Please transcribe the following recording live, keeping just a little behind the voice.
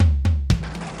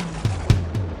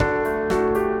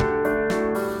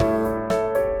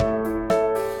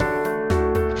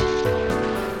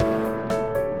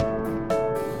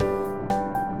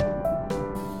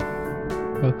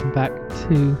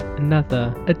to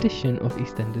another edition of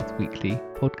EastEnders Weekly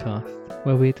Podcast,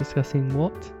 where we're discussing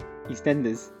what?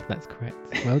 EastEnders. That's correct.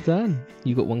 Well done.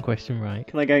 You got one question right.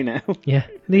 Can I go now? Yeah,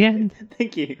 the end.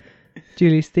 Thank you.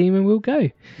 Julie's theme and we'll go.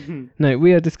 No,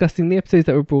 we are discussing the episodes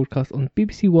that were broadcast on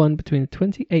BBC One between the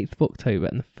 28th of October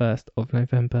and the 1st of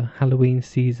November, Halloween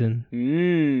season.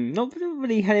 Not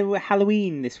really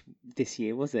Halloween this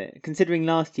year, was it? Considering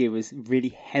last year was really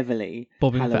heavily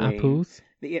Bobbing Halloween. for apples.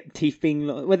 The teeth being...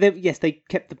 Well, yes, they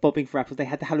kept the bobbing for apples. They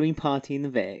had the Halloween party in the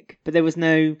Vic. But there was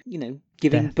no,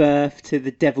 giving Death. birth to the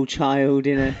devil child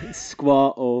in a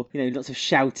squat or, lots of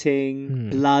shouting,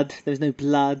 blood. There was no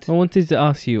blood. I wanted to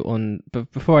ask you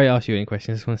but before I ask you any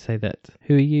questions, I just want to say that,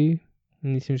 who are you? You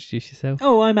need to introduce yourself.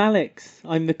 Oh, I'm Alex.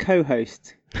 I'm the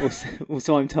co-host,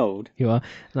 also I'm told, You are.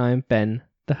 And I am Ben,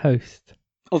 the host.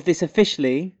 of this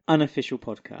officially unofficial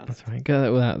podcast. That's right, get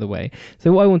that all out of the way.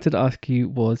 So what I wanted to ask you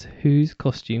was, whose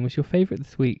costume was your favourite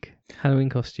this week? Halloween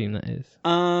costume, that is.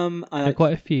 I There are like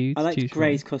quite a few to I liked choose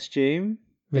Gray's from. costume.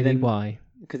 but Really, then- why?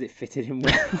 Because it fitted him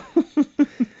well.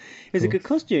 It was a good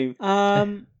costume.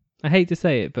 I hate to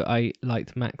say it, but I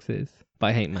liked Max's. But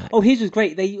I hate Max. Oh, his was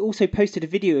great. They also posted a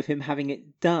video of him having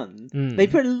it done. Mm. They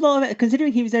put a lot of it,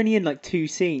 considering he was only in like 2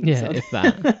 scenes. Yeah, on if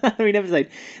that. Halloween episode.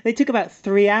 They took about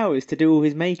 3 hours to do all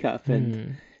his makeup, and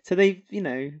Mm. so they,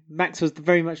 Max was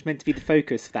very much meant to be the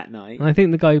focus that night. And I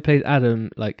think the guy who plays Adam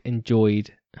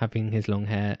enjoyed having his long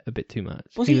hair a bit too much.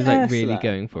 Was he he was really Ursula?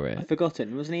 going for I've it.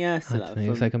 forgotten. Wasn't he I Ursula? don't know, he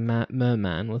was like a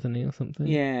merman, wasn't he, or something?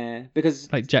 Yeah, because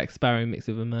Like Jack Sparrow mixed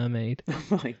with a mermaid.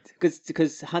 right,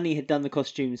 because Honey had done the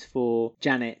costumes for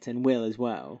Janet and Will as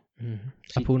well. Mm.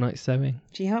 Up all night sewing.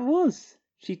 She was.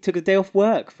 She took a day off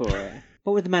work for it.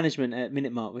 What would the management at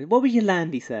Minute Mark? What would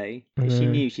Yolandi say if she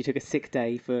knew she took a sick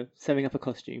day for sewing up a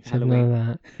costume for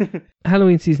Halloween? Something like that.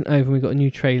 Halloween season over, and we got a new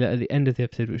trailer at the end of the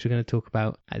episode, which we're going to talk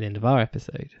about at the end of our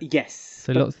episode. Yes.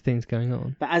 So lots of things going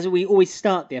on. But as we always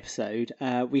start the episode,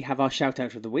 we have our shout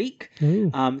out of the week.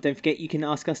 Ooh. Don't forget, you can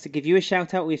ask us to give you a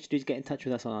shout out. All you have to do is get in touch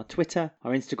with us on our Twitter,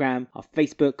 our Instagram, our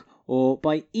Facebook, or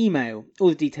by email. All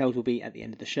the details will be at the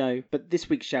end of the show. But this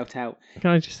week's shout out.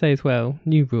 Can I just say as well,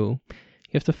 new rule,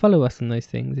 you have to follow us on those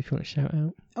things if you want to shout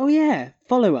out. Oh yeah,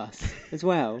 follow us as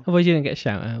well. Otherwise you don't get a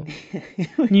shout out.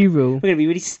 New rule. We're going to be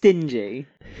really stingy.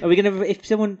 Are we going to, if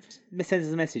someone sends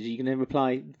us a message, are you going to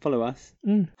reply, follow us?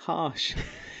 Harsh.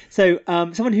 So,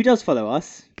 someone who does follow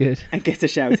us Good. and gets a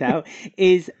shout out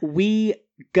is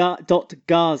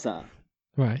we.gaza,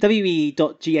 Right.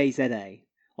 we.gaza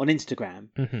on Instagram,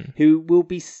 who will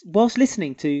be, whilst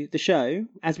listening to the show,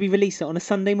 as we release it on a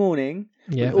Sunday morning,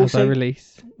 Yeah, we'll as I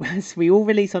release. as we all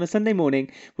release on a Sunday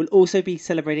morning, will also be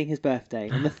celebrating his birthday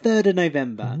on the 3rd of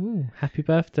November. Ooh, happy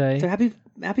birthday. So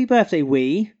happy birthday,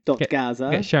 we.gaza.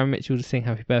 Get Sharon Mitchell to sing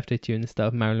happy birthday to you in the style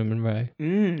of Marilyn Monroe.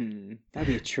 That'd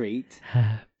be a treat.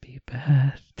 Happy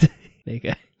birthday. There you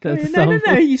go. That's the No,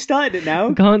 song. you started it now.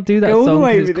 I can't do that Go all the song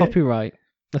way because it's with it. copyright.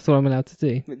 That's all I'm allowed to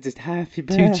do. Just happy 2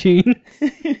 birthday. tunes,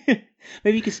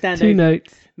 Maybe you could stand 2 over.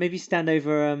 notes. Maybe stand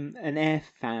over an air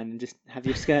fan and just have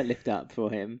your skirt lift up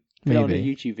for him. Put it on a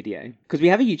Maybe. YouTube video. Because we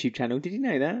have a YouTube channel. Did you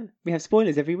know that? We have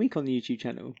spoilers every week on the YouTube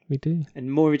channel. We do.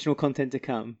 And more original content to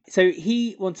come. So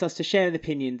he wants us to share an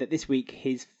opinion that this week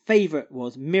his favourite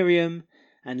was Miriam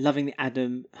and loving the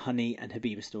Adam, Honey and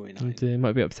Habiba storyline. And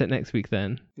might be upset next week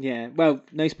then. Yeah, well,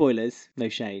 no spoilers, no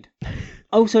shade.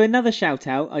 Also, another shout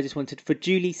out I just wanted for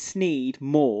Julie Sneed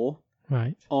Moore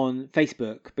Right. on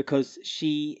Facebook, because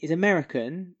she is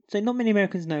American, so not many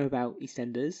Americans know about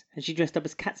EastEnders, and she dressed up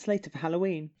as Cat Slater for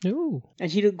Halloween, Ooh, and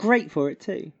she looked great for it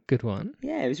too. good one.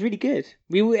 Yeah, it was really good.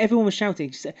 Everyone was shouting,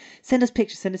 she said, send us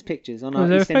pictures on our Was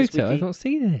there a EastEnders photo? Weekly. I've not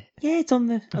seen it. Yeah, it's on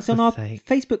for our sake.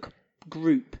 Facebook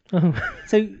group. Oh,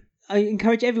 So I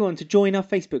encourage everyone to join our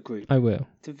Facebook group. I will.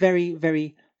 It's a very,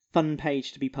 very fun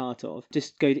page to be part of.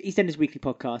 Just go to EastEnders Weekly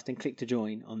Podcast and click to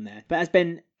join on there. But as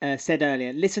Ben said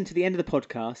earlier, listen to the end of the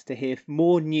podcast to hear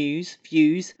more news,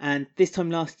 views, and this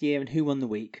time last year and who won the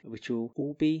week, which will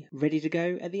all be ready to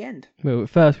go at the end. Well,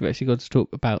 first we've actually got to talk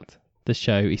about the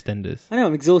show EastEnders. I know,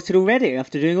 I'm exhausted already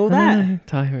after doing all I that. know,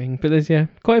 tiring. But there's,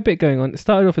 quite a bit going on. It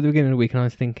started off at the beginning of the week and I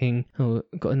was thinking,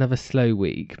 got another slow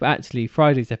week. But actually,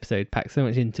 Friday's episode packed so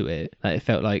much into it that it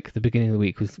felt like the beginning of the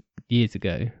week was years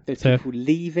ago. There's So, people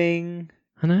leaving,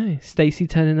 I know. Stacey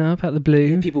turning up out the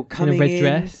blue people in coming a red in.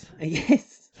 dress.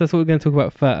 Yes. So that's what we're going to talk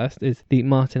about first, is the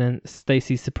Martin and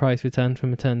Stacey's surprise return from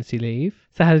maternity leave.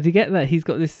 So how did he get that? He's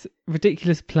got this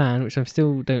ridiculous plan, which I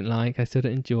still don't like. I still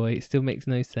don't enjoy. It still makes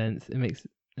no sense. It makes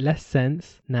less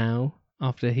sense now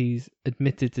after he's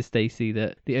admitted to Stacey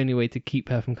that the only way to keep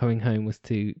her from coming home was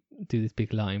to do this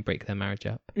big lie and break their marriage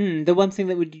up. The one thing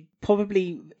that would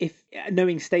probably, if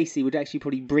knowing Stacey, would actually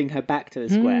probably bring her back to the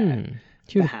square.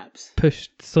 She would have Perhaps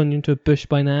pushed Sonia into a bush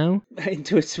by now.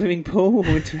 into a swimming pool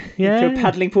or into a Yeah.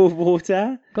 paddling pool of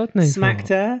water. God knows Smacked what.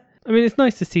 her. I mean, it's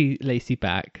nice to see Lacey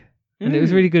back. And it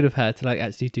was really good of her to like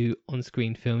actually do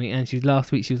on-screen filming. And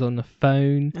last week she was on the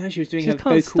phone. No, she was doing She her just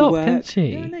can't vocal stop, work. can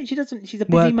she? No, she doesn't. She's a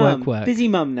busy Work, mum. work, work. Busy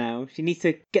mum now. She needs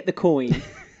to get the coin.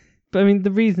 But I mean, the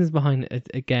reasons behind it are,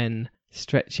 again,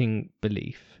 stretching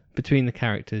belief between the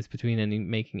characters,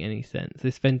 making any sense.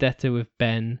 This vendetta with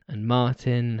Ben and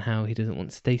Martin, how he doesn't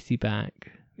want Stacey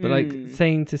back. But like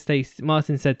saying to Stacey,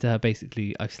 Martin said to her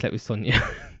basically, I've slept with Sonia.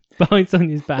 Behind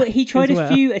Sonia's back. But he tried as a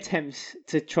well. few attempts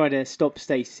to try to stop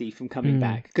Stacey from coming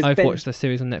back. I've watched a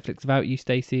series on Netflix about you,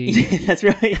 Stacey. That's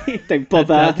right. Don't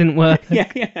bother. That didn't work.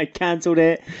 Yeah, I cancelled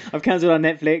it. I've cancelled our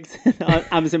Netflix, our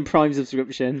Amazon Prime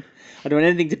subscription. I don't want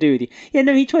anything to do with you. Yeah,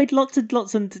 no, he tried lots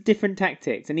of different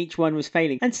tactics, and each one was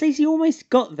failing. And Stacey almost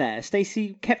got there.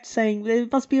 Stacey kept saying, there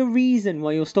must be a reason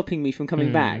why you're stopping me from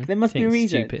coming back. There must be a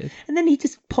reason. Stupid. And then he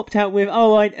just popped out with,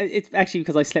 it's actually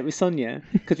because I slept with Sonia.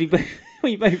 Because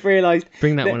we both realised...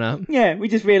 Bring that one up. Yeah, we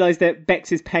just realised that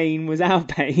Bex's pain was our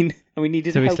pain, and we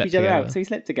needed to help slept each other together. out. So we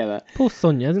slept together. Poor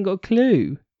Sonia hasn't got a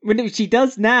clue. When she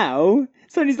does now,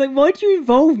 Sonia's like, why do you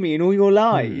involve me in all your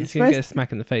lies? She's going to get a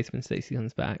smack in the face when Stacey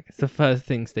comes back. It's the first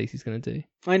thing Stacey's going to do.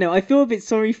 I know. I feel a bit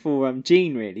sorry for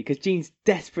Jean, really, because Jean's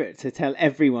desperate to tell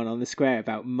everyone on the square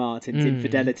about Martin's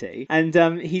infidelity. And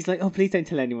he's like, oh, please don't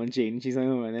tell anyone, Jean. And she's like,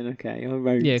 oh, then okay, I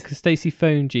won't. Yeah, because Stacey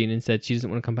phoned Jean and said she doesn't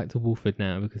want to come back to Wolford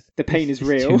now because the pain is it's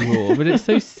real. too raw. But it's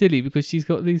so silly because she's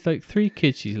got these like 3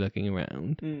 kids she's looking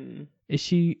around. Is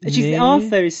she?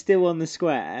 Arthur is still on the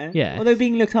square. Yes. Although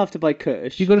being looked after by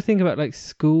Kush. You've got to think about like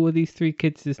school. Are these 3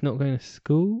 kids just not going to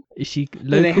school? Is she local?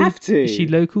 No, they have to. Is she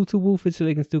local to Wolford so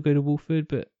they can still go to Wolford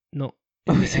but not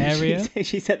in the area?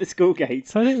 She's at the school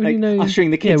gates. So I don't really know.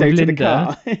 Ushering the kids with out to the Linda.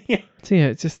 car. Yeah. So yeah,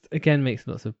 it just again makes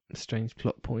lots of strange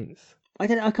plot points. I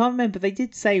can't remember. They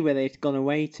did say where they'd gone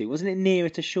away to. Wasn't it nearer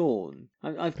to Sean?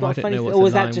 I've got I a don't funny. know Or what's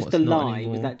was a that lie and just what's a not lie?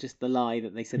 anymore. Was that just the lie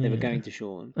that they said they were going to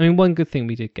Sean? I mean, one good thing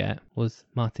we did get was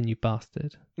Martin, you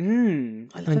bastard. I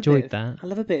enjoyed that. I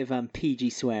love a bit of PG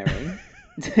swearing.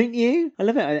 Don't you? I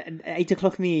love it. At 8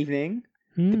 o'clock in the evening,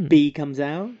 the B comes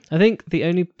out. I think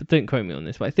don't quote me on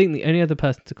this, but I think the only other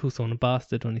person to call someone a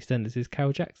bastard on EastEnders is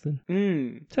Carol Jackson.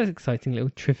 So that's exciting little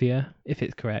trivia, if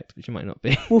it's correct, which it might not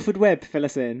be. Wilford Webb, fill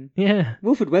us in. Yeah.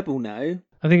 Wilford Webb will know.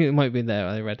 I think it might be there.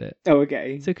 I read it. Oh,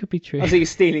 okay. So it could be true. Oh, so you're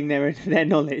stealing their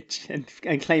knowledge and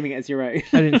claiming it as your own.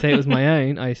 I didn't say it was my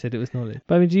own. I said it was knowledge.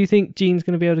 But I mean, do you think Jean's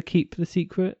going to be able to keep the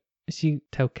secret? Does she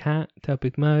tell Kat, tell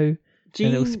Big Mo?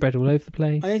 And it'll spread all over the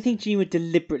place? I don't think Jean would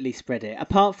deliberately spread it.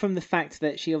 Apart from the fact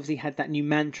that she obviously had that new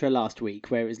mantra last week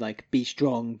where it was like, be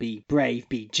strong, be brave,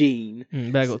 be Jean.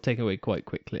 But that got taken away quite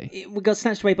quickly. It got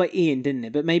snatched away by Ian, didn't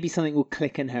it? But maybe something will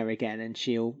click in her again and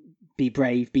she'll be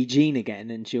brave, be Jean again,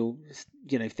 and she'll,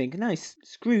 think, no,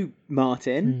 screw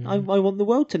Martin. I want the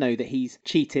world to know that he's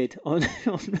cheated on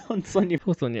Sonia.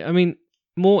 Poor Sonia. I mean,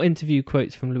 more interview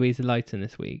quotes from Louisa Lighton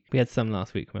this week. We had some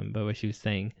last week, remember, where she was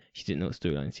saying she didn't know what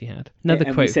storyline she had. Another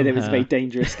and quote we said from it was her. a very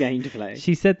dangerous game to play.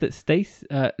 She said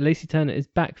that Lacey Turner is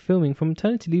back filming from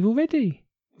maternity leave already.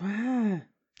 Wow. And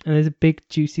there's a big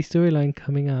juicy storyline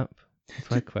coming up.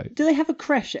 That's my quote. Do they have a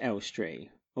creche at Elstree?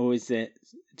 Or is it,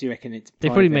 do you reckon it's private?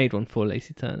 They've already made one for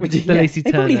Lacey Turner. Lacey Turner.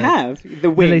 They probably have. The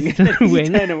wing. Lacey Turner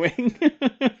wing. Turner wing.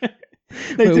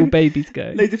 Where all babies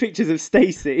go. Loads of pictures of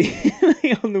Stacey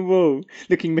on the wall,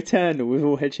 looking maternal with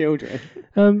all her children.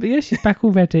 But yeah, she's back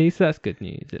already, so that's good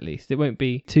news at least. It won't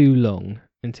be too long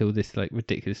until this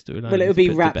ridiculous storyline. Well, it'll be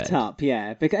put to wrapped bed. up,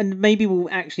 yeah. And maybe we'll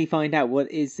actually find out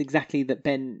what is exactly that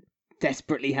Ben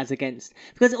desperately has against,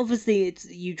 because obviously it's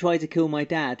you tried to kill my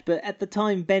dad, but at the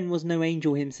time Ben was no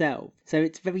angel himself, so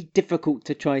it's very difficult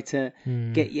to try to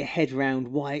get your head round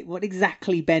what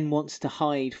exactly Ben wants to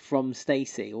hide from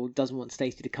Stacey, or doesn't want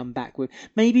Stacey to come back with.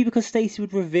 Maybe because Stacey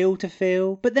would reveal to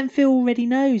Phil, but then Phil already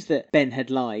knows that Ben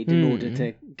had lied in order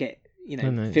to get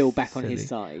Phil back on his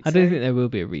side. I don't think there will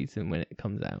be a reason when it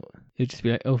comes out. It'll just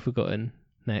be like, oh, forgotten.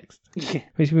 Next. Yeah.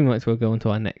 Which we might as well go on to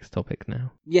our next topic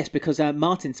now. Yes, because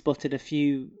Martin spotted a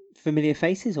few familiar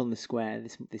faces on the square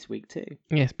this week too.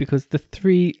 Yes, because the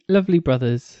 3 lovely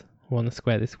brothers were on the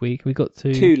square this week. We got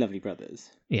to... 2 lovely brothers.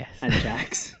 Yes. And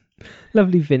Jax.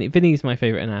 Lovely Vinny. Vinny's my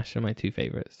favourite and Ash are my 2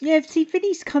 favourites. Yeah, see,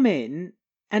 Vinny's come in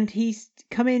and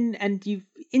you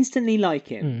instantly like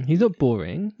him. He's not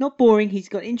boring. Not boring. He's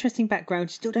got interesting background.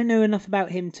 You still don't know enough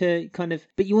about him to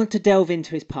but you want to delve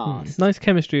into his past. Nice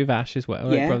chemistry with Ash as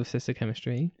well, Yeah. like brother-sister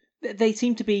chemistry. They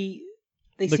seem to be.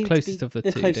 They The seem closest to of be the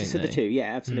the two, closest don't of the they? two.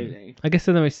 Yeah, absolutely. I guess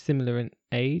they're the most similar in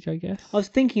age, I guess. I was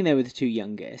thinking they were the two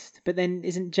youngest, but then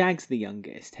isn't Jags the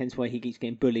youngest? Hence why he keeps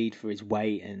getting bullied for his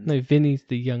weight and. No, Vinny's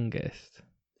the youngest.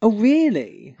 Oh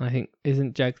really? I think,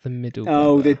 isn't Jags the middle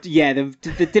Oh, brother?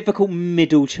 the difficult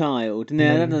middle child. No,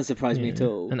 And that then- doesn't surprise me yeah. at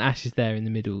all. And Ash is there in the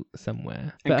middle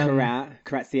somewhere. And But,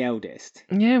 Karat's the eldest.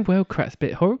 yeah, well, Krat's a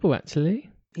bit horrible, actually.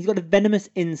 He's got a venomous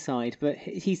inside, but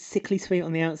he's sickly sweet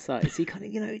on the outside. So he kind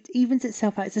of, it evens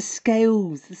itself out. It's the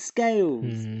scales.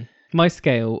 My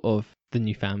scale of the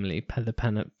new family, the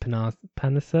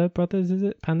Panasser brothers, is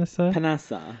it? Panasser?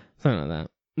 Panassa. Something like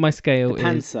that. My scale The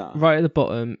is Panzer. right at the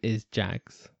bottom is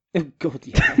Jags. Oh, God,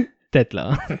 yeah. Dead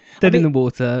last. Dead in the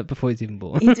water before he's even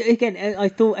born. Again, I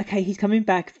thought, okay, he's coming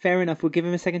back. Fair enough. We'll give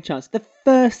him a second chance. The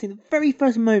very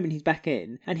first moment he's back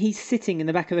in, and he's sitting in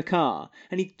the back of the car,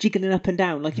 and he's jiggling up and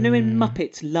down. Like, when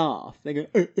Muppets laugh, they go,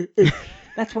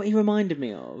 That's what he reminded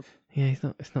me of. Yeah,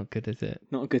 it's not good, is it?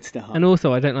 Not a good start. And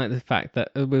also, I don't like the fact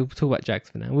that we'll talk about Jags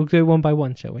for now. We'll do one by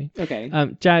one, shall we? Okay.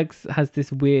 Jags has this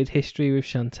weird history with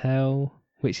Chantel,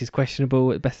 which is questionable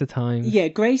at the best of times. Yeah,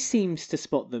 Grace seems to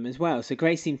spot them as well. So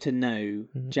Grace seemed to know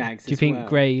Jags as well. Do you think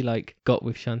Gray got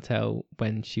with Chantel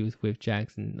when she was with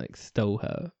Jags and stole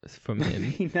her from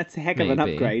him? That's a heck of an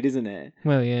Maybe. upgrade, isn't it?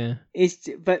 Well, yeah.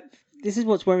 But this is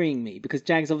what's worrying me, because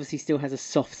Jags obviously still has a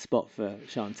soft spot for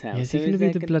Chantel. Is so he going to be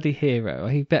the bloody hero?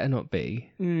 He better not be.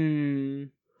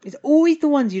 It's always the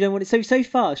ones you don't want. So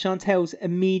far, Chantel's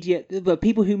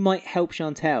people who might help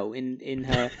Chantel in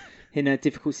her in her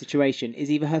difficult situation is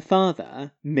either her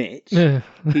father, Mitch,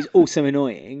 who's also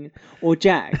annoying, or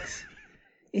Jags.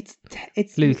 It's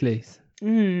Lose. Stay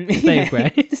with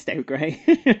Gray. Stay with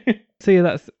Gray. So yeah,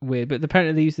 that's weird. But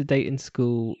apparently they used to date in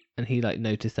school, and he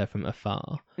noticed her from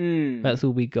afar. That's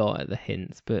all we got at the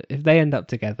hints. But if they end up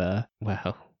together,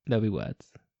 well, there'll be words.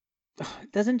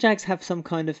 Doesn't Jags have some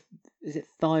kind of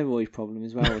thyroid problem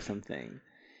as well or something?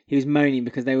 He was moaning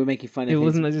because they were making fun of him. It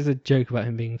wasn't just a joke about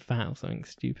him being fat or something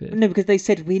stupid. No, because they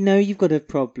said, we know you've got a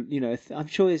problem. I'm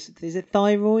sure is it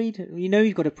thyroid? You know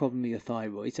you've got a problem with your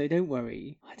thyroid, so don't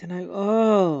worry. I don't know.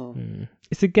 Oh.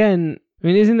 It's again, I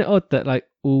mean, isn't it odd that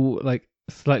all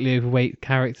slightly overweight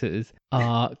characters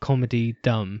are comedy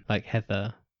dumb, like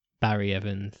Heather, Barry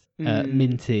Evans,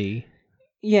 Minty,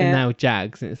 yeah, and now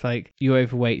Jags, and it's like you're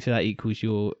overweight, so that equals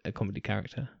you're a comedy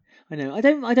character. I know. I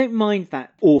don't mind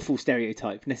that awful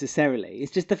stereotype necessarily.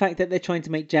 It's just the fact that they're trying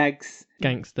to make Jags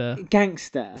Gangster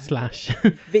slash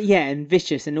and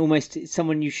vicious and almost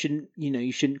someone you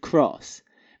shouldn't cross.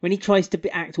 When he tries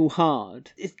to act all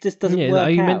hard, it just doesn't work out.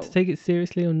 Are you meant to take it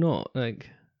seriously or not?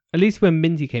 At least when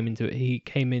Minty came into it, he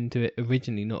came into it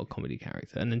originally not a comedy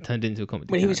character and then turned into a comedy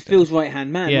character. He was Phil's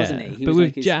right-hand man, wasn't he? But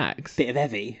with Jags... bit of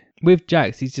Evie. With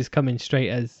Jags, he's just come in straight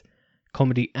as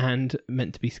comedy and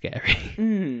meant to be scary.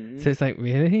 So it's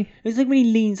really? It's like when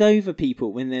he leans over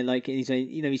people when they're he's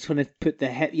trying to put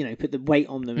the weight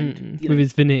on them. And, with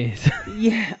his veneers.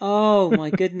 Yeah. Oh, my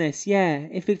goodness. Yeah.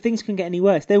 If things can get any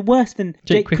worse. They're worse than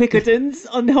Jake Quickerton's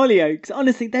on Hollyoaks.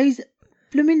 Honestly, those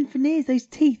blooming veneers, those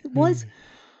teeth.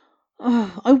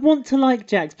 Oh, I want to like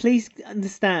Jags. Please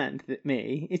understand that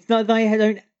me. It's not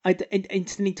that I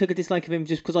instantly took a dislike of him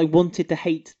just because I wanted to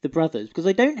hate the brothers. Because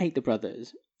I don't hate the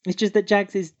brothers. It's just that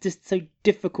Jags is just so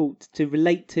difficult to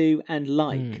relate to and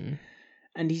like.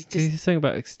 And he's something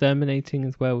about exterminating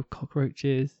as well with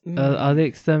cockroaches. Are they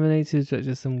exterminators or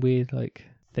just some weird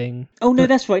thing? Oh no,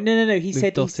 that's right. No. He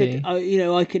said, Dottie.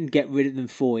 I can get rid of them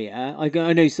for you. I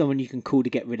know someone you can call to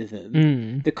get rid of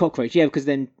them. The cockroach, yeah, because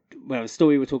then, a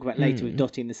story we'll talk about later with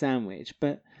Dottie and the sandwich,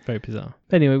 but very bizarre.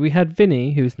 Anyway, we had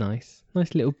Vinny, who was nice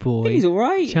little boy. He's all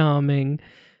right, charming,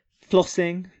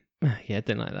 flossing. Yeah, I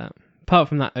didn't like that. Apart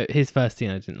from that, his first scene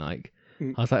I didn't like.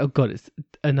 I was like, oh god, it's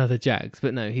another Jags.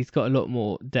 But no, he's got a lot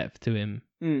more depth to him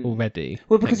already.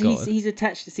 Well, because he's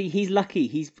attached. He's lucky.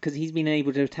 Because he's been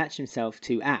able to attach himself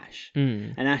to Ash,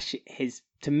 and Ash has,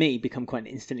 to me, become quite an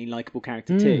instantly likable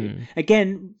character too.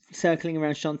 Again, circling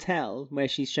around Chantel, where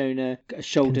she's shown a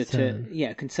shoulder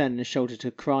concern and a shoulder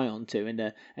to cry onto, and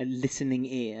a listening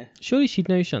ear. Surely she'd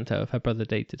know Chantel if her brother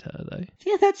dated her, though.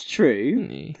 Yeah, that's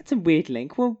true. That's a weird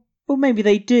link. Well, maybe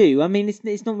they do. I mean,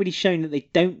 it's not really shown that they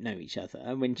don't know each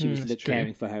other when she was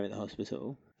caring for her at the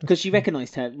hospital. Because she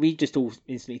recognised her. We just all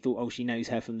instantly thought, oh, she knows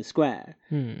her from the square.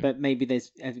 But maybe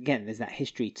there's that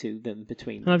history to them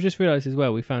between them. And I've just realised as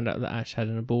well, we found out that Ash had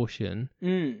an abortion.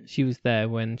 She was there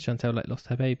when Chantel lost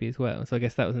her baby as well. So I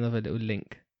guess that was another little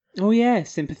link. Oh, yeah,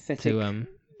 sympathetic. To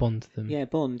bond them. Yeah,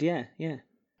 bond, yeah.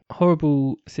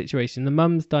 horrible situation. The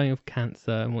mum's dying of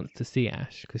cancer and wants to see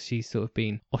Ash because she's sort of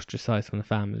been ostracised from the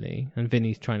family, and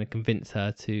Vinny's trying to convince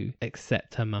her to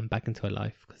accept her mum back into her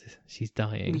life because she's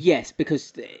dying. Yes,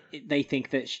 because they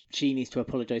think that she needs to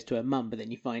apologise to her mum, but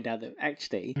then you find out that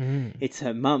actually it's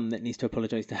her mum that needs to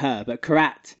apologise to her. But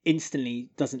Karat instantly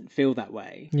doesn't feel that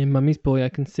way. Yeah, mummy's boy, I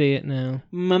can see it now.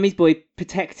 Mummy's boy,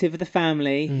 protective of the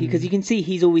family, because you can see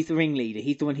he's always the ringleader.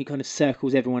 He's the one who kind of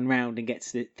circles everyone round and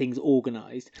gets things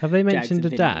organised. Have they mentioned a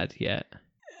Vinny. dad yet?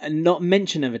 And not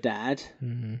mention of a dad.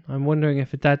 I'm wondering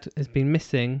if a dad has been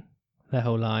missing their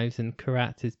whole lives and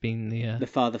Karat has been the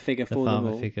father figure for them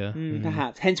all. Figure.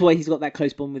 Perhaps. Hence why he's got that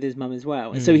close bond with his mum as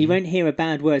well. And so he won't hear a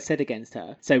bad word said against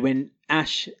her. So when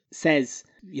Ash says,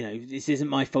 this isn't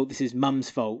my fault, this is mum's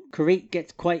fault, Karat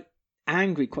gets quite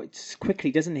angry quite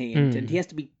quickly, doesn't he? And he has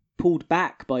to be pulled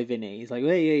back by Vinny. He's like,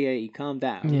 hey, calm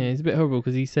down. Yeah, it's a bit horrible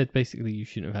because he said basically you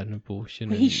shouldn't have had an abortion.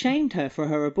 Well, he shamed her for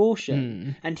her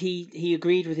abortion, and he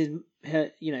agreed with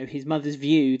his mother's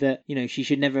view that she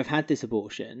should never have had this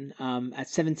abortion. At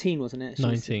 17, wasn't it? She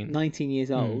 19. Was 19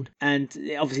 years old, and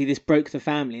obviously this broke the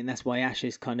family, and that's why Ash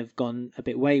has kind of gone a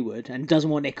bit wayward and doesn't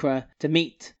want Ikra to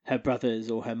meet her brothers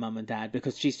or her mum and dad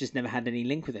because she's just never had any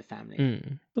link with her family.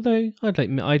 Although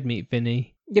I'd meet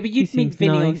Vinny. Yeah, but you'd meet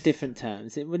Vinny on nice. different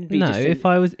terms. It wouldn't be No, just if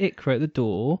I was Ikra at the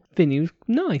door, Vinny was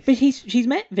nice. But she's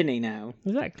met Vinny now.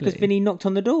 Exactly. Because Vinny knocked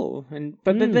on the door,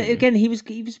 but again he was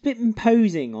a bit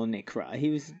imposing on Ikra.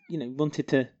 He was wanted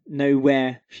to know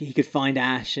where he could find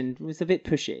Ash and was a bit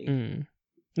pushy. And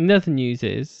the other news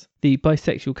is the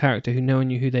bisexual character who no one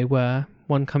knew who they were,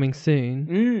 one coming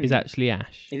soon, is actually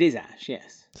Ash. It is Ash,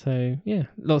 yes. So yeah,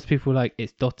 lots of people were like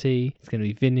it's Dottie, it's going to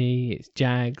be Vinny, it's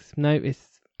Jags. No, it's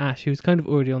Ash, who was kind of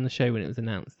already on the show when it was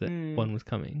announced that one was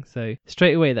coming. So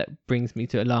straight away that brings me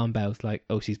to alarm bells like,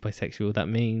 oh, she's bisexual. That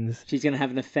means she's going to have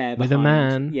an affair with a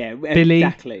man. Yeah, Billy,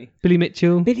 exactly. Billy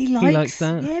Mitchell. Billy he likes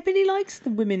that. Yeah, Billy likes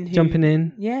the women who... Jumping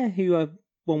in. Yeah, who are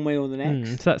one way or the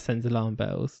next. So that sends alarm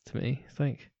bells to me. It's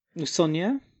like...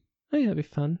 Sonia. Oh yeah, that'd be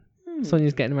fun.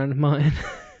 Sonia's getting around with Martin.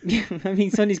 Yeah, I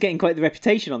mean, Sonia's getting quite the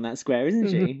reputation on that square, isn't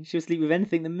she? She'll sleep with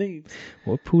anything that moves.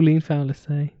 What would Pauline Fowler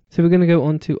say? So we're going to go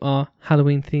on to our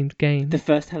Halloween-themed game. The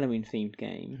first Halloween-themed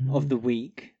game of the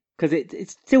week. Because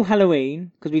it's still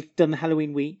Halloween, because we've done the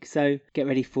Halloween week, so get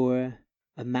ready for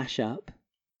a mash-up.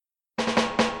 They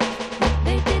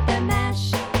did the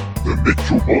mash. The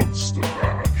Mitchell Monster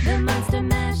Mash. The Monster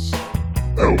Mash.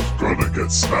 Elle's gonna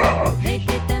get smashed. They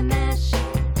did the mash.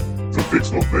 The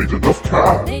Vic's not made enough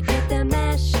cash. They did the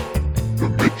mash. The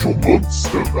Mitchell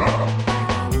Monster Mash.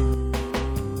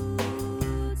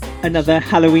 Another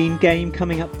Halloween game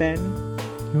coming up, Ben.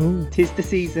 Oh, 'Tis the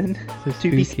season so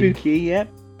to be spooky, yep.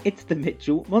 It's the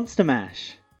Mitchell Monster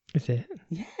Mash. Is it?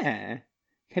 Yeah.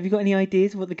 Have you got any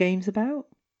ideas of what the game's about?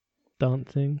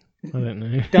 Dancing? I don't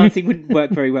know. Dancing wouldn't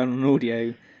work very well on an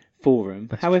audio forum.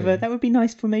 That's However, true. that would be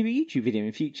nice for maybe a YouTube video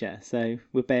in future, so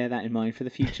we'll bear that in mind for the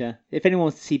future. If anyone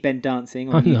wants to see Ben dancing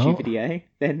on a I'm YouTube not. video,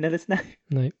 then let us know.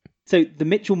 Nope. So, the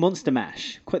Mitchell Monster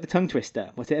Mash, quite the tongue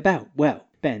twister. What's it about? Well,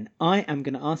 Ben, I am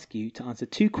going to ask you to answer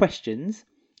 2 questions,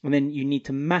 and then you need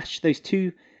to mash those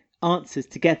 2 answers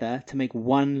together to make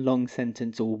one long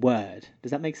sentence or word. Does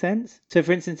that make sense? So,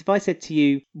 for instance, if I said to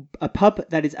you, a pub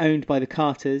that is owned by the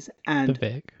Carters The and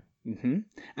Vic.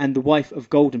 and the wife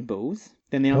of Golden Balls,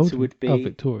 then the answer would be... Oh,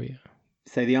 Victoria.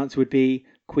 So the answer would be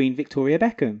Queen Victoria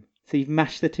Beckham. So you've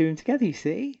mashed the 2 in together, you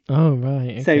see? Oh,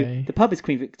 right. Okay. So the pub is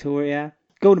Queen Victoria,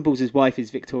 Golden Balls' wife is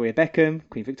Victoria Beckham,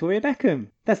 Queen Victoria Beckham.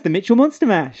 That's the Mitchell Monster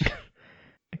Mash.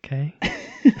 Okay.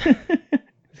 It's going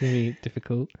to be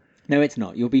difficult. No, it's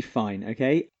not. You'll be fine,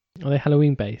 okay? Are they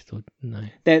Halloween based or no?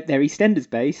 They're EastEnders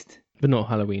based. But not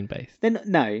Halloween based.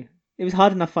 No. It was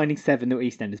hard enough finding 7 that were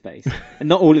EastEnders based. And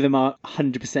not all of them are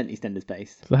 100% EastEnders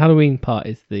based. So the Halloween part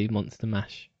is the Monster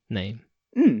Mash name.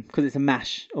 Because it's a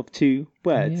mash of 2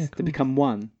 words Yeah, that cool. become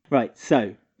one. Right,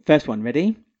 so, first one,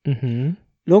 ready? Mm-hmm.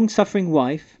 Long-suffering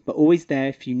wife, but always there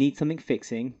if you need something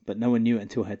fixing, but no one knew it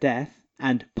until her death.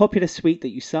 And popular sweet that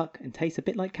you suck and tastes a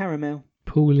bit like caramel.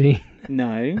 Pauline.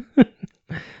 No.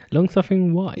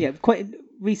 Long-suffering wife. Yeah, quite a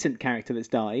recent character that's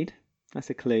died. That's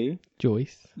a clue.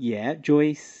 Joyce. Yeah,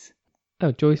 Joyce.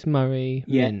 Oh, Joyce Murray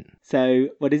Yeah. Mint. So,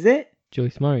 what is it?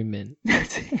 Joyce Murray Mint.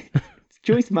 That's it. It's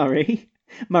Joyce Murray.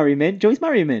 Murray Mint. Joyce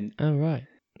Murray Mint. Oh, right.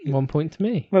 1 point to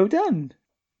me. Well done.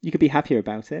 You could be happier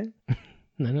about it.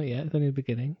 No, not yet. It's only the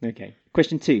beginning. Okay.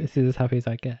 Question 2. This is as happy as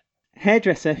I get.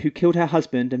 Hairdresser who killed her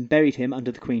husband and buried him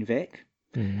under the Queen Vic.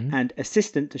 Mm-hmm. And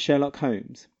assistant to Sherlock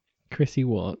Holmes. Chrissy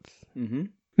Watts.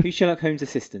 Who's Sherlock Holmes'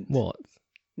 assistant? Watts?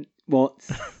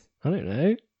 Watts? I don't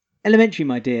know. Elementary,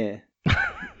 my dear.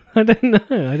 I don't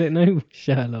know. I don't know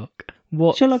Sherlock.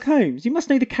 What? Sherlock Holmes. You must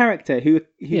know the character who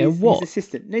Yeah, is his Watts.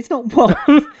 assistant. No, it's not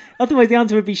Watts. Otherwise, the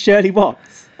answer would be Shirley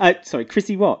Watts. Sorry,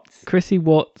 Chrissy Watts. Chrissy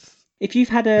Watts. If you've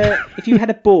had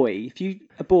a boy,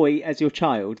 a boy as your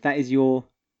child, that is your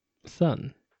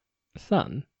Son.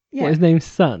 Son? yeah. What, his name's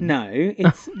Son? No,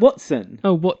 it's Watson.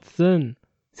 Oh, Watson.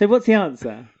 So what's the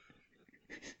answer?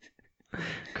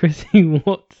 Chrissy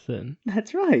Watson.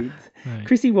 That's right. Right.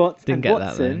 Chrissy Watts Didn't and get that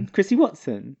Watson. then. Chrissy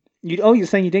Watson. You're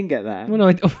saying you didn't get that? Well, no,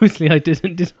 obviously I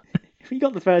didn't. You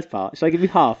got the first part. Shall I give you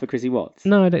half for Chrissy Watts?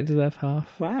 No, I don't deserve half.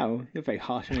 Wow, you're very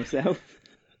harsh on yourself.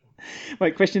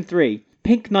 Right, question 3.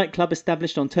 Pink nightclub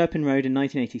established on Turpin Road in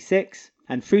 1986,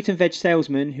 and fruit and veg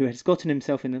salesman who has gotten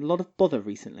himself in a lot of bother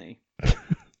recently.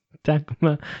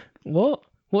 Dagmar. What?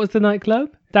 What was the nightclub?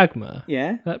 Dagmar.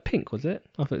 Yeah? Pink, was it?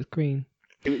 I thought it was green.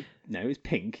 No, it was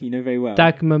pink. You know very well.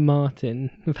 Dagmar Martin.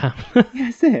 Fowler. Yeah,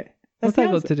 that's it. What's That's the that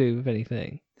got answer. to do with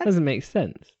anything? Doesn't make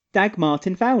sense. Dag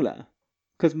Martin Fowler.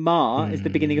 Because is the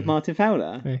beginning of Martin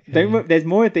Fowler. Okay. There's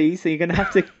more of these, so you're going to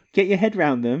have to get your head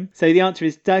round them. So the answer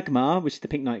is Dagmar, which is the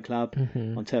pink nightclub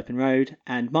on Turpin Road,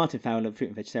 and Martin Fowler, fruit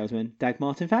and veg salesman. Dag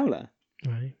Martin Fowler.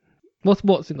 Right. What's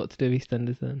Watson got to do with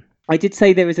EastEnders then? I did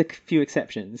say there is a few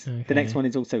exceptions. Okay. The next one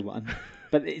is also one,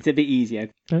 but it's a bit easier.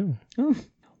 Oh. Oh.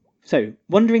 So,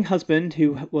 wandering husband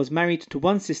who was married to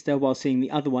one sister while seeing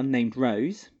the other one named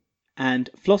Rose, and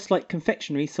floss-like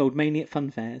confectionery sold mainly at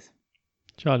fun fairs.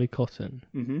 Charlie Cotton.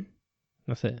 Mm-hmm.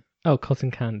 That's it. Oh, cotton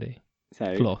candy.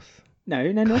 So Floss.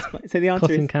 No, that's fine. So the answer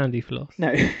Cotton is candy floss.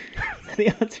 no. So the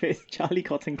answer is Charlie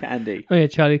Cotton Candy. Oh yeah,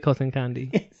 Charlie Cotton Candy.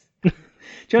 Yes.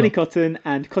 Charlie Floss. Cotton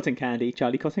and Cotton Candy.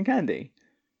 Charlie Cotton Candy.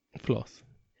 Floss.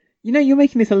 You know, you're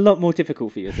making this a lot more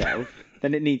difficult for yourself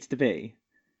than it needs to be.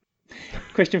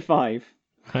 Question 5.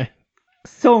 Right.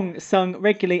 Song sung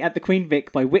regularly at the Queen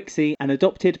Vic by Wixie and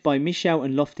adopted by Michelle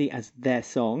and Lofty as their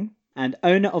song, and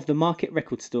owner of the Market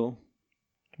record store.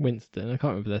 Winston. I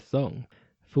can't remember their song.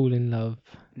 Fall in Love.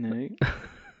 No.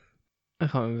 I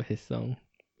can't remember his song.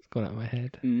 It's gone out of my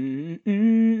head.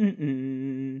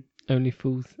 Mm-mm-mm-mm. Only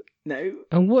Fools. No.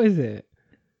 And what is it?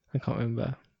 I can't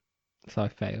remember. So I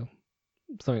fail.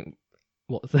 Something.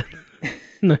 Watson.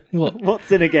 No, what?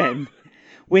 Watson again.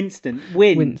 Winston.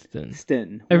 Winston.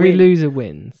 Winston. Every loser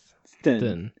wins.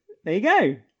 Winston. There you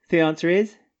go. The answer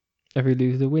is... Every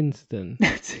loser Winston.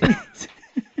 That's it.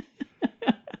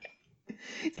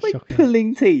 It's like Shocking.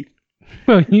 pulling teeth.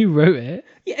 Well, you wrote it.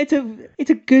 Yeah, it's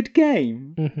a good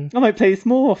game. Mm-hmm. I might play this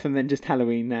more often than just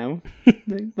Halloween now.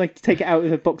 Like to take it out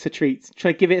with a box of treats.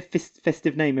 Try to give it a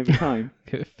festive name every time.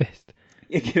 Give it a fist.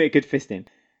 Yeah, give it a good fisting.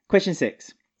 Question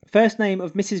 6. First name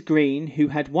of Mrs. Green, who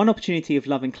had one opportunity of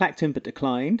loving Clacton but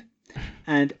declined,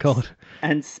 and God.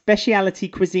 and speciality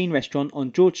cuisine restaurant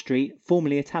on George Street,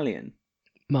 formerly Italian.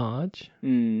 Marge.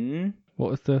 Mm.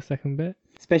 What was the second bit?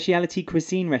 Speciality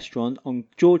cuisine restaurant on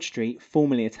George Street,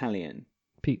 formerly Italian.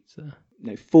 Pizza.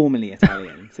 No, formerly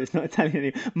Italian. So it's not Italian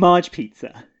anymore. Marge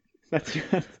Pizza. That's your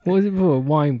answer. What was it before? A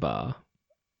wine bar?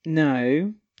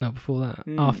 No, No, before that.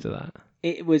 After that.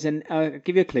 it was I'll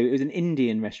give you a clue. It was an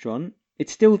Indian restaurant.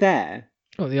 It's still there,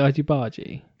 Oh, the Argy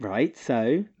Bargy. right?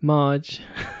 So Marge.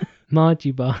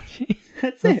 Margie Bargy.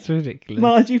 that's That's it. ridiculous.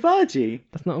 Margie Bargy.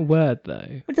 That's not a word,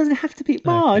 though. It doesn't have to be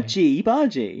Margie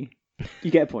Bargy. You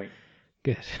get a point.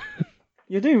 Good.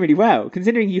 You're doing really well,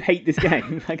 considering you hate this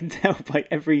game. I can tell by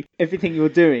everything you're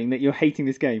doing that you're hating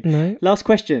this game. No. Last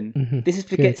question. Mhm. This is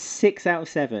to Good. get 6 out of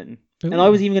 7. And Ooh. I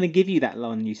was even going to give you that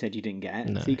one you said you didn't get.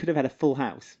 No. So you could have had a full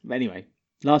house. But anyway,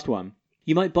 last one.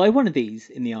 You might buy one of these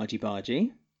in the Argy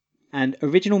Bargy. And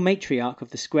original matriarch of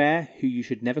the square who you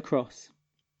should never cross.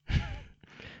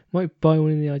 Might buy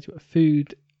one in the Argy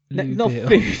food. No, lube not deal.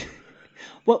 food.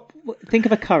 what? Think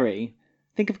of a curry.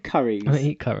 Think of curries. I don't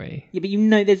eat curry. Yeah, but you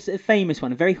know there's a famous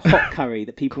one, a very hot curry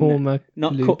that people know. Korma.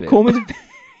 Not lube deal.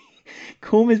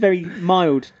 Korma's very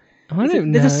mild. I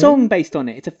don't know. There's a song based on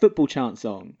it. It's a football chant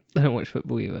song. I don't watch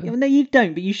football either. Yeah, well, no, you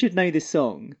don't, but you should know this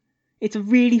song. It's a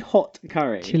really hot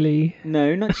curry. Chili.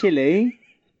 No, not chili.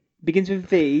 Begins with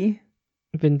V.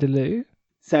 Vindaloo.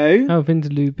 So, Oh,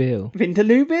 Vindaloo Bill.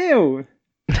 Vindaloo Bill.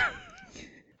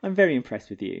 I'm very impressed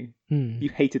with you. Hmm. You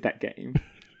hated that game.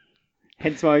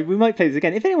 Hence why we might play this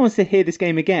again. If anyone wants to hear this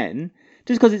game again,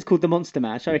 just because it's called the Monster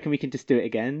Mash, I reckon we can just do it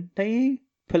again. Don't you?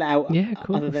 Pull it out Yeah, of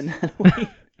course. other than Halloween.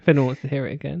 If anyone wants to hear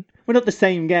it again. We're not the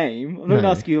same game. I'm not going to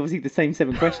No. ask you, obviously, the same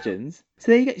 7 questions.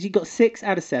 So there you go. You got 6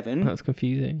 out of 7. That's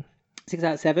confusing. 6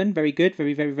 out of 7. Very good.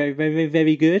 Very, very, very, very, very,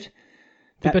 very good. It'd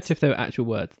be better if they were actual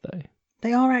words, though.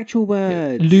 They are actual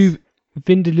words.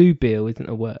 Vindaloo Bill isn't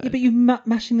a word. Yeah, but you're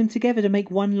mashing them together to make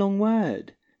one long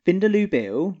word. Vindaloo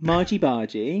Bill, Margie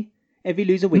Bargy. Every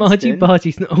loser Margie Winston.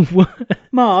 Bargie's not a word.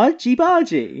 Margie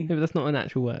Bargie. No, but that's not an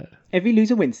actual word. Every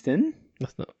loser Winston.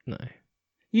 That's not. No.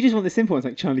 You just want the simple ones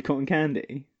like Charlie Cotton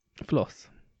Candy. Floss.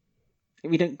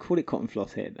 We don't call it cotton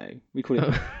floss here, though. We call it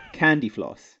Oh. candy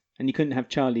floss. And you couldn't have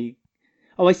Charlie...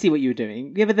 Oh, I see what you were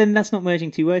doing. Yeah, but then that's not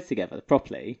merging two words together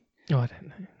properly. Oh, I don't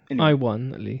know. Anyway. I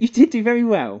won, at least. You did do very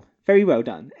well. Very well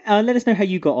done. Let us know how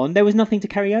you got on. There was nothing to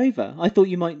carry over. I thought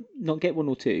you might not get one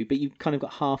or two, but you kind of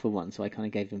got half of one, so I kind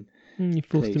of gave them... You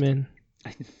forced him in.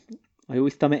 I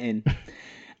always thumb it in.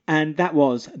 And that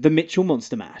was the Mitchell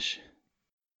Monster Mash.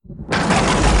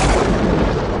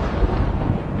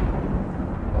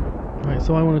 Right,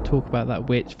 so I want to talk about that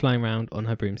witch flying around on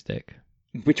her broomstick.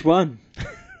 Which one?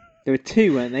 There were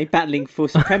two, weren't they? Battling for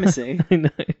supremacy. I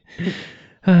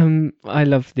know. I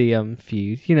love the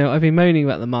feud. You know, I've been moaning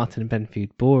about the Martin and Ben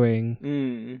feud,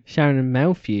 boring. Sharon and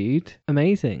Mel feud,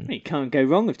 amazing. You can't go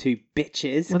wrong with two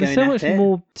bitches Well, going there's so at much it.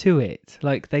 more to it.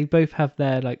 Like, they both have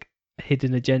their, like,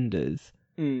 hidden agendas.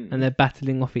 And they're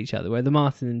battling off each other, where the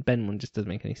Martin and Ben one just doesn't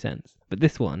make any sense. But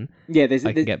this one, Yeah,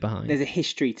 I can get behind. There's a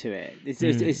history to it.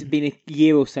 It's been a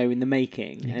year or so in the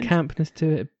making. A campness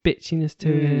to it, a bitchiness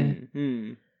to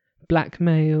it,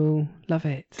 blackmail, love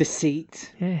it.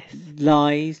 Deceit, Yes.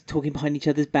 lies, talking behind each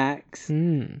other's backs,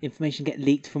 Mm. information get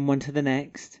leaked from one to the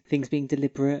next, things being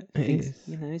deliberate. It Things, is.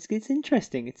 you know, it's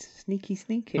interesting. It's sneaky.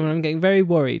 I mean, I'm getting very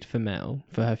worried for Mel,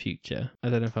 for her future. I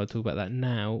don't know if I'll talk about that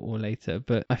now or later,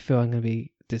 but I feel I'm going to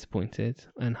be disappointed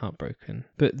and heartbroken.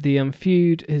 But the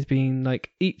feud has been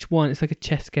like each one, it's like a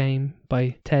chess game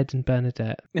by Ted and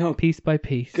Bernadette, Oh, piece by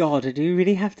piece. God, do you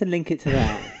really have to link it to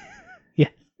that? Yeah.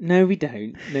 No, we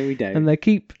don't. And they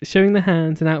keep showing their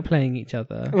hands and outplaying each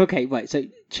other. Okay, right. So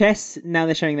chess. Now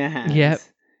they're showing their hands. Yep.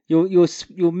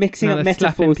 You're mixing Now up they're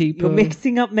slapping metaphors. people. You're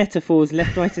mixing up metaphors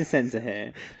left, right, and centre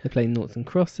here. They're playing noughts and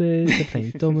crosses, they're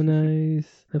playing dominoes,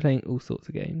 they're playing all sorts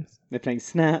of games. They're playing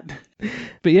Snap.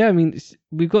 But yeah, I mean,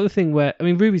 we've got the thing where, I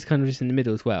mean, Ruby's kind of just in the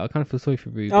middle as well. I kind of feel sorry for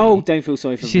Ruby. Oh, don't feel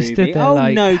sorry for She Ruby. stood there oh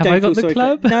like, no, have don't I got feel the sorry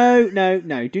club? For...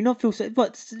 No. Do not feel sorry.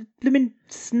 What? Blooming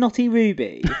snotty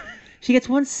Ruby. She gets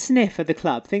one sniff at the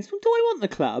club, thinks, well, do I want the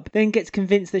club? Then gets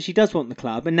convinced that she does want the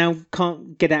club, and now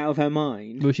can't get out of her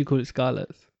mind. Will she call it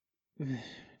Scarlet's?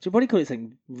 She'll probably call it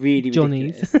something really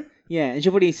Johnny's. ridiculous. Yeah, and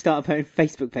she'll probably start her own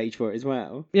Facebook page for it as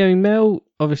well. Yeah, I mean, Mel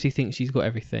obviously thinks she's got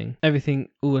everything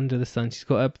all under the sun. She's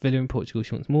got a villa in Portugal.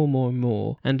 She wants more and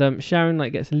more. And Sharon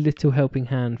like gets a little helping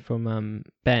hand from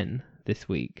Ben this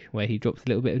week, where he drops a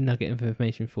little bit of nugget of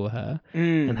information for her,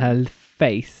 and her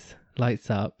face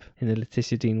lights up in the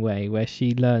Letitia Dean way, where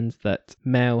she learns that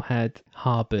Mel had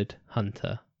harboured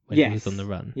Hunter when he was on the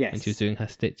run, Yes. when she was doing her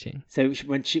stitching. So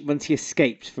once he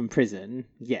escaped from prison,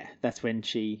 yeah, that's when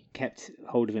she kept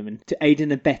hold of him. And to aid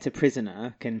and abet a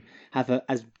prisoner can have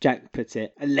as Jack puts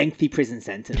it, a lengthy prison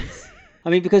sentence. I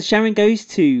mean, because Sharon goes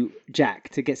to Jack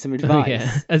to get some advice. Oh,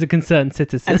 yeah. As a concerned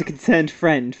citizen. As a concerned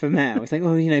friend for Mel. It's like,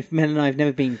 well, you know, Mel and I have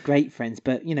never been great friends,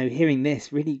 but, you know, hearing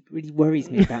this really worries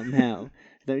me about Mel.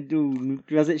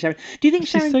 Was it Sharon? Do you think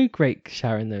Sharon... She's so great,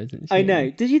 Sharon, though, isn't she? I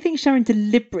know. Did you think Sharon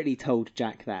deliberately told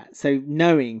Jack that? So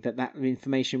knowing that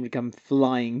information would come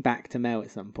flying back to Mel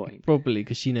at some point? Probably,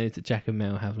 because she knows that Jack and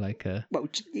Mel have like a... Well,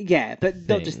 yeah, but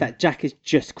not thing. just that. Jack is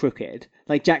just crooked.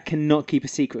 Like, Jack cannot keep a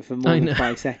secret for more I than know.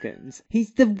 5 seconds.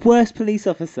 He's the worst police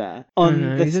officer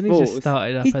on the He's only force. just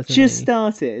started up, He's hasn't just he?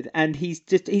 started, and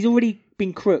he's already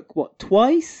been crook, what,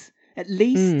 twice? At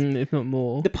least? if not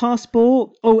more. The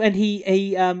passport. Oh, and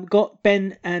he got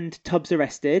Ben and Tubbs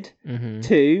arrested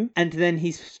too, and then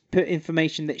he's put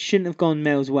information that shouldn't have gone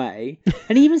Mel's way.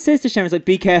 And he even says to Sharon, "Like,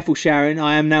 be careful, Sharon.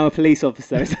 I am now a police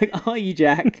officer." It's like, are you,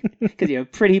 Jack? Because you're a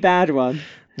pretty bad one.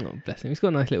 Oh, bless him. He's got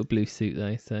a nice little blue suit,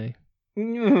 though, so...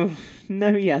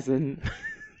 No, he hasn't.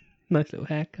 Nice little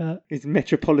haircut. His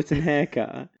metropolitan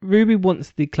haircut. Ruby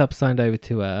wants the club signed over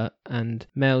to her, and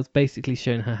Mel's basically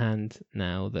shown her hand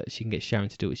now that she can get Sharon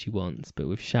to do what she wants. But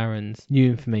with Sharon's new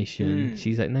information,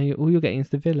 she's like, no, all you're getting is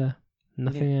the villa.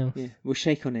 Nothing else. Yeah, we'll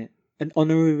shake on it. An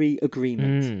honorary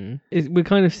agreement. We're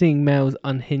kind of seeing Mel's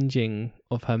unhinging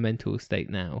of her mental state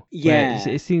now. Yeah.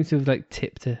 It seems to have like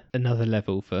tipped to another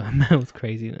level for Mel's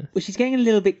craziness. Well, she's getting a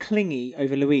little bit clingy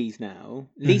over Louise now.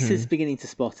 Lisa's beginning to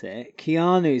spot it.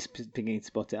 Keanu's beginning to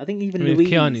spot it. I think even I mean, Louise...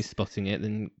 if Keanu's spotting it,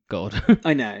 then God.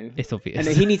 I know. It's obvious. I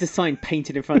know, he needs a sign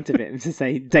painted in front of him to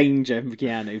say danger for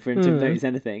Keanu for him to notice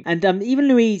anything. And even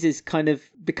Louise is kind of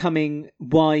becoming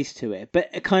wise to it,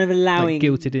 but kind of allowing...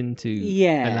 Like guilted into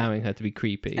allowing her to be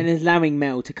creepy. And allowing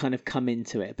Mel to kind of come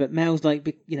into it. But Mel's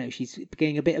like, you know, she's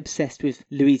getting a bit obsessed with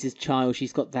Louise's child.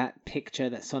 She's got that picture,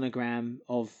 that sonogram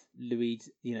of Louise,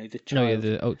 the Oh child. yeah,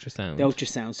 the ultrasound. The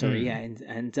ultrasound, sorry, Mm.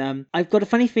 yeah, and I've got a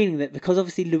funny feeling that because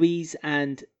obviously Louise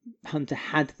and Hunter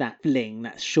had that fling,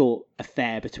 that short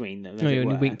affair between them. As Oh, it yeah, when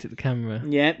he were. winked at the camera.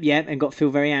 Yeah, and got Phil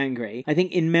very angry. I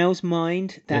think in Mel's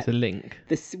mind There's that a link.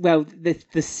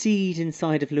 the seed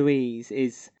inside of Louise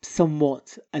is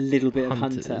somewhat a little bit of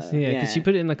Hunters. Hunter. Yeah, because she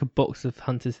put it in like a box of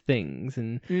Hunter's things,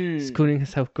 and she's calling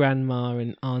herself Grandma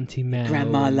and Auntie Mel.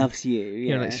 Grandma and, loves you.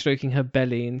 Yeah, like stroking her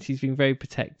belly, and she's being very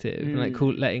protective, and like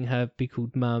letting her be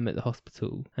called Mum at the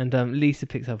hospital. And Lisa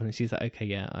picks up and she's like, "Okay,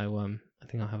 yeah, I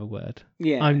think I'll have a word.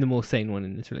 yeah. I'm the more sane one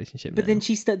in this relationship." But now.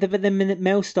 then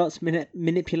Mel starts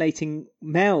manipulating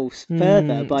Mel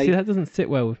further by. See, that doesn't sit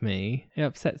well with me. It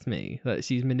upsets me that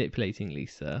she's manipulating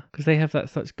Lisa because they have that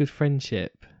such good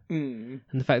friendship. Mm.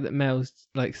 And the fact that Mel's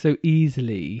like so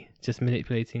easily just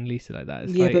manipulating Lisa like that,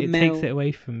 it's Yeah, like but it Mel- takes it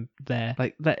away from their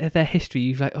history.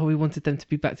 You've like, oh, we wanted them to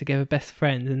be back together, best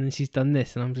friends, and then she's done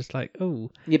this, and I'm just like, oh,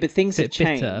 Yeah, but things have bit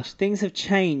bitter. changed. Things have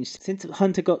changed since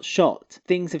Hunter got shot.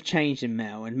 Things have changed in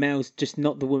Mel, and Mel's just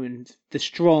not the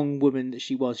strong woman that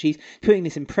she was. She's putting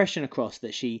this impression across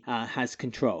that she has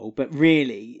control, but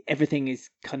really everything is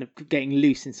kind of getting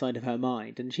loose inside of her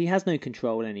mind, and she has no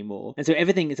control anymore. And so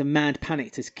everything is a mad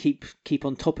panic to keep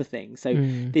on top of things. So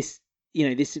this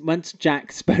once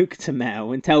Jack spoke to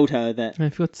Mel and told her that. for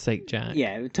God's sake, Jack.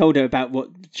 Yeah, told her about what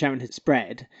Sharon had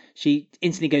spread. She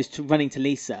instantly goes to running to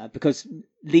Lisa because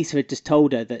Lisa had just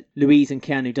told her that Louise and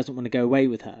Keanu doesn't want to go away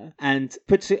with her, and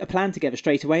puts a plan together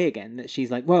straight away again. That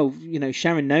she's like, well,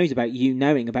 Sharon knows about you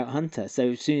knowing about Hunter,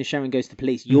 so as soon as Sharon goes to the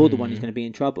police, you're the one who's going to be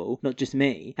in trouble, not just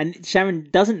me. And Sharon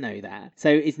doesn't know that, so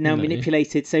it's now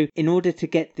manipulated. So in order to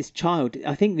get this child,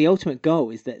 I think the ultimate goal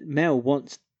is that Mel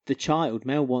wants the child.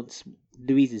 Mel wants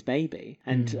Louise's baby,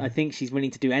 and I think she's willing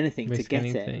to do anything to Risk get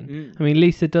anything. it. I mean,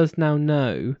 Lisa does now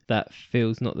know that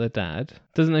Phil's not the dad.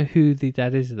 Doesn't know who the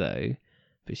dad is though,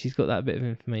 but she's got that bit of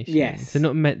information. Yes. So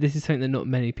this is something that not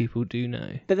many people do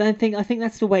know. But then I think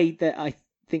that's the way that I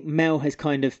think Mel has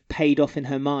kind of paid off in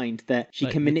her mind, that she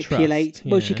Like can the manipulate. trust,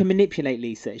 Well, she yeah. can manipulate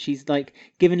Lisa. She's like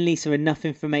given Lisa enough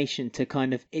information to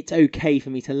kind of, it's okay for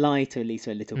me to lie to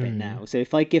Lisa a little bit now. So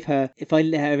if I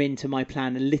let her into my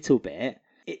plan a little bit,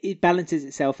 it balances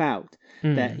itself out.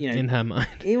 That In her mind.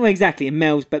 Well, exactly. And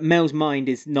Mel's mind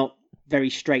is not very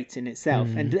straight in itself,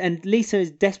 and Lisa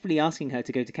is desperately asking her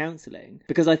to go to counselling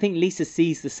because I think Lisa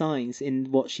sees the signs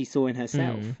in what she saw in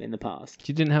herself in the past.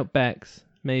 She didn't help Bex.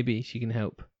 Maybe she can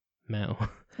help Mel.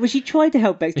 Well, she tried to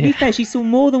help Bex. To be fair, she saw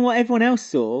more than what everyone else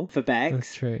saw for Bex.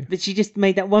 That's true. But she just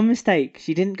made that one mistake.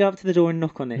 She didn't go up to the door and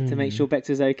knock on it to make sure Bex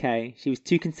was okay. She was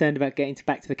too concerned about getting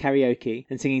back to the karaoke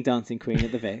and singing Dancing Queen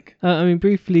at the Vic. I mean,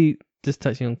 briefly, just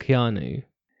touching on Keanu.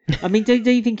 I mean, do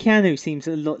you think Keanu seems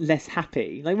a lot less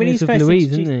happy? Like when he was He's first with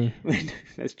Louise, introduced... isn't he?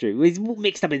 That's true. He's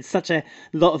mixed up in such a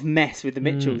lot of mess with the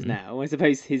Mitchells now. I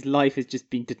suppose his life has just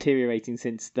been deteriorating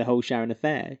since the whole Sharon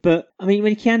affair. But, I mean,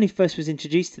 when Keanu first was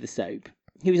introduced to the soap,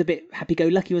 he was a bit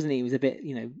happy-go-lucky, wasn't he? He was a bit,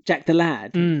 Jack the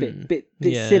Lad, bit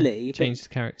Yeah, silly. Changed his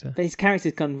character. But his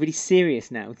character's gone really serious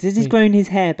now. He's grown his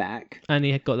hair back. And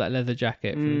he had got that leather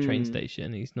jacket from the train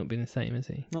station. He's not been the same, has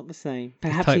he? Not the same. Just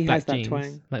Perhaps tight he black has that jeans,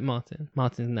 twang. like Martin.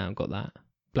 Martin's now got that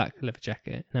black leather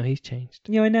jacket. Now he's changed.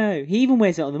 Yeah, I know. He even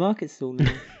wears it on the market stall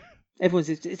now.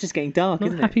 It's just getting dark, Not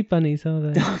isn't happy bunnies, are they?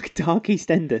 it? Dark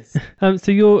EastEnders.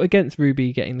 So you're against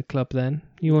Ruby getting the club then?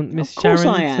 You want Miss Of course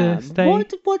Sharon I am. to stay?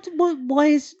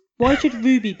 Why should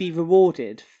Ruby be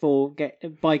rewarded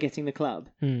by getting the club?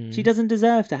 She doesn't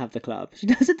deserve to have the club. She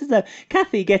doesn't deserve.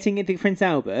 Kathy getting into Prince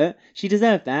Albert, she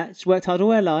deserved that. She worked hard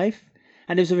all her life,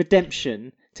 and it was a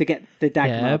redemption to get the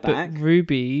Dagmar back. But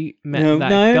Ruby met No.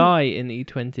 guy in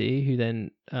E20 who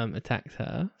then attacked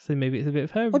her. So maybe it's a bit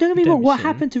of her. Well, don't get me wrong. What redemption.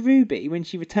 happened to Ruby when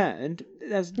she returned?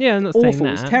 That was Yeah, I'm not awful. saying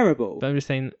It was that. terrible. But I'm just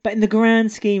saying, But in the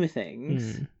grand scheme of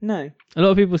things, no. a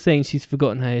lot of people are saying she's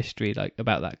forgotten her history, like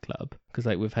about that club, because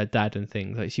like with her dad and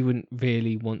things, like she wouldn't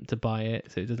really want to buy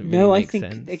it, so it doesn't really No, I make think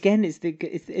sense. again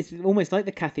it's almost like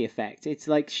the Kathy effect. It's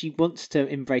like she wants to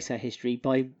embrace her history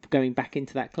by going back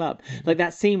into that club. Like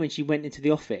that scene when she went into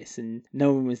the office and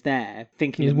no one was there,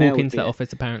 thinking You that just Mel walk would into be that there.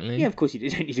 office apparently. Yeah, of course you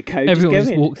don't need a code. Everyone just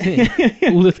just go walks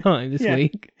in all the time this Yeah.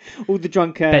 week. All the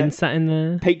drunk Ben sat in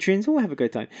there. patrons all have a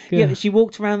good time. Good. Yeah, but she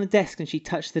walked around the desk and she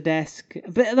touched the desk.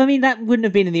 But I mean, that wouldn't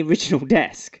have been in the original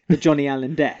desk, the Johnny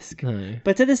Allen desk. No.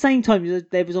 But at the same time,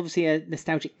 there was obviously a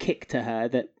nostalgic kick to her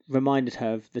that reminded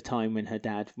her of the time when her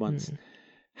dad once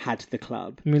had the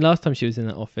club. I mean, last time she was in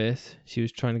that office, she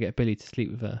was trying to get Billy to sleep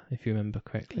with her, if you remember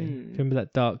correctly. Do you remember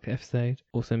that dark episode?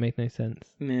 Also made no sense.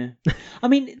 Yeah. I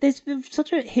mean, there's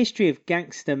such a history of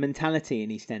gangster mentality in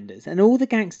EastEnders, and all the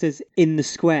gangsters in the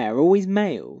square are always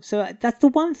male. So that's the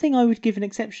one thing I would give an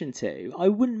exception to. I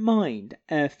wouldn't mind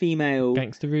a female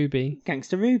Gangster Ruby.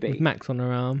 Ruby. With Max on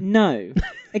her arm. No.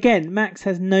 Again, Max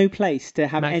has no place to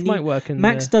have Max any... might work in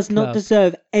Max the does not club.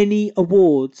 deserve any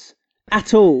awards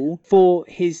at all for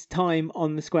his time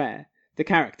on the square. The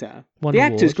character. One the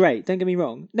actor's award. great, don't get me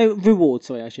wrong. No, rewards,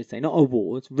 sorry, I should say. Not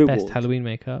awards, rewards. Best Halloween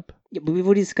makeup. Yeah, but we've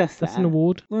already discussed that. That's an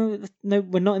award. Well, no,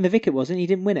 we're not in the Vic, it wasn't. He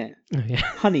didn't win it. Oh, yeah.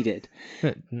 Honey did.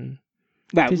 Mm.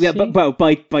 Well, Did yeah, she? but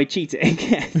by cheating,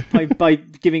 yes, by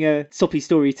giving a soppy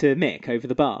story to Mick over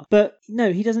the bar. But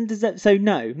no, he doesn't deserve. So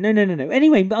no.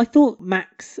 Anyway, but I thought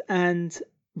Max and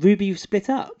Ruby split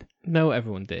up, No,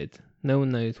 everyone did. No one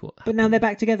knows what happened. but now they're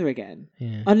back together again.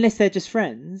 Yeah. Unless they're just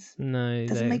friends. No,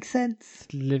 Doesn't they're make sense.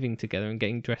 living together and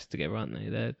getting dressed together, aren't they?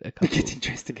 They're a We're couple. getting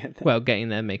dressed together. Well, getting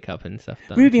their makeup and stuff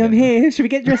done. Ruby, I'm together. here. Should we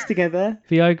get dressed together?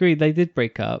 Yeah, I agree. They did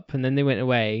break up, and then they went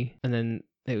away, and then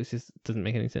it was just doesn't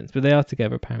make any sense. But they are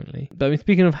together apparently. But I mean,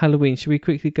 speaking of Halloween, should we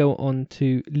quickly go on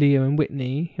to Leo and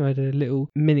Whitney, who had a little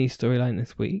mini storyline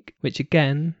this week? Which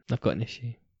again, I've got an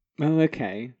issue. Oh,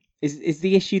 okay. Is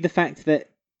the issue the fact that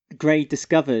Gray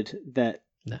discovered that?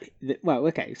 No. Well,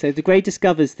 okay. So the Gray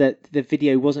discovers that the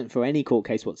video wasn't for any court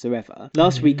case whatsoever.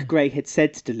 Last week, Gray had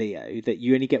said to Leo that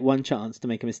you only get one chance to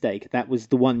make a mistake. That was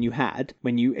the one you had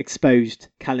when you exposed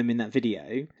Callum in that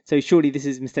video. So surely this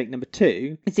is mistake number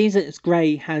 2. It seems that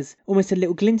Gray has almost a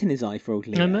little glint in his eye for old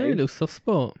Leo. I know, a little soft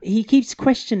spot. He keeps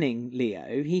questioning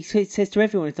Leo. He says to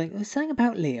everyone, it's like, there's something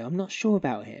about Leo. I'm not sure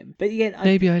about him. But yet,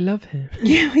 Maybe I love him.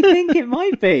 yeah, I think it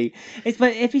might be. It's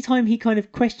but every time he kind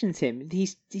of questions him,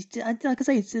 he's like I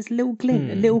say, it's this little glint,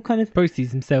 a little kind of. Probably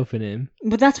sees himself in him.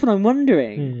 But that's what I'm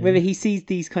wondering, whether he sees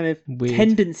these kind of Weird.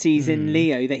 tendencies in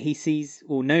Leo that he sees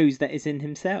or knows that is in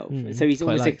himself. So he's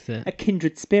quite almost likes it. a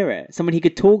kindred spirit, someone he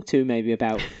could talk to maybe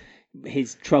about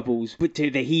his troubles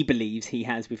that he believes he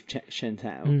has with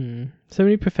Chantal. So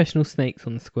many professional snakes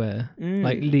on the square.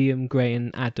 Like Liam, Gray,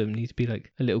 and Adam need to be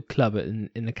like a little club in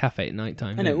the cafe at night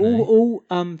time. I know, don't they? all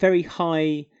very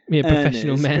high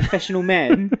professional earners, men. Professional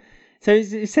men. So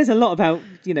it says a lot about,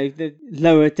 the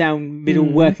lower down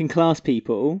middle working class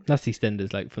people. That's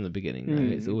EastEnders like from the beginning.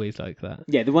 Though. It's always like that.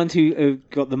 Yeah, the ones who have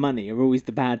got the money are always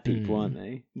the bad people, aren't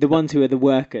they? The ones who are the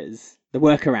workers, the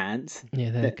worker ants. Yeah,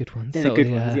 they're the good ones. They're the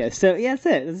good ones, yeah. So, yeah,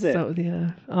 that's it. Salt of the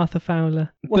earth. Arthur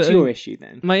Fowler. What's But, your issue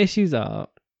then? My issues are,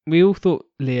 we all thought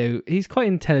Leo, he's quite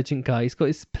an intelligent guy. He's got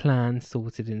his plan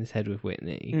sorted in his head with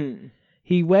Whitney.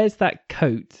 He wears that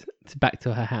coat back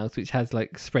to her house, which has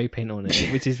like spray paint on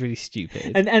it, which is really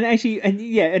stupid. and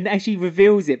actually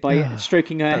reveals it by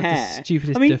stroking her That's hair. the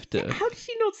stupidest I mean, dufter. how did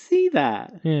she not see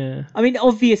that? Yeah. I mean,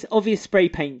 obvious spray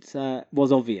paint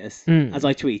was obvious, as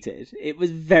I tweeted. It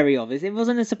was very obvious. It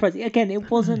wasn't a surprise. Again, it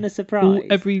wasn't a surprise.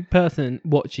 Every person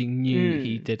watching knew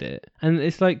he did it. And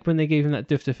it's like when they gave him that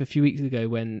dufter a few weeks ago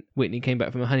when Whitney came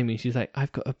back from her honeymoon, she was like,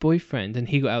 I've got a boyfriend. And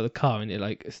he got out of the car and it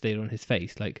like stayed on his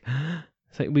face. Like,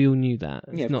 it's like we all knew that.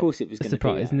 It's Yeah, of not course it was a going to be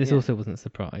surprise. that, And this yeah. also wasn't a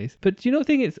surprise. But do you not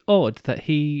think it's odd that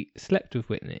he slept with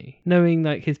Whitney, knowing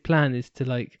like his plan is to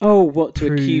like, Oh, what, to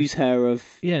prove- accuse her of...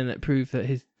 yeah, and that prove that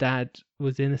his dad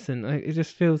was innocent. Like, it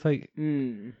just feels like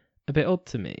a bit odd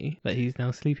to me that he's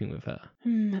now sleeping with her.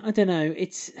 I don't know.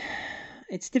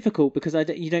 It's difficult because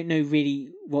you don't know really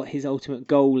what his ultimate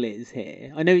goal is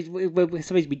here. I know, I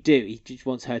suppose we do. He just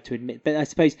wants her to admit. But I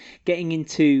suppose getting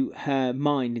into her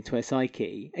mind, into her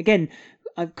psyche, again,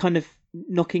 I'm kind of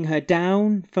knocking her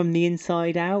down from the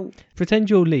inside out. Pretend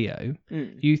you're Leo.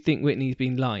 You think Whitney's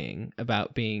been lying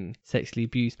about being sexually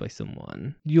abused by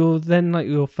someone. You're then like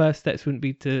your first steps wouldn't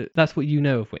be to. That's what you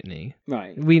know of Whitney.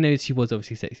 Right. We know she was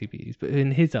obviously sexually abused, but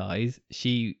in his eyes,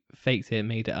 she faked it,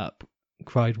 made it up,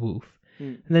 cried wolf.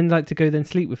 And then like to go then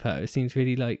sleep with her, it seems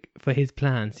really like for his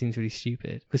plan seems really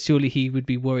stupid because surely he would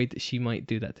be worried that she might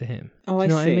do that to him. Oh, do you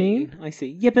know what I mean? I see.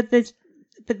 Yeah, but there's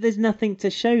nothing to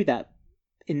show that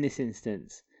in this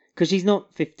instance because she's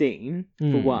not 15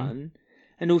 for one,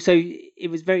 and also it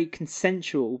was very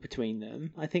consensual between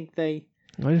them. I think they.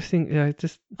 I just think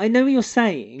I know what you're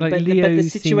saying, like but Leo the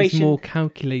situation. seems more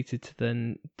calculated to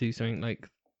then do something like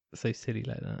so silly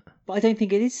like that. But I don't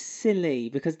think it is silly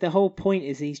because the whole point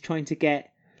is he's trying to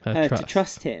get her to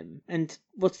trust him. And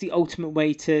what's the ultimate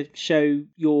way to show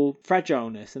your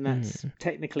fragileness? And that's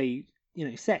technically,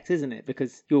 sex, isn't it?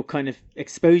 Because you're kind of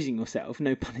exposing yourself,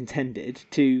 no pun intended,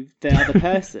 to the other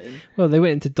person. Well, they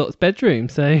went into Dot's bedroom,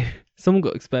 so someone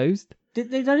got exposed. I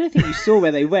don't think you saw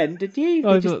where they went, did you?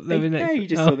 Oh, I thought they were no, next- you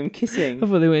just oh. saw them kissing. I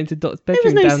thought they went into Dot's There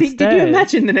bedroom was no downstairs. scene. Did you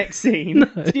imagine the next scene?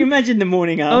 No. Did you imagine the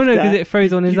morning after? Oh no, because it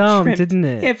froze on his You arm, dreamt- didn't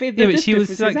it? Yeah, but yeah, but just she was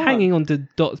his like arm. hanging onto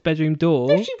Dot's bedroom door.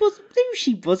 No, she wasn't. No,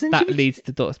 she wasn't. That She was- leads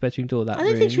to Dot's bedroom door. That I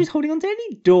don't room. think she was holding on to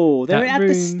any door. They That were at the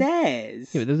room- stairs.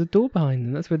 Yeah, but there's a door behind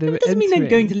them. That's where they were It doesn't mean entering.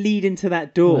 they're going to lead into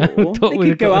that door. No, Dot They would could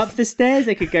have go got up us- the stairs.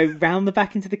 They could go round the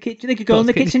back into the kitchen. They could go on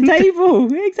the Dot's kitchen kitchen. table.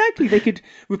 Exactly. They could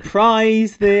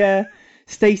reprise the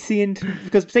Stacey and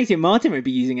because Stacey and Martin won't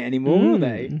be using it anymore, will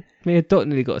they? Mm. Yeah, Dot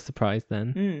nearly got a surprise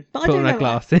then. But I Put don't on her know.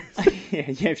 glasses. yeah,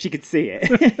 if she could see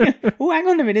it. Oh, hang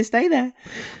on a minute. Stay there.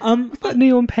 That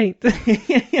neon paint.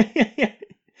 yeah.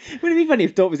 Wouldn't it be funny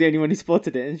if Dot was the only one who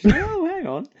spotted it? And she's like, oh, hang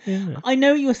on. Yeah. I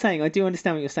know what you're saying. I do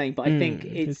understand what you're saying, but I think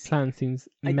his it's plan seems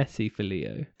messy for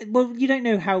Leo. well, you don't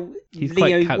know how He's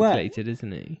Leo quite works. calculated,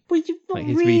 isn't he? Well, not Like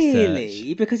his really,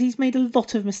 research. because he's made a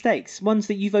lot of mistakes. Ones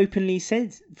that you've openly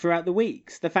said throughout the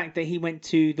weeks. The fact that he went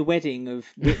to the wedding of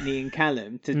Whitney and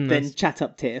Callum to then that's- chat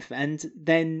up Tiff, and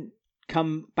then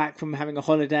come back from having a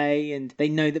holiday, and they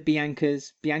know that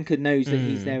Bianca knows that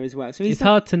he's there as well. So he's It's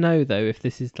hard to know though if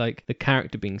this is like the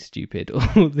character being stupid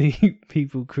or the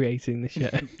people creating the show,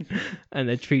 and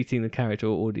they're treating the character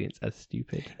or audience as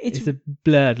stupid. It's a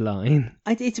blurred line.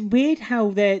 It's weird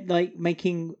how they're like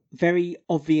making very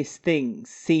obvious things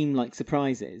seem like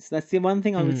surprises. That's the one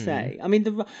thing I would say. I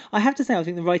mean, I have to say, I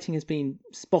think the writing has been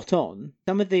spot on.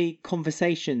 Some of the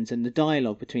conversations and the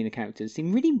dialogue between the characters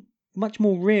seem really much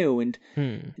more real and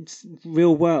it's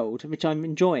real world, which I'm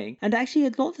enjoying. And actually,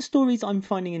 a lot of the stories I'm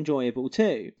finding enjoyable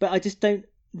too. But I just don't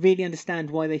really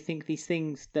understand why they think these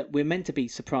things that we're meant to be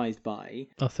surprised by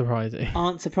That's surprising.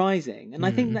 aren't surprising. And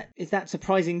I think that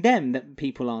surprising them that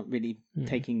people aren't really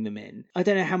taking them in. I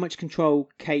don't know how much control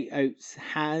Kate Oates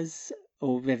has,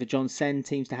 or whether John Sen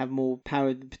seems to have more power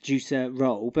of the producer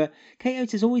role, but Kate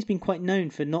Oates has always been quite known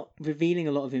for not revealing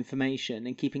a lot of information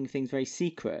and keeping things very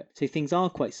secret, so things are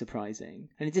quite surprising.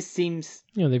 And it just seems...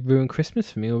 You know, they've ruined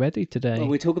Christmas for me already today. Well,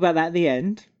 we'll talk about that at the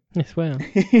end. Yes, well.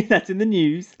 That's in the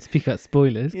news. Speak about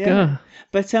spoilers. Yeah. Gah.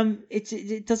 But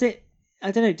it does it... I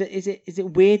don't know, is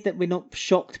it weird that we're not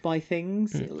shocked by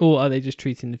things? Or are they just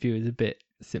treating the viewers a bit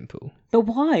simple? But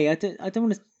why? I don't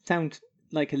want to sound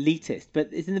like elitist,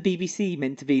 but isn't the BBC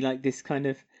meant to be like this kind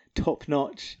of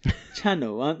top-notch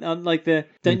channel? Aren't like the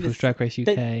RuPaul's Drag Race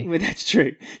UK. Well, that's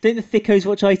true. Don't the thickos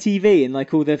watch ITV and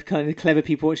like all the kind of clever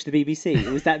people watch the BBC?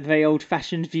 Or was that very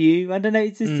old-fashioned view? I don't know.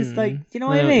 It's just like, do you know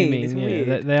what I know mean? you It's yeah.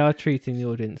 weird. They are treating the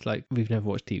audience like we've never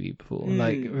watched TV before.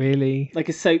 Like, really? Like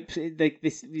a soap, like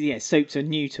this. Yeah, soaps are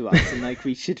new to us, and like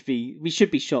we should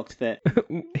be shocked that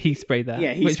He sprayed that.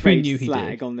 he which we sprayed knew he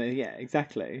slag did. on the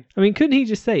exactly. I mean, couldn't he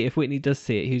just say, if Whitney does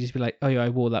see it, he'd just be like, oh yeah, I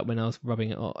wore that when I was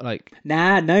rubbing it off. Like,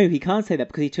 No, he can't say that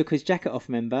because he took his jacket off.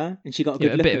 Remember, and she got a good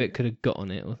yeah, a look bit at of it could have got on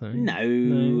it or something.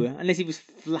 No, unless he was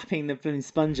flapping the blooming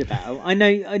sponge about. I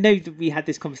know that we had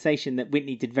this conversation that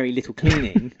Whitney did very little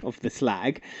cleaning of the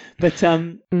slag, but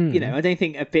you know, I don't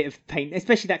think a bit of paint,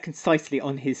 especially that concisely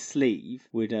on his sleeve,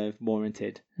 would have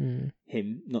warranted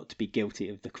him not to be guilty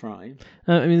of the crime.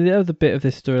 I mean, the other bit of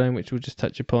this storyline, which we'll just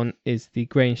touch upon, is the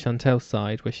Grey and Chantel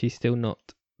side, where she's still not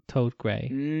told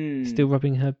Grey. Still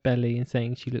rubbing her belly and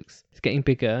saying it's getting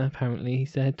bigger, apparently, he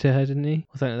said to her, didn't he?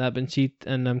 Or something like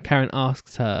that. But Karen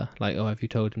asks her, like, oh, have you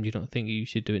told him? Do you not think you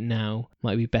should do it now?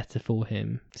 Might be better for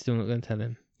him. Still not going to tell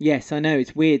him. Yes, I know.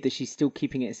 It's weird that she's still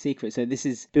keeping it a secret. So this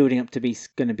is building up to be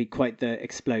going to be quite the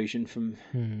explosion from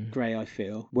Grey, I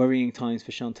feel. Worrying times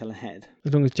for Chantel ahead.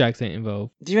 As long as Jags ain't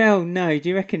involved. Do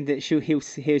you reckon that he'll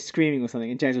hear screaming or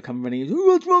something and Jags will come running and go,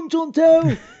 what's wrong,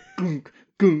 Chantel? Gunk,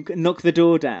 gunk, and knock the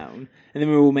door down. And then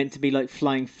we're all meant to be like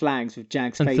flying flags with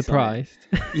Jag's And face surprised.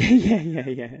 on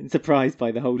it. Yeah. And surprised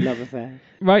by the whole love affair.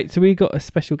 Right, so we got a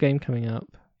special game coming up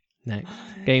next.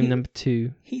 Game number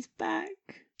 2. He's back.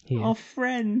 Here. Our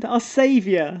friend, our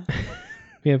saviour.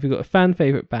 We've got a fan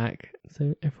favourite back,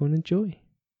 so everyone enjoy.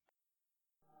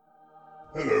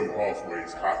 Hello,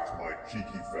 Halfway's hat, my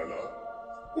cheeky fella.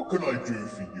 What can I do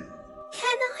for you?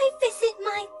 Can I visit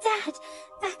my dad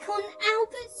back on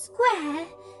Albert Square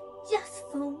just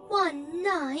for one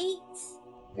night?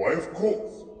 Why, of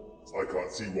course. I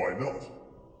can't see why not.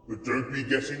 But don't be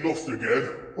getting lost again.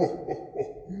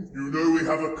 You know we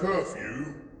have a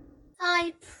curfew.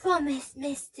 I promise,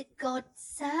 Mr. God,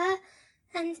 sir,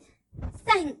 and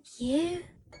thank you.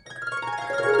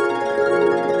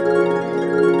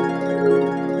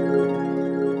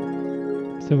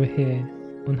 So we're here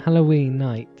on Halloween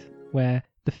night, where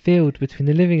the field between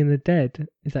the living and the dead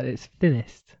is at its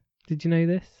thinnest. Did you know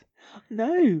this?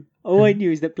 No. All I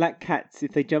knew is that black cats,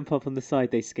 if they jump up on the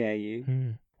side, they scare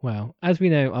you. Well, as we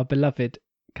know, our beloved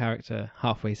character,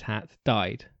 Halfway's Hat,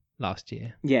 died last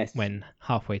year Yes. when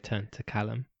Halfway turned to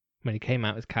Callum, when he came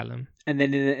out as Callum. And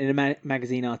then in a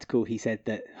magazine article, he said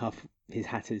that half his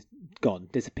hat has gone,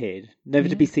 disappeared, never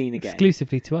to be seen again.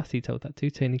 Exclusively to us, he told that to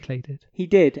Tony Clay did. He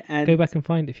did. And Go back and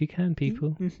find it if you can,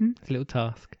 people. Mhm. It's a little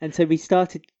task. And so we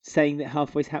started saying that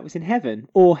Halfway's Hat was in heaven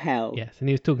or hell. Yes, and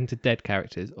he was talking to dead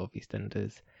characters of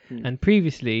EastEnders. Hmm. And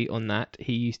previously on that,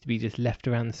 he used to be just left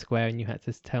around the square and you had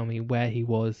to tell me where he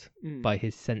was by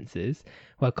his senses.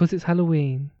 Well, because it's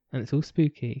Halloween and it's all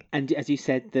spooky. And as you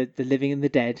said, the living and the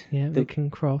dead, Yeah, they can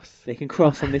cross. they can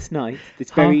cross on this night,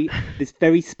 this very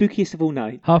spookiest of all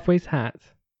nights. Halfway's Hat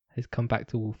has come back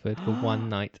to Wolford for one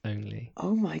night only.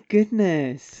 Oh my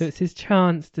goodness. So it's his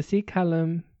chance to see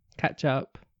Callum, catch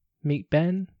up, meet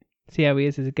Ben, see how he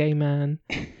is as a gay man.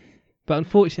 But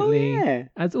unfortunately,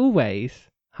 as always,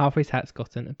 Halfway's Hat's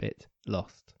gotten a bit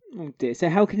lost. Oh dear. So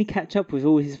how can he catch up with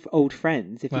all his old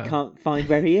friends if he Well, can't find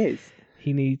where he is?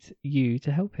 He needs you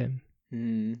to help him.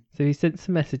 So he sent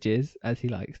some messages, as he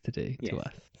likes to do, to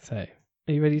us. So,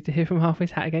 are you ready to hear from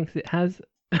Halfway's Hat again? Because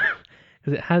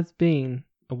it has been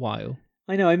a while.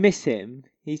 I know, I miss him.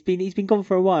 He's been gone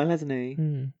for a while, hasn't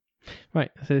he?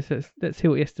 Right, so let's hear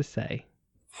what he has to say.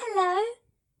 Hello,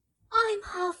 I'm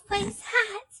Halfway's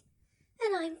Hat,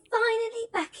 and I'm finally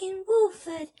back in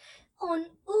Wolford on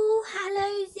All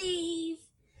Hallows Eve.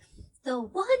 The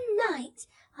one night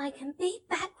I can be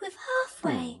back with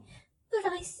Halfway,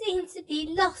 but I seem to be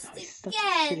lost He's such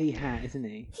a silly again. hat, isn't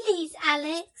he? Please,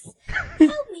 Alex,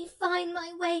 help me find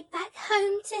my way back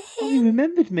home to Oh, he him.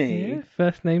 remembered me. Yeah,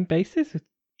 first name basis with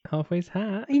Halfway's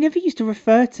Hat. He never used to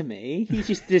refer to me. He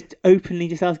just openly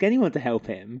just ask anyone to help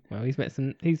him. Well, he's been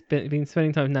spending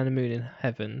time with Nana Moon in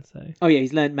heaven, so. Oh yeah,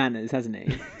 he's learnt manners, hasn't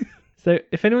he? So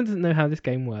if anyone doesn't know how this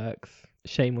game works,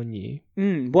 shame on you.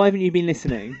 Why haven't you been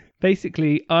listening?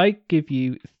 Basically, I give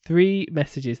you 3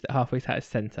 messages that Halfway's Hat has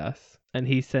sent us, and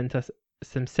he's sent us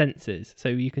some sensors. So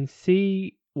you can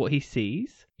see what he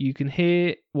sees, you can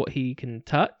hear what he can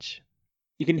touch.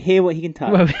 You can hear what he can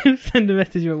touch. Well, he'll send a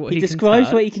message about what he can touch. He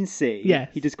describes what he can see.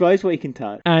 Yes. He describes what he can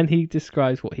touch. And he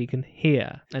describes what he can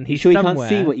hear. And You he's sure somewhere... he can't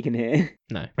see what you can hear?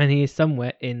 No. And he is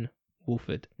somewhere in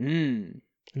Wolford. Mm.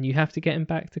 And you have to get him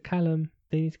back to Callum.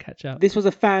 They need to catch up. This was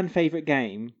a fan favourite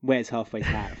game, Where's Halfway's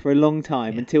Hat, for a long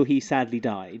time until he sadly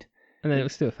died. And then it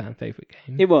was still a fan favourite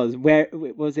game. It was. Where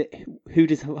was it? Who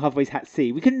does Halfway's Hat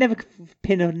see? We could never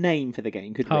pin a name for the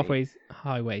game, could we? Halfway's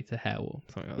Highway to Hell or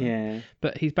something like that. Yeah.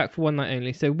 But he's back for one night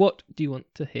only. So what do you want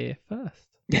to hear first?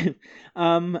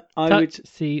 I Touch, would.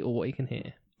 see, or what you can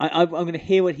hear? I'm going to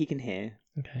hear what he can hear.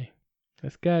 Okay.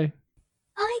 Let's go.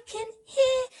 I can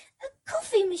hear a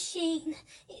coffee machine.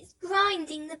 It's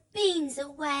grinding the beans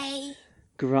away.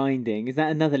 Grinding. Is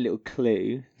that another little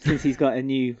clue? Since he's got a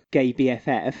new gay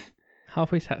BFF.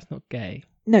 Halfway's Hat's not gay.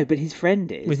 No, but his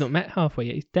friend is. We've not met Halfway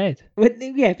yet. He's dead. Well,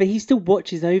 yeah, but he still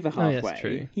watches over Oh, Halfway. that's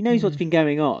true. He knows what's been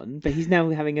going on, but he's now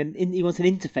having he wants an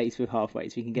interface with Halfway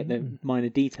so he can get the minor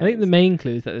details. I think the main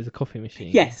clue is that there's a coffee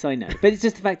machine. Yes, I know, but it's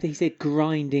just the fact that he said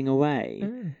grinding away,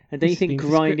 and don't you It's think been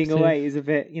grinding descriptive. away is a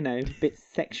bit, a bit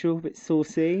sexual, a bit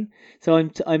saucy? So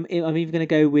I'm either going to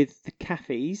go with the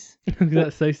Cathy's.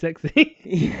 That's so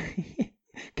sexy.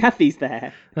 Cathy's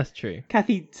there. That's true.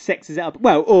 Cathy sexes it up.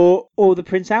 Well, or the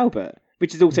Prince Albert,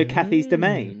 which is also Cathy's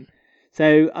domain.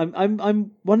 So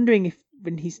I'm wondering if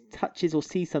when he touches or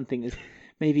sees something,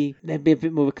 maybe there'd be a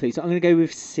bit more of a clue. So I'm going to go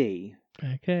with C.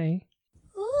 Okay.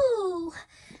 Ooh,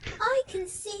 I can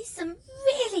see some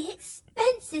really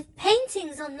expensive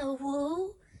paintings on the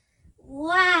wall.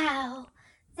 Wow,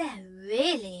 they're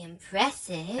really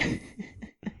impressive.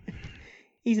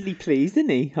 Easily pleased, isn't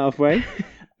he? Halfway.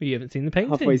 Well, you haven't seen the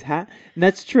painting. Halfway's hat. And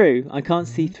that's true. I can't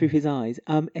see through his eyes.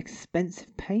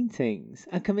 Expensive paintings.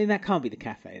 I mean, that can't be the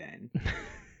cafe then.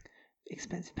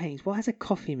 Expensive paintings. What has a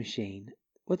coffee machine?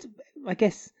 I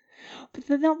guess, but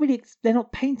they're not really. They're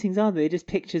not paintings, are they? They're just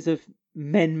pictures of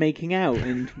men making out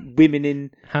and women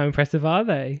in. How impressive are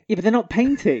they? Yeah, but they're not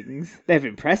paintings. They're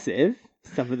impressive.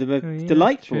 Some of them are Oh, yeah,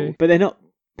 delightful, true. but they're not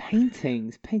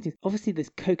paintings. Paintings. Obviously, there's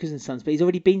Cocos and Sons, but he's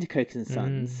already been to Cocos and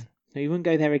Sons. So he wouldn't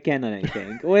go there again, I don't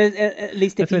think. Or at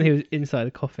least if That's when he was inside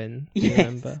a coffin. Yes.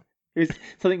 Remember?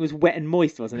 something was wet and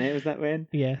moist, wasn't it? Was that when?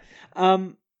 Yes. He,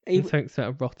 And something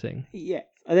started rotting. yeah.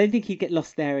 I don't think he'd get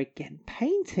lost there again.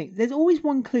 Painting. There's always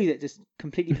one clue that just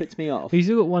completely puts me off. Well, you've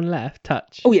still got one left.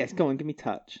 Touch. Oh yes, go on, give me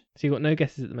touch. So you've got no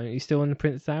guesses at the moment. You still on the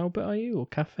Prince Albert, are you? Or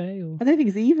Cafe? Or... I don't think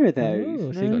it's either of those.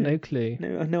 Oh, so you've got no clue.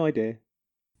 No, I've no idea.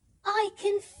 I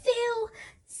can feel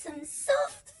some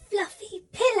soft, fluffy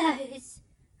pillows.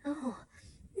 Oh,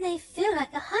 they feel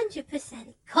like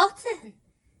 100% cotton.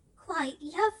 Quite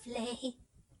lovely.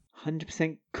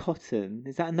 100% cotton.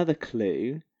 Is that another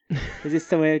clue? Is this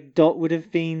somewhere Dot would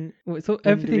have been? Well, it's all,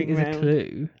 everything is wandering a around?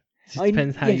 clue. It just I-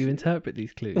 depends how yes. you interpret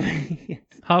these clues. Yes.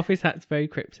 Halfway's Hat's very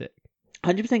cryptic.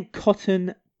 100%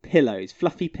 cotton pillows,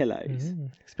 fluffy pillows.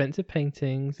 Expensive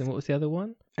paintings, and what was the other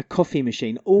one? A coffee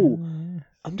machine. Oh, yeah.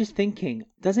 I'm just thinking,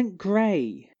 doesn't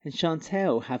Gray and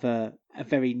Chantel have a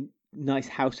very nice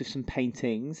house with some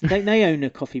paintings? Don't they own a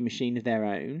coffee machine of their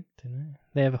own? Dunno.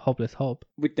 They have a hobless hob.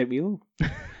 Don't we all?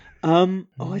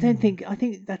 I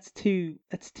think that's too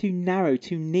narrow,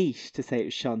 too niche to say it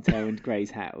was Chantel and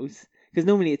Gray's house. Because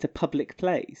normally it's a public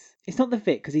place. It's not the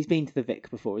Vic, because he's been to the Vic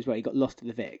before as well. He got lost at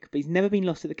the Vic. But he's never been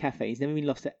lost at the cafe. He's never been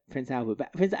lost at Prince Albert.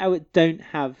 But Prince Albert don't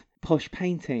have posh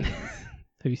paintings.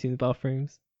 Have you seen the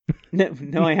bathrooms?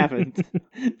 No, I haven't.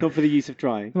 Not for the use of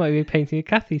trying. Might be painting a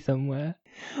Kathy somewhere.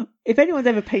 If anyone's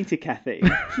ever painted Kathy,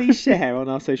 please share on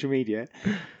our social media.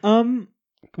 Come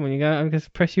on, you go. I'm going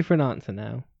to press you for an answer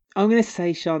now. I'm going to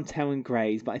say Chantel and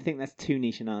Gray's, but I think that's too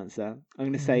niche an answer. I'm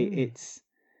going to say it's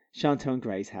Chantel and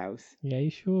Gray's house. Yeah, you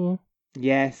sure?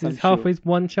 Yes, I'm There's sure. halfway's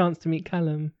one chance to meet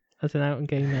Callum as an out and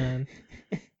gay man.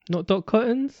 Not Dot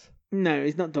Cottons? No,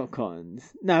 it's not Dot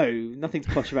Cottons. No, nothing's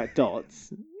posh about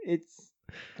Dots.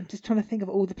 I'm just trying to think of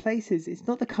all the places. It's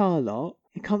not the car lot.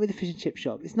 It can't be the fish and chip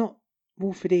shop. It's not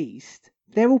Wolford East.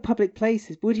 They're all public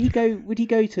places. Would he go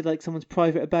to like someone's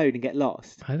private abode and get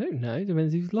lost? I don't know.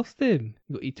 Depends who's lost him.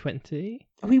 You got E20.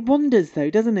 Oh, he wanders though,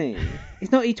 doesn't he?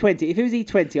 It's not E20. If it was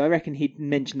E20, I reckon he'd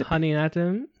mention the. Honey and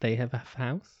Adam, they have a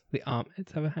house. The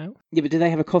Armeds have a house. Yeah, but do they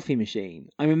have a coffee machine?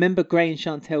 I remember Gray and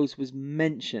Chantel's was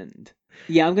mentioned.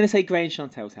 Yeah, I'm going to say Gray and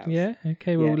Chantel's house. Yeah?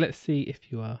 Okay, well, Yeah. let's see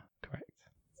if you are correct.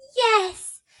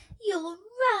 Yes, you're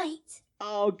right.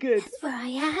 Oh, good. That's where I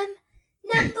am.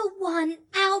 Number 1,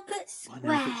 Albert Oh, Square.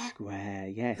 no, Albert Square,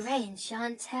 yes. Gray and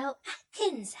Chantel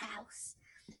Atkins' house.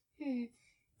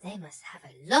 They must have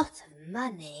a lot of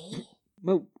money.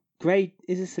 Well, Gray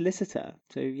is a solicitor,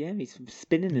 so yeah, he's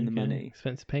spinning in the Okay. money.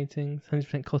 Expensive paintings,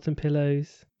 100% cotton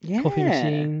pillows, Yeah. coffee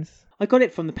machines. I got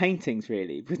it from the paintings,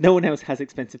 really, because no one else has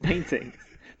expensive paintings.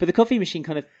 But the coffee machine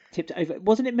kind of tipped it over.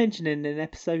 Wasn't it mentioned in an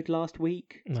episode last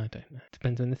week? I don't know.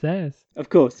 Depends on this airs. Of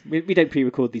course, we don't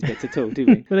pre-record these bits at all, do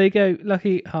we? Well, there you go.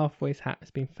 Lucky Halfway's hat has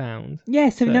been found. Yeah,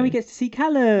 so now So- he gets to see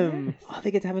Callum. Yes. Oh,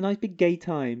 they get to have a nice big gay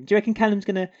time. Do you reckon Callum's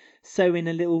going to sew in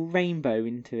a little rainbow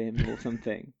into him or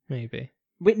something? Maybe.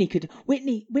 Whitney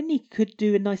could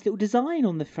do a nice little design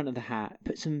on the front of the hat.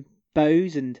 Put some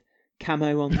bows and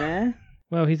camo on there.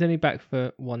 Well, he's only back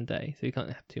for one day, so he can't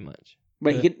have too much.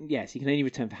 Well, he can only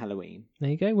return for Halloween. There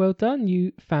you go. Well done.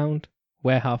 You found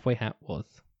where Halfway Hat was.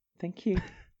 Thank you.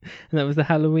 And that was the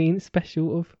Halloween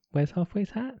special of Where's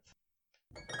Halfway's Hat?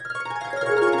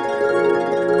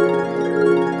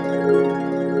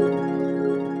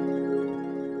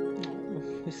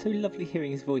 It was so lovely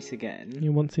hearing his voice again.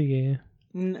 You once a year.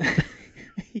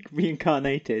 He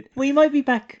reincarnated. Well, he might be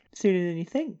back sooner than you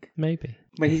think. Maybe.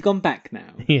 Well, he's gone back now.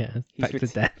 Yeah, He's back to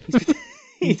ret- death.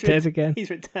 He's dead again. He's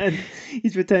returned.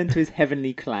 He's returned to his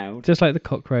heavenly cloud. Just like the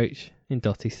cockroach in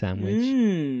Dottie's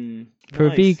sandwich. For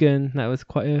Nice. a vegan, that was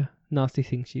quite a nasty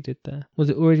thing she did there. Was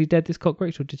it already dead, this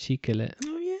cockroach, or did she kill it?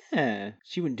 Oh yeah,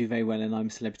 she wouldn't do very well in I'm a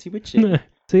Celebrity, would she?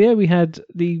 So yeah, we had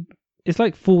it's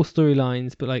like 4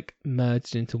 storylines, but like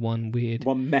merged into one weird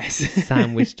One mess.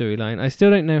 sandwich storyline. I still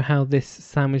don't know how this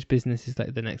sandwich business is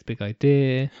like the next big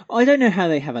idea. I don't know how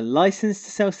they have a license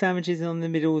to sell sandwiches on the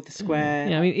middle of the square.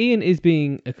 Yeah, I mean, Ian is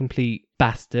being a complete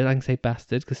bastard. I can say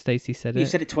bastard because Stacey said You've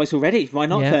it. said it twice already. Why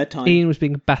not Yeah, third time? Ian was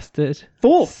being a bastard.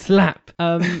 4th. Slap.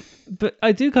 But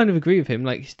I do kind of agree with him.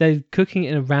 Like, they're cooking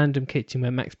in a random kitchen where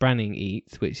Max Branning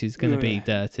eats, which is going to be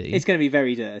dirty. It's going to be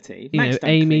very dirty. You Max know, don't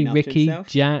Amy, clean after Ricky, himself.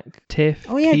 Jack, Tiff,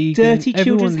 Oh yeah, Keegan, dirty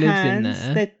everyone children's lives hands. in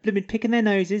there. They're blooming picking their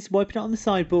noses, wiping it on the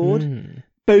sideboard. Mm.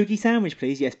 Bogey sandwich,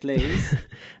 please. Yes, please.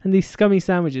 And these scummy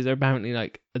sandwiches are apparently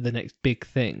like the next big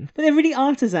thing. But they're really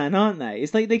artisan, aren't they?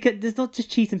 It's like there's not just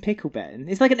cheese and pickle, Ben.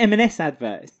 It's like an M&S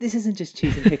advert. This isn't just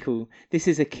cheese and pickle. This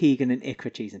is a Keegan and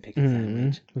Ikra cheese and pickle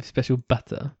sandwich. With special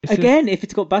butter. It's Again, if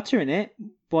it's got butter in it,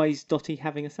 why is Dottie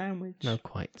having a sandwich? just- no,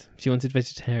 quite. She wanted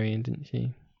vegetarian, didn't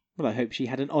she? Well, I hope she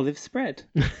had an olive spread.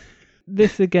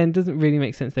 This again doesn't really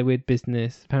make sense. They're weird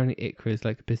business. Apparently Ikra is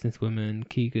like a businesswoman.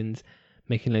 Keegan's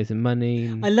making loads of money.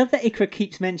 I love that Ikra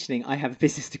keeps mentioning, I have a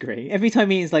business degree. Every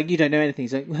time Ian's like, you don't know anything,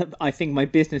 he's like, well, I think my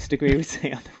business degree would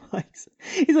say otherwise.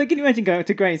 He's like, can you imagine going up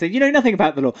to Gray and saying, you know nothing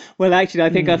about the law? Well, actually, I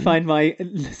think I find my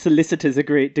solicitor's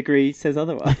degree says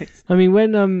otherwise. I mean,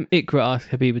 when Ikra asked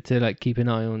Habiba to like keep an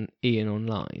eye on Ian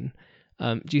online,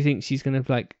 do you think she's gonna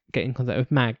like get in contact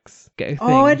with Mags? Get a thing?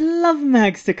 Oh, I'd love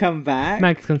Mags to come back.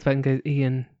 Mags comes back and goes,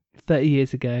 Ian, 30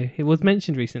 years ago, it was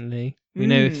mentioned recently. We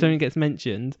know if something gets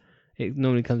mentioned, it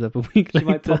normally comes up a week She later.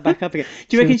 might pop back up again.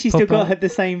 Do you reckon she's still pop got up. the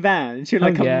same van? She'll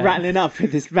like Oh, come yeah. rattling up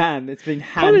with this van that's been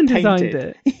Colin hand designed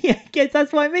painted. it. Yeah, yes,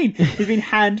 that's what I mean. It's been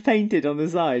hand painted on the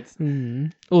sides.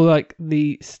 Or like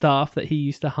the staff that he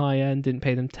used to hire and didn't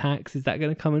pay them tax. Is that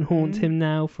going to come and haunt him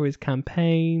now for his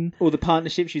campaign? Or the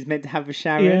partnership she was meant to have with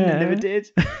Sharon Yeah. and never did.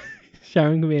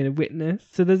 Sharon can be a witness.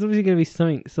 So there's obviously going to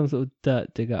be some sort of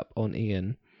dirt dig up on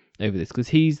Ian over this because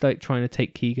he's like trying to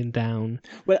take Keegan down.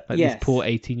 Well, Like yes. this poor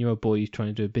 18-year-old boy who's trying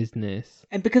to do a business.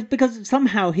 And because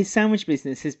somehow his sandwich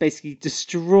business has basically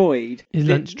destroyed His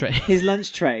lunch trade. His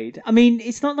lunch trade. I mean,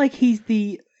 it's not like he's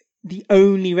the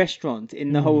only restaurant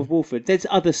in the whole of Walford. There's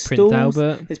other stalls.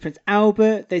 Albert. There's Prince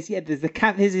Albert. There's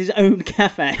there's his own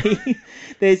cafe.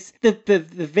 There's the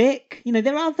Vic. You know,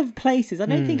 there are other places. I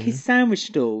don't think his sandwich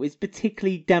stall is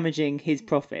particularly damaging his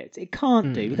profits. It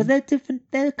can't do because they're different.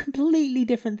 They're completely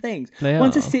different things. They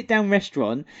One's a are. sit-down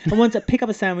restaurant, and one's a pick up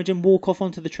a sandwich and walk off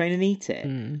onto the train and eat it.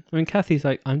 I mean, Kathy's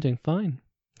like, I'm doing fine.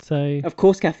 So Of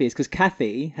course, Kathy is, because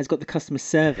Kathy has got the customer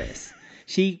service.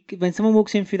 When someone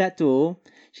walks in through that door,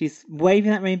 she's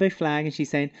waving that rainbow flag and she's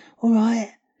saying, "All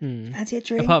right, fancy a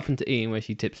drink." apart from to Ian, where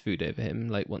she tips food over him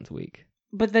like once a week.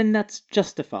 But then that's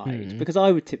justified because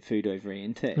I would tip food over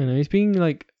Ian too. I know he's being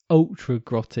like ultra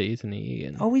grotty, isn't he,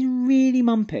 Ian? Oh, he's really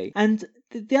mumpy. And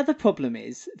the other problem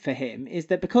is for him is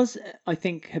that because I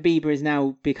think Habiba is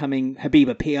now becoming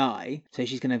Habiba PI, so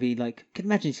she's going to be like, I can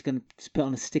imagine she's going to put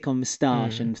on a stick-on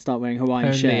moustache and start wearing Hawaiian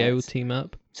Her and Leo will shirts. team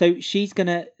up. So she's going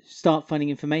to start finding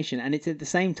information, and it's at the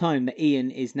same time that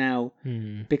Ian is now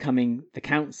becoming the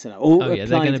counsellor, or Oh, yeah, they're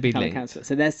applying gonna to be become a linked. counsellor.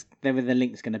 So that's where the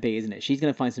link's going to be, isn't it? She's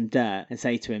going to find some dirt and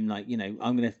say to him, like, you know,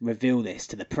 I'm going to reveal this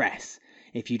to the press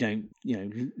if you don't, you know,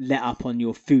 let up on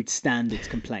your food standards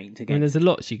complaint I mean, against. there's a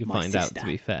lot she could my find out, sister. to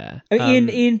be fair.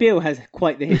 Ian Beale has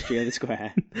quite the history of the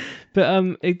square. But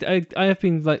I have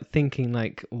been like thinking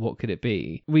like, what could it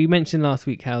be? We mentioned last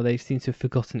week how they seem to have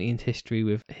forgotten Ian's history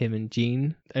with him and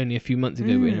Jean. Only a few months ago,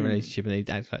 we were in a relationship and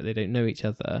they act like they don't know each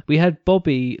other. We had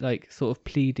Bobby like sort of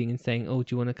pleading and saying, "Oh,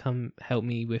 do you want to come help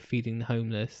me with feeding the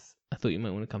homeless? I thought you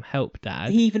might want to come help,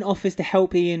 Dad." He even offers to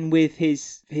help Ian with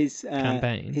his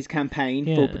Campaign.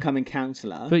 for Yeah. becoming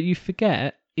counsellor. But you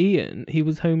forget, Ian, he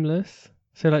was homeless.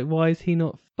 So, like, why is he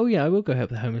not... Oh, yeah, I will go help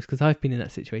the homeless because I've been in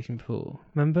that situation before.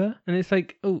 Remember? And it's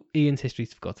like, oh, Ian's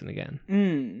history's forgotten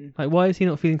again. Like, why is he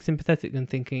not feeling sympathetic and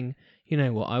thinking, you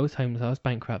know what, I was homeless, I was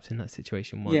bankrupt in that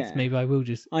situation once. Yeah. Maybe I will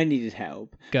just... I needed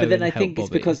help. Go But then and I help think it's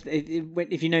Bobby. because,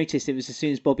 if you noticed, it was as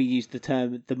soon as Bobby used the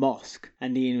term the mosque,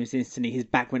 and Ian was instantly, his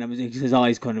back went up, his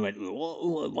eyes kind of went,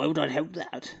 why would I help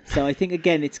that? So I think,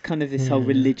 again, it's kind of this whole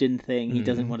religion thing he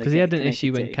doesn't want to Because he had an connected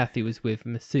issue when to. Kathy was with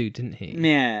Masood, didn't he?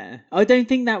 Yeah. I don't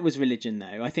think that was religion,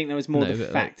 though. I think that was more No, the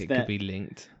but fact like, it that... could be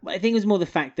linked. I think it was more the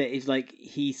fact that it's like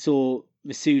he saw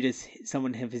Masood as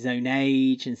someone of his own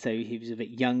age, and so he was a bit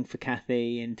young for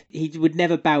Kathy, and he would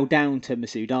never bow down to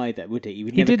Masood either, would he?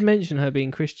 He did mention her being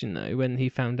Christian, though, when he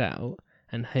found out,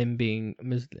 and him being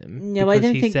Muslim. No, I because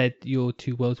don't he think- said your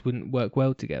two worlds wouldn't work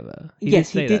well together.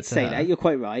 Yes, he did to say her. that. You're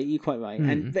quite right.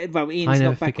 And well, Ian's I never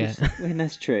not backwards. forget. Well,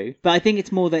 that's true. But I think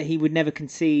it's more that he would never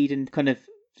concede and kind of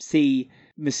see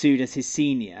Masood as his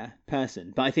senior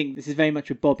person. But I think this is very much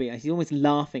with Bobby. He's almost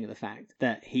laughing at the fact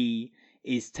that he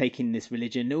is taking this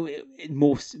religion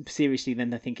more seriously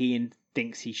than I think Ian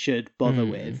thinks he should bother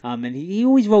with. And he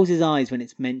always rolls his eyes when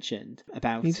it's mentioned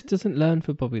about... He just doesn't learn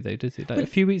for Bobby, though, does he? Like, a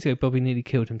few weeks ago, Bobby nearly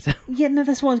killed himself. Yeah, no,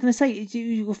 that's what I was going to say.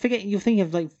 You're forgetting. You're thinking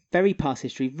of like very past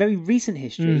history, very recent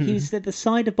history. He was at the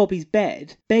side of Bobby's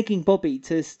bed, begging Bobby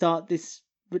to start this,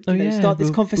 start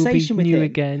this conversation we'll with be new him.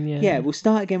 again, yeah. Yeah, we'll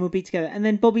start again. We'll be together. And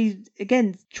then Bobby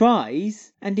again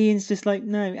tries, and Ian's just like,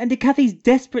 no. And Kathy's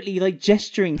desperately like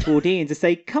gesturing toward Ian to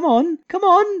say, "Come on,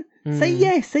 say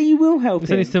yes, say you will help There's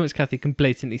him." only so much Kathy can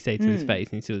blatantly say to his face,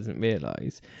 and he still doesn't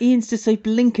realise. Ian's just so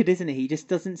blinkered, isn't he? He just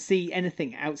doesn't see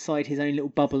anything outside his own little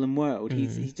bubble and world.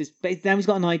 He's just now he's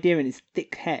got an idea in his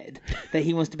thick head that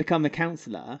he wants to become a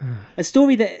counsellor. A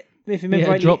story that, if you remember Yeah,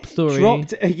 a rightly, drop story.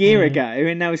 dropped a year ago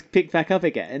and now is picked back up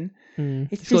again.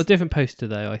 It's got a different poster,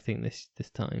 though, I think, this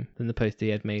time than the poster he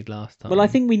had made last time. Well, I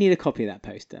think we need a copy of that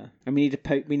poster, and we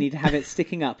need to have it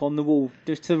sticking up on the wall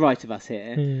just to the right of us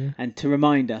here, and to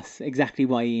remind us exactly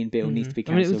why Ian Beale needs to be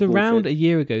I mean, counsellor. it was of around Walford. a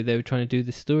year ago they were trying to do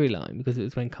the storyline, because it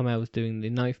was when Carmel was doing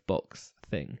the knife box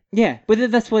thing. Yeah,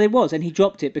 but that's what it was, and he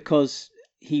dropped it because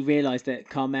he realised that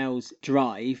Carmel's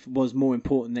drive was more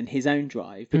important than his own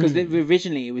drive. Because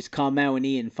originally it was Carmel and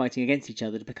Ian fighting against each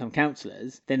other to become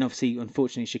counsellors. Then obviously,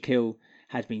 unfortunately, Shaquille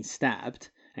had been stabbed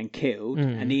and killed,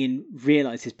 and Ian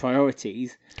realised his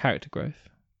priorities. Character growth.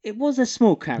 It was a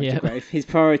small character Yeah. growth. His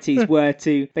priorities were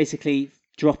to basically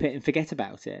drop it and forget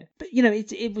about it. But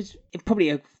it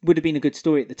probably would have been a good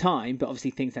story at the time, but obviously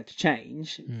things had to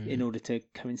change in order to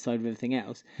coincide with everything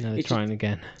else. No, they're trying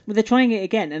again. Well, they're trying it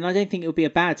again, and I don't think it would be a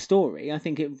bad story. I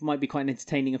think it might be quite an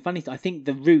entertaining and funny. I think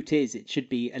the root is it should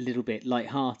be a little bit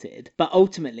light-hearted, but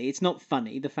ultimately it's not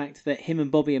funny. The fact that him and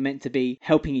Bobby are meant to be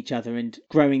helping each other and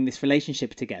growing this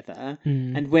relationship together,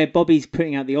 and where Bobby's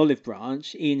putting out the olive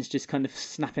branch, Ian's just kind of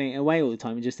snapping it away all the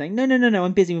time and just saying, no,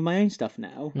 I'm busy with my own stuff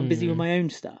now. I'm busy with my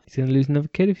own stuff. He's going to lose another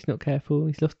kid if he's not careful.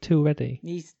 He's lost 2 already.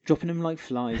 He's dropping them like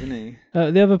flies, isn't he?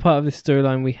 The other part of this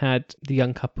storyline, we had the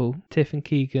young couple, Tiff and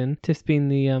Keegan. Tiff's been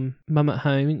the mum at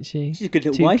home, isn't she? She's a good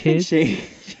little 2 wife, kids. isn't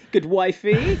she? Good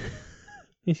wifey.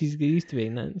 Yeah, she's used to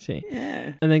being that, isn't she?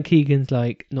 Yeah. And then Keegan's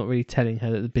like not really telling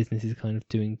her that the business is kind of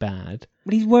doing bad.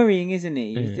 But he's worrying, isn't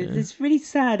he? Yeah. It's really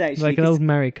sad, actually. Like an old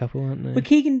married couple, aren't they? But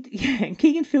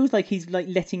Keegan feels like he's like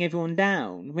letting everyone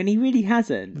down when he really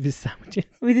hasn't. With his sandwiches.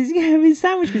 With his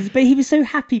sandwiches. But he was so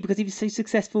happy because he was so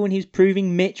successful and he was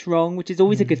proving Mitch wrong, which is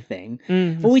always a good thing.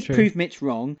 Always true. prove Mitch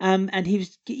wrong. And he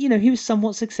was, he was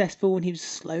somewhat successful and he was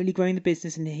slowly growing the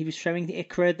business and he was showing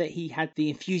Ikra that he had the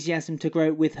enthusiasm to grow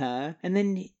it with her. And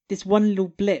then this one little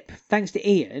blip, thanks to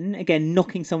Ian, again,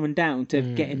 knocking someone down to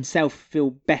get himself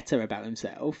feel better about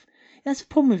himself. That's the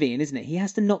problem with Ian, isn't it? He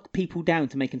has to knock people down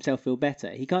to make himself feel better.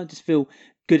 He can't just feel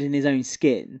good in his own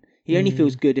skin. He only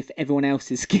feels good if everyone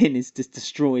else's skin is just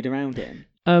destroyed around him.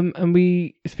 And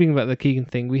speaking about the Keegan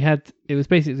thing, it was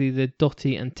basically the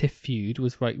Dottie and Tiff feud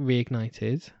was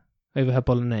reignited over her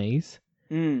bolognese.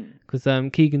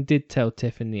 Because Keegan did tell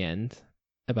Tiff in the end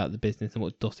about the business and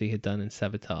what Dottie had done and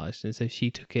sabotaged, and so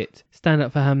she took it, stand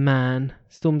up for her man,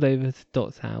 stormed over to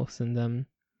Dot's house, and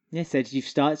yeah, said you've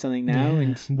started something now,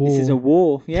 and war. This is a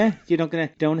war. Yeah, don't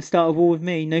want to start a war with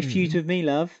me. No feuds with me,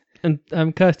 love.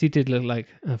 And Kirsty did look like,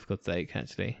 oh, for God's sake,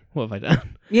 actually, what have I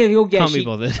done? Yeah, Can't be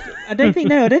bothered. I don't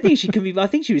think she could be. I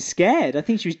think she was scared. I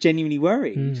think she was genuinely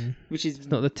worried, which is It's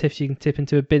not the Tiff she can tip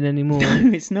into a bin anymore.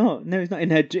 No, it's not. No, it's not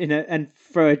in her and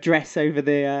throw a dress over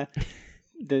the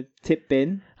tip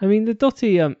bin. I mean, the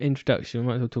Dottie introduction, we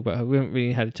might as well talk about her. We haven't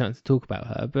really had a chance to talk about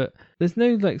her, but there's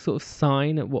no like sort of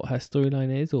sign at what her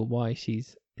storyline is or why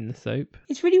she's in the soap.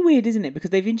 It's really weird, isn't it? Because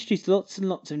they've introduced lots and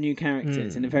lots of new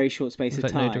characters in a very short space of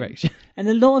like time. No direction. And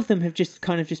a lot of them have just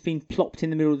been plopped in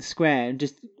the middle of the square and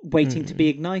just waiting to be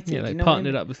ignited. Yeah, like you know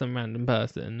partnered up with some random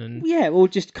person and or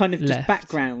just kind of just left.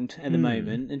 background at the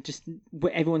moment, and just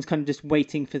everyone's kind of just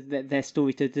waiting for their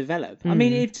story to develop. I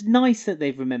mean, it's nice that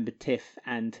they've remembered Tiff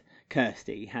and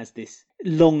Kirsty has this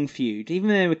long feud. Even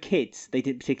though they were kids, they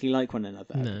didn't particularly like one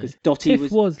another. No. Because Dottie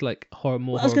Tiff was like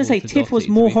more. I was going to say Tiff was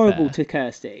more horrible to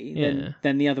Kirsty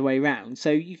than the other way around.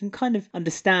 So you can kind of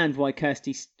understand why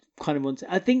Kirsty kind of wants.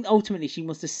 I think ultimately she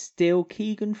wants to steal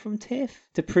Keegan from Tiff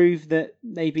to prove that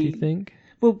maybe. Do you think?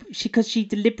 Well, because she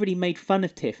deliberately made fun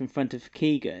of Tiff in front of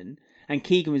Keegan. And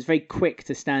Keegan was very quick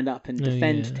to stand up and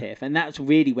defend Tiff, and that's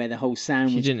really where the whole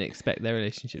sandwich. She didn't expect their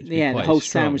relationship to be quite the whole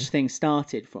strong. sandwich thing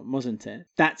started from, wasn't it?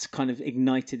 That's kind of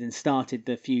ignited and started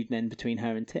the feud then between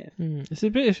her and Tiff. It's a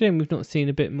bit of a shame we've not seen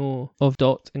a bit more of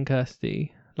Dot and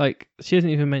Kirsty. Like she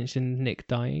hasn't even mentioned Nick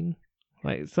dying,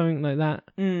 like something like that.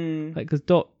 Like because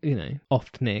Dot,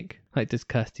 offed Nick. Like, does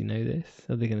Kirsty know this?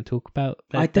 Are they going to talk about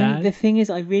their dad? The thing is,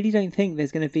 I really don't think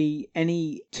there's going to be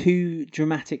any too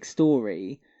dramatic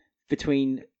story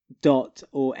between Dot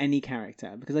or any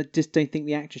character, because I just don't think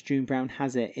the actress June Brown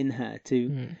has it in her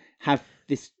to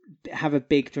have a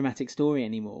big dramatic story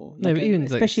anymore. No, but even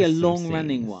especially like, a long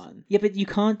running one. Yeah, but you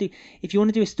can't do if you want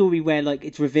to do a story where like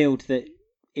it's revealed that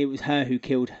it was her who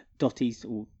killed Dottie's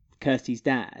or Kirsty's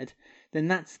dad. Then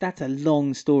that's a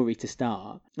long story to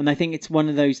start, and I think it's one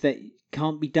of those that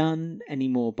can't be done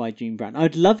anymore by June Brown.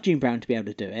 I'd love June Brown to be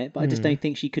able to do it, but I just don't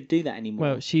think she could do that anymore.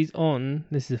 Well, she's on.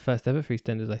 This is the first ever for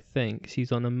EastEnders, I think.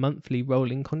 She's on a monthly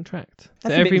rolling contract.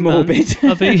 That's so a bit morbid.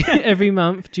 every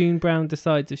month, June Brown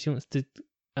decides if she wants to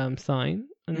sign,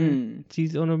 and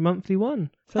she's on a monthly one.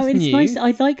 So that's it's new. nice.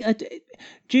 I like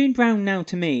June Brown now.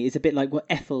 To me, is a bit like what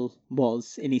Ethel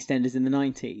was in EastEnders in the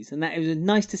 90s, and that it was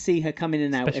nice to see her come in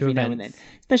and out Special every events. now and then.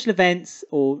 Special events,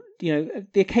 or the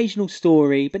occasional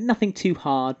story, but nothing too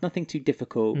hard, nothing too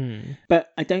difficult.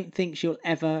 But I don't think she'll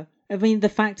ever. I mean, the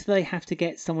fact that they have to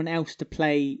get someone else to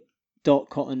play Dot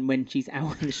Cotton when she's out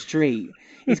on the street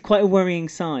is quite a worrying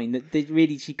sign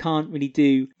that she can't really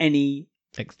do any.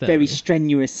 Externally. Very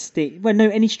strenuous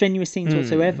any strenuous scenes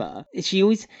whatsoever. She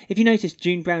always, if you notice,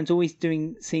 June Brown's always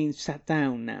doing scenes sat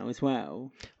down now as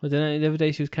well. I don't know, the other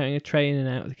day she was carrying a tray in and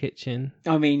out of the kitchen.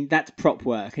 I mean, that's prop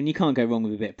work, and you can't go wrong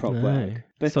with a bit of prop work.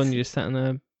 But Sonia just sat on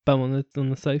her bum on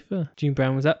the sofa. June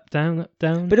Brown was up, down, up,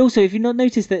 down. But also, if you've not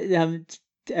noticed that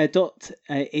Dot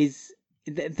is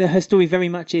her story very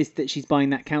much is that she's buying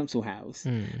that council house.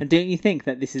 And don't you think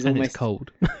that this is And almost it's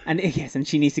cold. and yes, and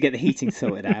she needs to get the heating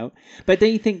sorted out. But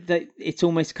don't you think that it's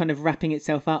almost kind of wrapping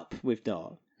itself up with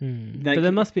Dot? Like- But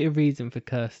there must be a reason for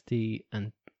Kirsty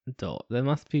and Dot. There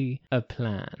must be a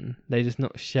plan. They're just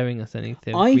not showing us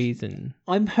anything reason.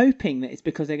 I'm hoping that it's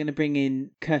because they're going to bring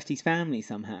in Kirsty's family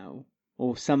somehow,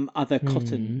 or some other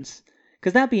Cottons,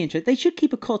 because that'd be interesting. They should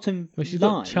keep a Cotton Well, she's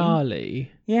line. got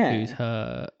Charlie, Yeah. who's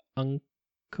her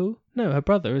uncle. No, her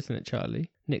brother, isn't it? Charlie,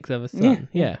 Nick's other son.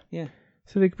 Yeah.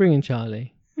 So they could bring in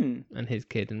Charlie Hmm. and his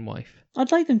kid and wife.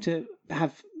 I'd like them to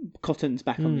have Cottons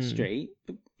back on the street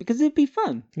because it'd be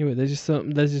fun. Yeah, but there's just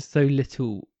so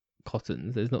little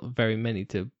Cottons. There's not very many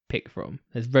to pick from.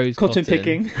 There's Rose Cotton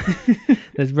picking.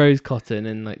 There's Rose Cotton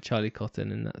and like Charlie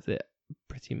Cotton, and that's it,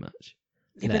 pretty much.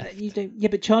 But you don't. Yeah,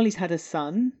 but Charlie's had a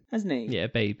son, hasn't he? Yeah,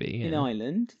 baby. In Yeah.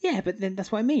 Ireland. Yeah, but then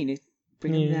that's what I mean. Is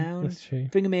bring him down. That's true.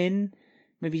 Bring him in.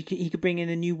 Maybe he could bring in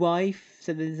a new wife,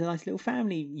 so there's a nice little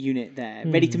family unit there,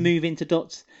 ready to move into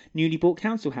Dot's newly bought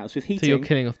council house with heating. So you're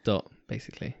killing off Dot,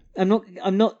 basically. I'm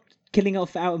not killing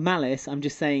off out of malice. I'm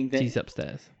just saying that She's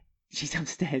upstairs. she's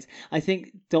upstairs. I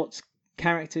think Dot's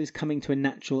character is coming to a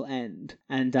natural end,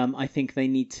 and I think they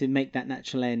need to make that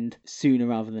natural end sooner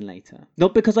rather than later.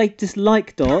 Not because I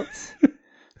dislike Dot.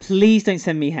 Please don't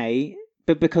send me hate,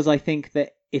 but because I think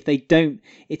that if they don't,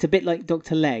 it's a bit like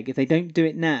Dr. Leg. If they don't do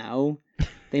it now,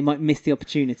 they might miss the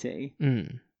opportunity.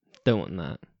 Don't want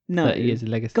that. No. 30 years of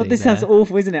legacy. God, this there. sounds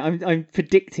awful, isn't it? I'm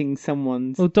predicting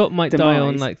someone's. Well, Dot might die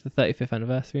on demise. like the 35th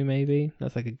anniversary, maybe.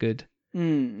 That's like a good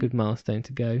milestone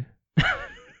to go.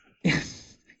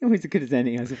 Always as good as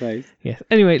any, I suppose. Yes.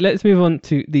 Anyway, let's move on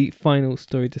to the final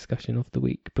story discussion of the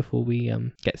week before we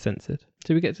get censored.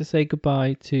 So we get to say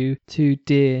goodbye to two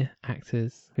dear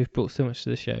actors who've brought so much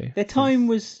to the show. Their time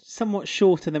was somewhat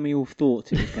shorter than we all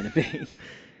thought it was going to be.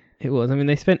 It was. I mean,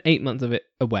 they spent 8 months of it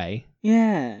away.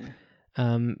 Yeah.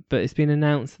 But it's been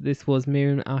announced that this was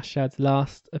Miriam Ashad's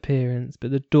last appearance,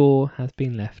 but the door has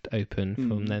been left open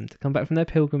for them to come back from their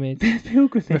pilgrimage.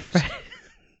 Pilgrimage.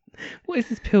 What is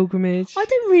this pilgrimage? I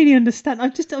don't really understand. I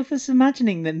was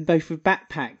imagining them both with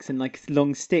backpacks and like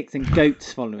long sticks and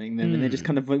goats following them, and they're just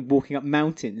kind of like walking up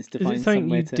mountains to Is find it something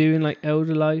somewhere you to do in like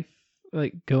elder life?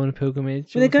 Like go on a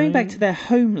pilgrimage? Well, they're going back to their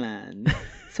homeland.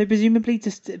 So presumably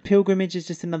just pilgrimage is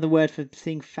just another word for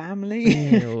seeing family.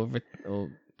 Yeah,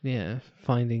 or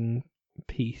finding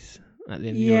peace at the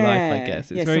end of your life, I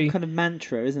guess. It's very some kind of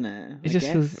mantra, isn't it? It just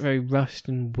feels very rushed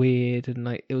and weird, and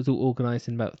like it was all organised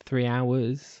in about 3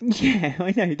 hours. Yeah,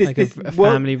 I know. Like a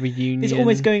family reunion. This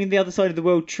almost going in the other side of the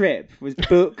world trip was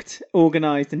booked,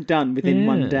 organised, and done within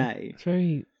one day. It's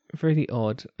very, really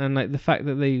odd, and like the fact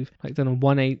that they've like done a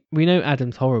 180. We know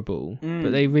Adam's horrible,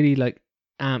 but they really like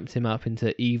amped him up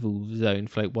into evil zone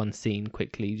for like one scene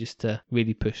quickly just to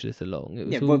really push this along. It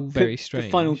was all very strange.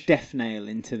 The final death nail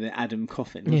into the Adam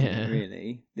coffin, wasn't it,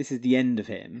 really? This is the end of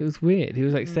him. It was weird. He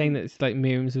was like saying that it's like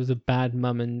Miriam's was a bad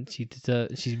mum and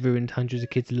she's ruined hundreds of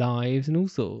kids' lives and all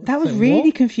sorts. That was like, really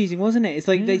what? confusing, wasn't it? It's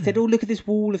like they said, oh, look at this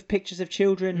wall of pictures of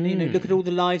children, you know, look at all the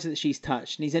lives that she's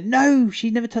touched. And he said, no, she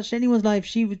never touched anyone's life.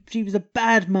 She was a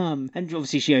bad mum. And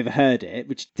obviously she overheard it,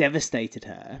 which devastated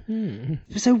her.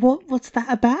 So what's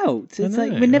that about? It's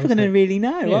like, we're never going to really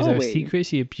know, is are there we? a secret? Is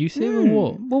she abusive or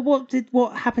what? Well,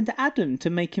 what happened to Adam to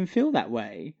make him feel that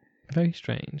way? Very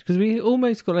strange, because we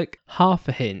almost got like half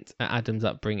a hint at Adam's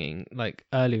upbringing like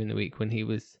earlier in the week when he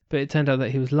was, but it turned out that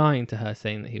he was lying to her,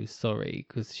 saying that he was sorry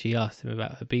because she asked him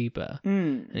about Habiba,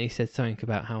 and he said something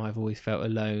about how I've always felt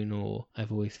alone, or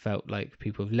I've always felt like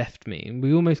people have left me, and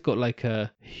we almost got like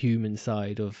a human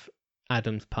side of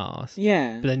Adam's past.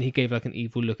 Yeah. But then he gave like an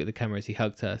evil look at the camera as he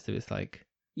hugged her, so it's like,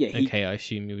 okay, I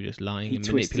assume you were just lying and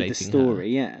manipulating the story, her.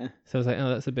 yeah. So I was like, oh,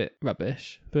 that's a bit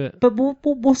rubbish. But what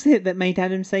was it that made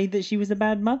Adam say that she was a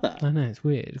bad mother? I know, it's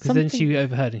weird. Because then she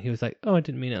overheard and he was like, oh, I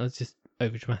didn't mean it. I was just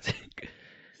over dramatic.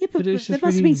 Yeah, but it was there just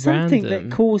must have really been something random.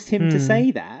 that caused him to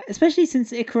say that, especially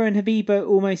since Ikra and Habiba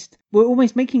were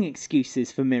almost making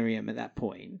excuses for Miriam at that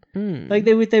point. Like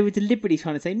they were deliberately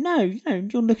trying to say, no,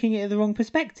 you're looking at it the wrong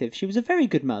perspective. She was a very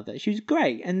good mother. She was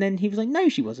great. And then he was like, no,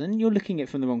 she wasn't. You're looking at it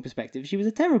from the wrong perspective. She was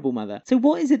a terrible mother. So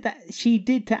what is it that she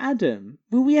did to Adam?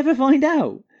 Will we ever find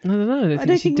out? I don't know. I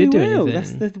don't think we will.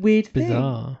 That's the weird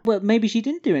Bizarre. thing. Well, maybe she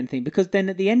didn't do anything, because then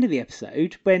at the end of the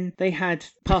episode, when they had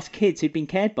past kids who'd been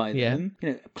cared by them,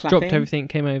 clapping. Dropped everything,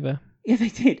 came over. Yeah, they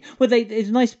did. Well, it's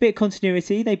a nice bit of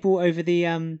continuity. They brought over the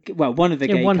one of the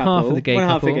gay one couple. half of the gay one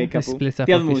couple. half of the gay They couple. split up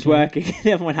The other one was officially. working.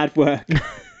 The other one had work.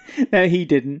 No, he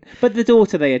didn't. But the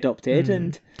daughter they adopted,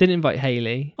 and Didn't invite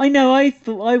Hayley. I know. I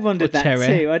wondered Or that Cherry.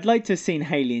 too. I'd like to have seen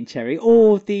Hayley and Cherry,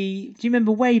 or the. Do you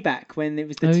remember way back when it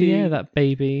was the Oh two? yeah, that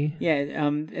baby. Yeah,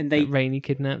 and they. That Rainey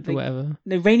kidnapped or whatever.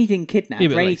 No, Rainey didn't kidnap. Yeah,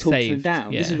 but, Rainey like, talked them saved,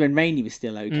 down. This yeah. is when Rainey was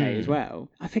still okay as well.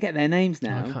 I forget their names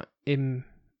now. I can't,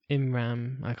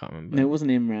 Imram. I can't remember. No, it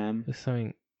wasn't Imram. It was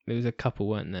something. There was a couple,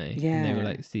 weren't they? Yeah. And they were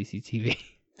like CCTV.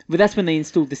 But that's when they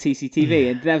installed the CCTV,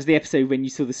 and that was the episode when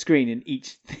you saw the screen and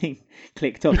each thing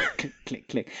clicked off, click, click,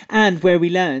 click. And where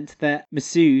we learnt that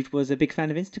Masood was a big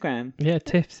fan of Instagram, Yeah,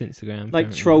 Tiff's Instagram. like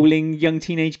apparently. trolling young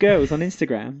teenage girls on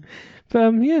Instagram.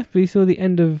 But yeah, we saw the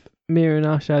end of Mira and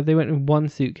Arshad. They went with one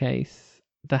suitcase.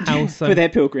 The house for their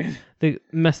pilgrim. the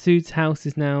Masood's house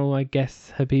is now, I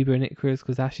guess, Habiba and Ikra's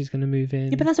because Ash is going to move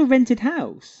in. Yeah, but that's a rented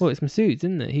house. Well, it's Masood's,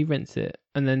 isn't it? He rents it,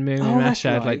 and then Miriam Oh, and that's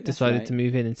Ashad right, that's decided right. to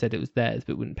move in and said it was theirs,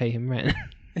 but wouldn't pay him rent.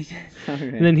 Sorry.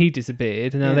 And then he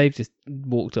disappeared, and now Yeah. they've just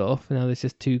walked off, and now there's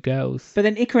just two girls. But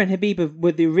then Ikra and Habiba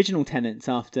were the original tenants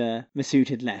after Masood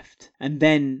had left, and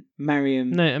then Mariam.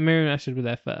 No, and Miriam and Ashad were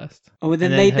there first. Oh, well,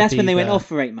 then and then that's when they went Habiba- off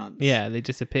for 8 months. Yeah, they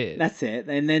disappeared. That's it.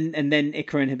 And then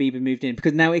Ikra and Habiba moved in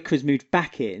because now Ikra's moved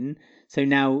back in. So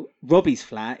now Robbie's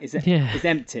flat is Yeah.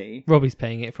 empty. Robbie's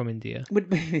paying it from India.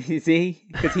 Is he?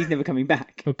 Because he's never coming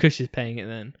back. Well, Kush is paying it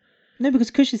then. No,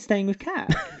 because Kush is staying with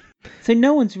Kat. So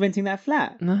no one's renting that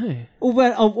flat. No.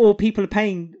 Or people are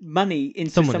paying money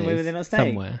into Someone somewhere is. where they're not staying.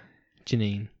 Somewhere.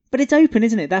 Janine. But it's open,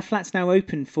 isn't it? That flat's now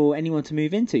open for anyone to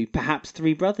move into. Perhaps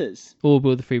three brothers. Or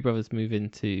will the three brothers move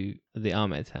into the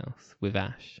Ahmed's house with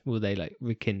Ash? Will they like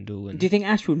rekindle and Do you think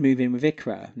Ash would move in with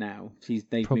Ikra now? They've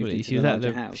moved probably into she was the at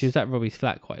larger house. she was at Robbie's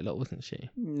flat quite a lot, wasn't she?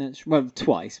 Well,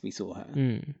 twice we saw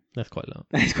her. That's quite a lot.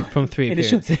 That's quite- From 3 in a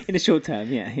short appearances. in a short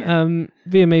term, yeah.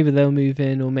 Via maybe they'll move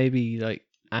in, or maybe like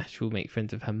Ash will make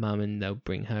friends with her mum and they'll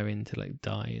bring her in to like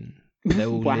die and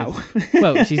they'll all Wow. live.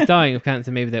 Well, she's dying of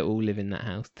cancer. Maybe they'll all live in that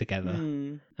house together,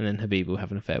 Hmm. and then Habib will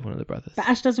have an affair with one of the brothers. But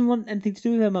Ash doesn't want anything to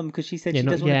do with her mum because she said Yeah, she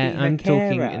not doesn't want to yet. be her I'm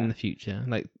talking carer. in the future,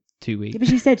 like 2 weeks. Yeah, but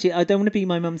she said I don't want to be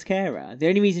my mum's carer. The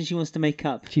only reason she wants to make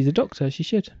up. She's a doctor. She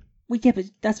should. Well, yeah, but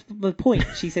that's the point.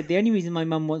 She said the only reason my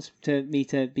mum wants me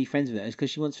to be friends with her is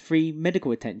because she wants free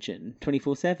medical attention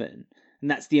 24/7,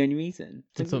 and that's the only reason.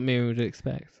 So- That's what Miriam would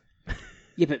expect.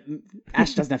 Yeah, but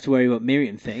Ash doesn't have to worry what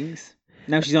Miriam thinks.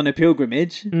 Now she's on a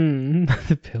pilgrimage.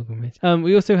 The pilgrimage.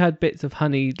 We also had bits of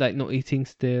Honey like not eating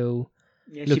still,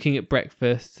 Yeah, looking at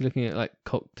breakfast, looking at like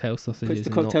cocktail she sausages. puts the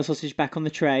and cocktail not... sausage back on the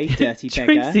tray, dirty beggar.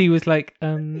 Tracy was like, Yeah,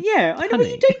 I know, but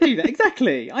Honey. you don't do that.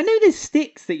 Exactly. I know there's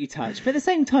sticks that you touch, but at the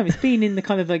same time, it's been in the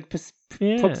kind of like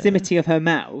Yeah. proximity of her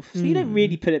mouth, so you don't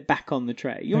really put it back on the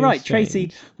tray. You're Very right. Tracy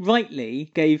strange.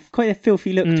 rightly gave quite a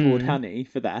filthy look toward Honey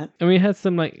for that. And we had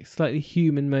some like slightly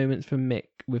human moments from Mick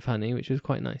with Honey, which was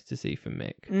quite nice to see from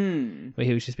Mick. Where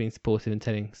he was just being supportive and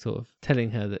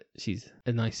telling her that she's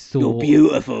a nice sort. You're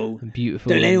beautiful. And beautiful.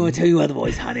 Don't let and- anyone tell you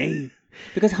otherwise, Honey.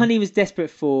 Because Honey was desperate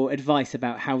for advice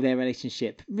about how their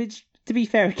relationship, which, to be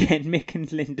fair again, Mick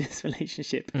and Linda's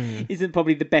relationship isn't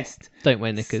probably the best. Don't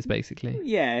wear knickers, basically.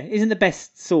 Yeah, isn't the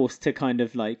best source to kind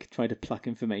of like try to pluck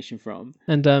information from.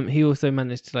 And he also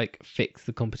managed to like fix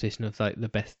the competition of like the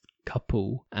best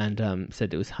couple and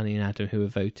said it was Honey and Adam who were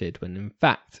voted when in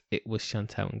fact it was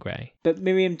Chantal and Gray. But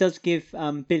Miriam does give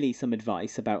Billy some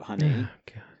advice about Honey. Oh,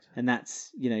 God. And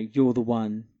that's, you're the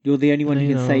one. You're the only one who No,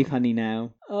 can you're save not. Honey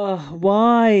now. Oh,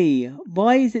 why?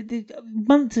 Why is it?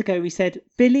 Months ago we said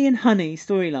Billy and Honey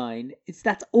storyline.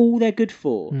 That's all they're good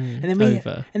for. And then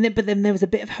over. but then there was a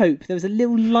bit of hope. There was a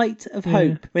little light of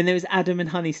hope when there was Adam and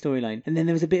Honey storyline. And then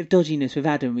there was a bit of dodginess with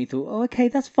Adam. We thought, oh, okay,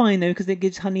 that's fine though, because it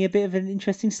gives Honey a bit of an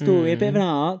interesting story, a bit of an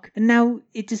arc. And now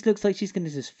it just looks like she's going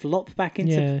to just flop back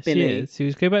into Yeah, Billy. she is. She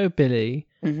was go back with Billy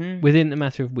Mm-hmm. within a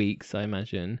matter of weeks, I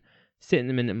imagine. Sit in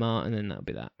the Minute Mart and then that'll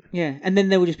be that. Yeah, and then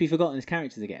they will just be forgotten as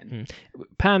characters again.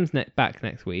 Pam's back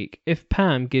next week. If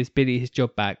Pam gives Billy his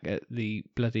job back at the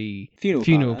bloody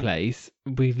Funeral parlour. place,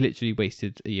 we've literally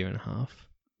wasted a year and a half.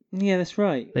 Yeah, that's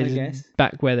right, I They're guess. just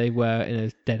back where they were in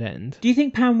a dead end. Do you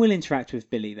think Pam will interact with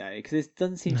Billy, though? Because there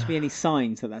doesn't seem to be any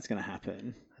signs that that's going to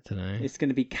happen. I don't know. It's going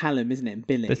to be Callum, isn't it, and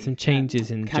Billy? There's some changes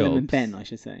in Callum jobs. and Ben, I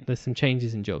should say. There's some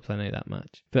changes in jobs, I know that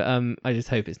much. But I just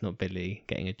hope it's not Billy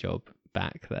getting a job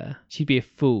back there. She'd be a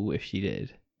fool if she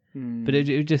did. But it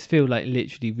would just feel like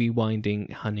literally rewinding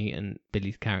Honey and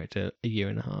Billy's character a year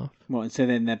and a half. Well, and so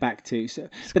then they're back to...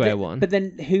 Square one. But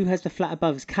then who has the flat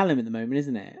above? It's Callum at the moment,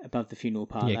 isn't it? Above the funeral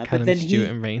parlour. Yeah, but Callum, then Stewart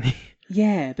and Rainey.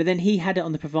 Yeah, but then he had it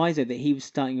on the proviso that he was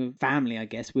starting a family, I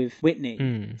guess, with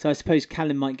Whitney. So I suppose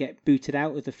Callum might get booted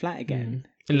out of the flat again.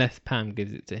 Unless Pam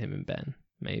gives it to him and Ben,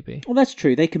 maybe. Well, that's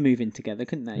true. They can move in together,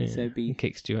 couldn't they? Yeah, So and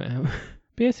kick Stewart out.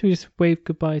 But yes, we just waved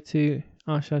goodbye to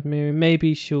Arshad Miriam.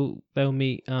 Maybe they'll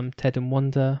meet Ted and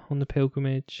Wanda on the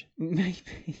pilgrimage.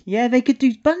 Maybe. Yeah, they could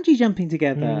do bungee jumping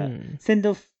together. Mm. Send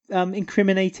off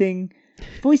incriminating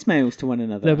voicemails to one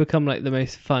another. They'll become like the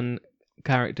most fun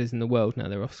characters in the world now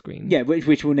they're off screen. Yeah,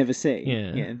 which we'll never see.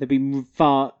 Yeah. They'll be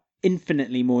far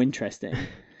infinitely more interesting.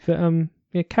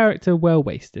 But character well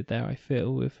wasted there, I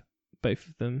feel, with both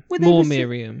of them. Well, they More were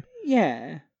Miriam.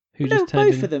 Yeah. Who No, just turned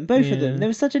both in- of them. Both of Yeah. them. There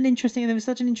was such an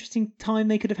interesting time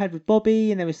they could have had with Bobby,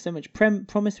 and there was so much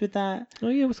promise with that. Oh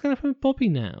yeah, what's going to happen with Bobby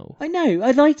now? I know.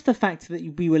 I liked the fact that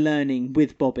we were learning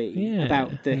with Bobby Yeah,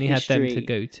 about the and he history. had them to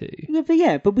go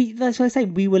to. But that's what I say.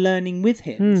 We were learning with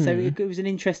him, so Hmm. it was an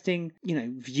interesting,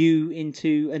 view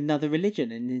into another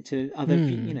religion and into other,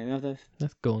 other.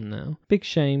 That's gone now. Big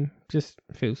shame. Just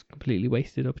feels completely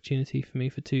wasted opportunity for me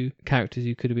for two characters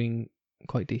who could have been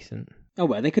quite decent. Oh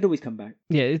well, they could always come back.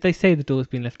 Yeah, they say the door's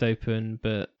been left open,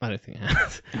 but I don't think it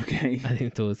has. Okay, I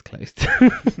think the door's closed.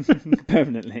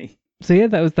 permanently. So yeah,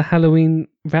 that was the Halloween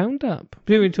roundup.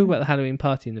 We didn't really talk about the Halloween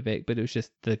party in the Vic, but it was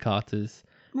just the Carters.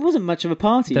 It wasn't much of a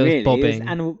party, There was really.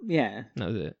 bobbing. Yeah. That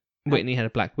was it. Whitney had a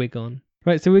black wig on.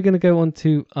 Right, so we're going to go on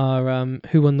to our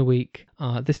Who Won the Week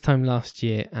this time last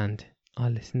year and our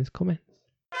listeners' comments.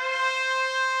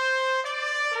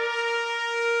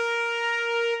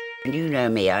 You know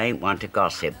me, I ain't one to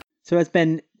gossip. So as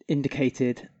Ben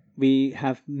indicated, we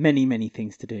have many, many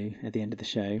things to do at the end of the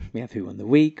show. We have Who Won the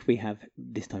Week, we have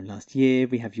This Time Last Year,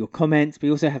 we have your comments, we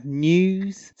also have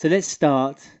news. So let's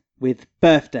start with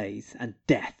birthdays and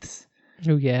deaths.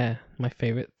 Oh yeah, my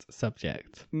favourite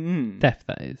subject. Mm. Death,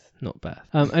 that is, not birth.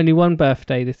 Only one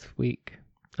birthday this week,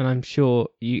 and I'm sure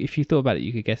if you thought about it,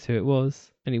 you could guess who it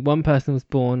was. Only one person was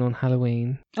born on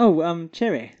Halloween. Oh,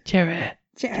 Cherry. Cherry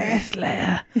Cherry.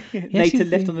 Slayer. Later she's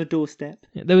left the- on the doorstep.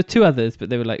 Yeah, there were two others, but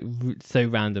they were like so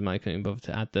random I couldn't bother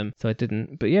to add them, so I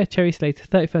didn't. But yeah, Cherry Slater,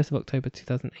 31st of October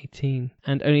 2018.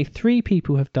 And only 3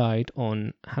 people have died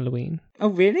on Halloween. Oh,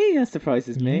 really? That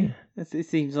surprises me. Yeah. It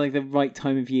seems like the right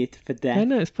time of year for death. I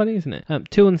know, it's funny, isn't it?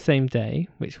 2 on the same day,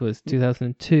 which was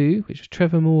 2002, which was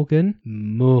Trevor Morgan,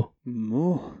 More.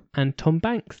 and Tom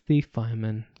Banks, the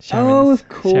fireman. Oh, of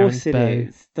course Sharon's it beau.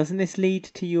 is. Doesn't this lead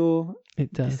to your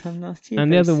It does. this time last year?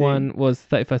 And the very other soon? one was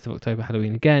 31st of October,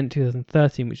 Halloween again,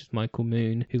 2013, which was Michael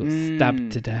Moon, who got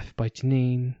stabbed to death by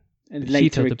Janine. And She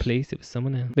later, told the police it was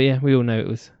someone else. But yeah, we all know it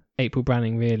was April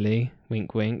Branning, really.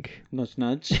 Wink, wink. nudge,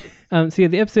 nudge. So yeah,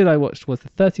 the episode I watched was the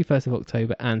 31st of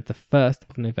October and the 1st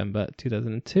of November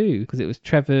 2002, because it was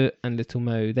Trevor and Little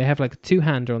Mo. They have like a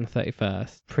two-hander on the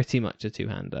 31st, pretty much a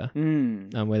two-hander,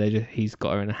 where he's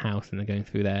got her in a house and they're going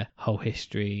through their whole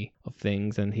history of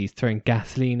things, and he's throwing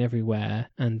gasoline everywhere.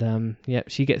 And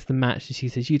she gets the match and she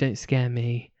says, "You don't scare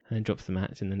me," and then drops the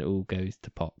match, and then it all goes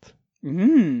to pot.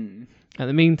 At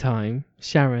the meantime,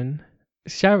 Sharon,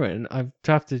 I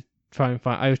have to try and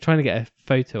find. I was trying to get a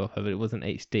photo of her, but it wasn't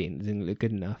HD and it didn't look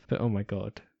good enough. But oh my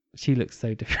god, she looks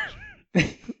so different.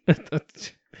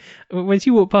 When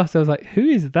she walked past, I was like, "Who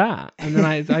is that?" And then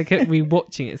I kept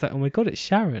rewatching it. It's like, oh my god, it's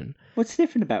Sharon. What's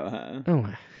different about her?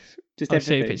 Oh, Just I'll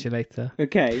show you a everything. picture later.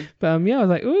 Okay. But I was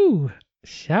like, "Ooh,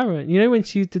 Sharon." You know when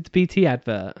she did the BT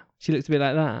advert, she looked a bit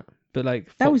like that, but like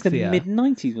foxier. That was the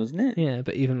mid-90s, wasn't it? Yeah,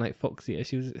 but even like foxier.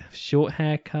 She was short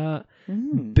haircut,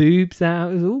 Mm.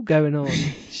 out. It was all going on.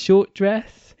 Short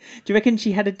dress. Do you reckon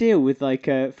she had a deal with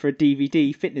for a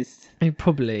DVD fitness?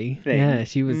 Probably. Thing. Yeah,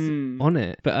 she was Mm. on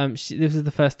it. But this was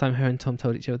the first time her and Tom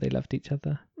told each other they loved each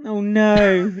other. Oh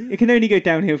no! It can only go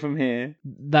downhill from here.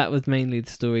 That was mainly the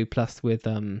story, plus with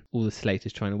all the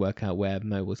Slaters trying to work out where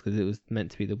Mo was, because it was meant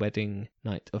to be the wedding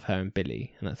night of her and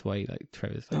Billy, and that's why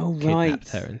Trevor's Oh,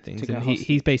 kidnapped right. her and things. Took her And hostage.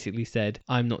 he's basically said,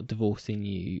 "I'm not divorcing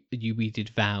you. We did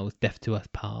vows, death to us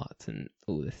part," and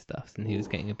all this stuff. And he was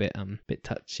getting a bit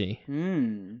touchy.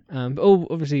 But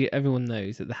obviously everyone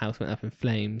knows that the house went up in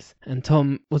flames, and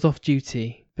Tom was off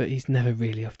duty, but he's never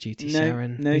really off duty. No,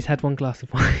 Sharon, no. he's had one glass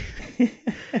of wine,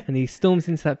 and he storms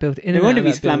into that building. In No and wonder out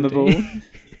of he's that building. flammable.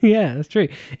 Yeah, that's true.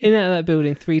 In and out of that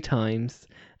building 3 times,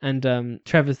 and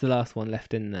Trevor's the last one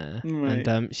left in there. Right.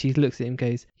 And she looks at him, and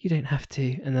goes, "You don't have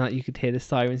to." And then you could hear the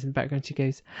sirens in the background. She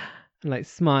goes, and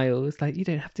smiles, "You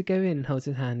don't have to go in," and holds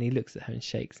his hand. And he looks at her and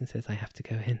shakes and says, "I have to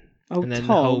go in." Oh, And then the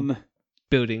Tom. whole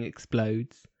building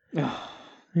explodes.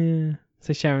 Yeah.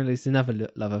 So Sharon loses another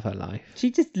love of her life. She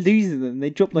just loses them.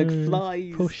 They drop like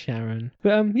flies. Poor Sharon.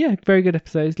 But yeah, very good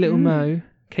episodes. Little Mo,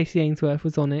 Casey Ainsworth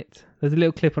was on it. There's a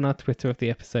little clip on our Twitter of the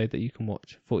episode that you can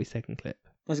watch, 40-second clip,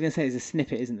 I was going to say there's a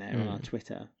snippet, isn't there, on our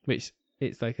Twitter? which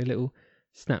it's like a little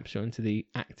snapshot into the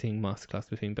acting masterclass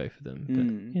between both of them. But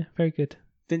Mm. yeah, very good.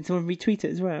 Didn't someone retweet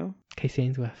it as well? Casey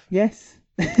Ainsworth. Yes.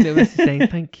 Little message saying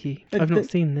thank you. I've not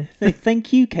seen this. So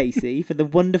thank you, Casey, for the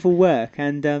wonderful work.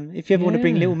 And if you ever want to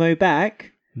bring Yeah. Little Mo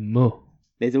back, Mo.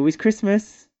 there's always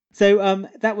Christmas. So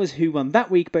that was who won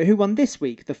that week, but who won this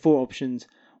week? The 4 options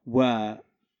were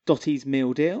Dottie's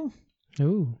Meal Deal,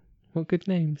 Ooh, what good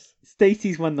names.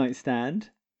 Stacey's One Night Stand,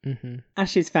 Mm-hmm.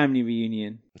 Ash's Family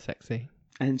Reunion, Sexy.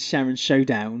 and Sharon's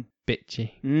Showdown.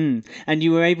 Bitchy. And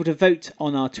you were able to vote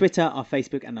on our Twitter, our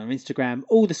Facebook, and our Instagram.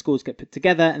 All the scores get put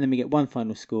together, and then we get one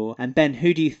final score. And Ben,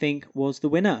 who do you think was the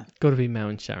winner? Gotta be Mel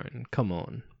and Sharon. Come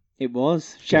on. It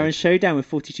was Sharon's Showdown with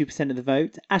 42% of the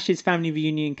vote. Ash's Family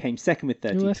Reunion came second with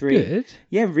 33%. Oh, that's good.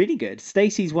 Yeah, really good.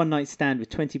 Stacey's One Night Stand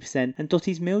with 20%, and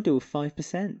Dottie's Meal Deal with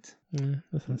 5%. Yeah,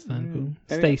 that's understandable.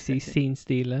 very Stacey, upsetting. scene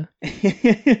stealer.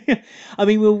 I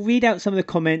mean, we'll read out some of the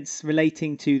comments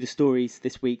relating to the stories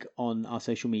this week on our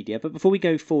social media. But before we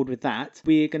go forward with that,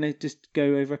 we're going to just go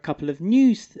over a couple of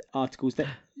news articles that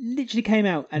literally came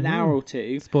out an hour or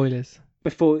two Spoilers.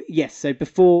 before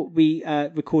we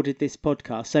recorded this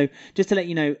podcast. So just to let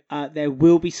you know, there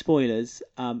will be spoilers,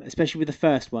 especially with the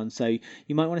first one. So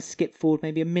you might want to skip forward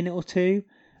maybe a minute or two.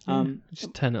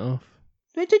 Just turn it off.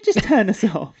 Just turn us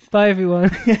off. Bye, everyone.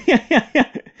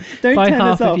 Don't Bye, turn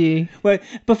half us off. of you. Well,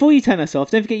 before you turn us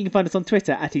off, don't forget you can find us on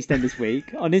Twitter at EastEnders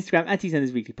Week, on Instagram at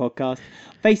EastEnders Weekly Podcast,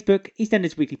 Facebook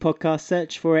EastEnders Weekly Podcast,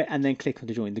 search for it and then click on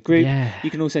to join the group. Yeah.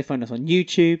 You can also find us on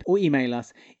YouTube or email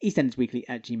us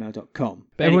eastendersweekly@gmail.com.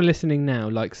 But everyone listening now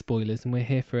likes spoilers, and we're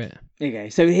here for it. Okay,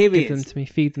 so here it Give them is. to me.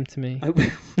 Feed them to me. I will.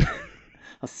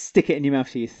 I'll stick it in your mouth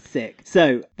till you're sick.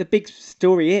 So the big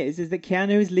story is that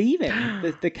Keanu is leaving.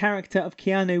 The character of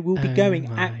Keanu will be Oh going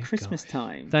my at Christmas gosh.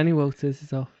 time. Danny Walters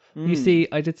is off. You see,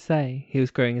 I did say he was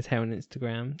growing his hair on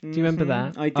Instagram. Do you remember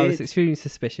that? I I was did. extremely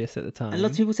suspicious at the time. And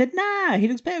lots of people said, nah, he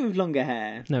looks better with longer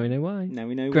hair. Now we know why. Now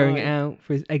we know Growing why. it out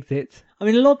for his exit. I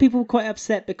mean, a lot of people were quite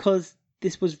upset because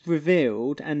this was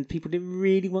revealed and people didn't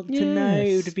really want to know.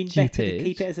 It would have been better to stupid.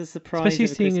 keep it as a surprise. Especially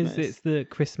over seeing Christmas. as it's the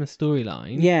Christmas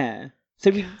storyline. Yeah. So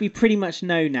we pretty much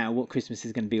know now what Christmas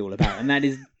is going to be all about, and that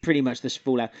is pretty much the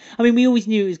fallout. I mean, we always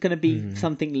knew it was going to be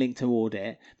something linked toward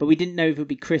it, but we didn't know if it would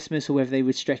be Christmas or whether they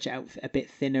would stretch it out a bit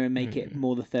thinner and make it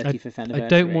more the 35th anniversary. I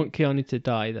don't want Keanu to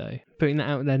die, though. Putting that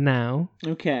out there now,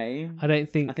 Okay. I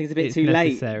don't think I think it's a bit it's too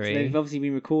late. necessary. So they've obviously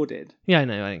been recorded. Yeah, I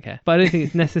know, I don't care. But I don't think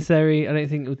it's necessary. I don't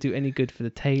think it'll do any good for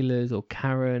the Taylors or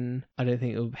Karen. I don't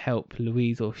think it'll help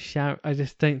Louise or Sharon. I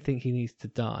just don't think he needs to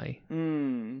die.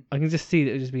 I can just see that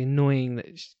it'll just be annoying that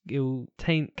it'll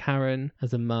taint Karen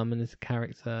as a mum and as a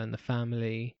character and the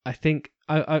family. I think,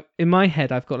 I in my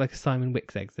head, I've got like a Simon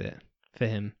Wicks exit for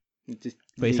him. Just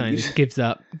Where he leaves. just gives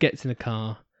up, gets in a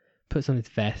car, puts on his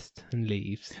vest and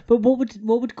leaves. But what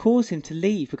would cause him to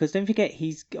leave? Because don't forget,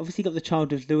 he's obviously got the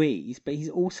child with Louise, but he's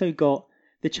also got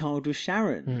the child with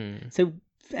Sharon. So,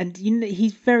 and you know,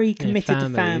 he's very committed to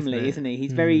family, family, isn't he?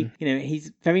 He's very, you know,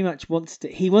 he's very much wants to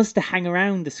hang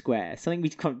around the square. Something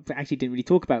we actually didn't really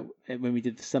talk about when we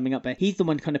did the summing up there. He's the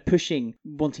one kind of pushing,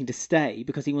 wanting to stay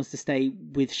because he wants to stay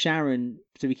with Sharon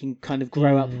so he can kind of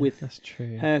grow up with That's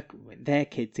true. their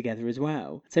kid together as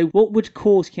well. So what would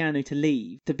cause Keanu to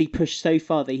leave, to be pushed so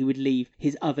far that he would leave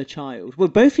his other child? Well,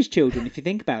 both his children, if you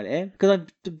think about it, because I'm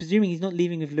presuming he's not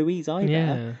leaving with Louise either.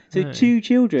 Yeah, So no. 2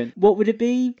 children. What would it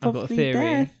be? I've got a Probably theory.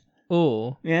 death.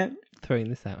 Or, Yeah. throwing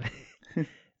this out,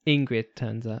 Ingrid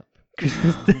turns up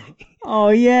Christmas Day Oh,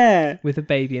 yeah. with a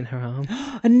baby in her arm.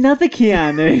 Another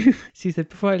Keanu. She said,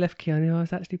 before I left Keanu, I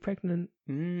was actually pregnant.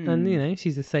 And, you know,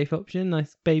 she's a safe option.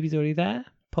 Nice baby's already there.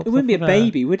 Pops It wouldn't be a off with her.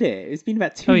 baby, would it? It's been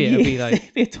about 2 Oh, yeah, years. it'd be like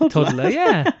It'd be a toddler. Toddler,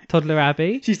 yeah. Toddler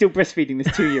Abby. She's still breastfeeding this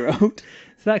 2-year-old. So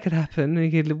that could happen.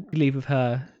 You could leave with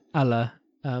her, a la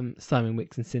Simon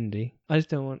Wicks and Cindy. I just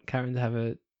don't want Karen to have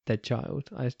a dead child.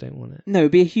 I just don't want it. No,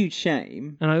 it'd be a huge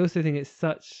shame. And I also think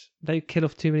they kill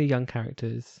off too many young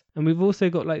characters. And we've also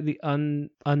got like the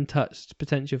untouched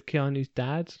potential of Keanu's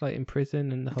dad, like in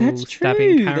prison, and the whole That's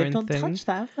stabbing true. Karen They've not thing. touched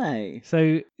that, have they?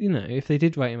 So, you know, if they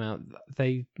did write him out,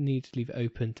 they need to leave it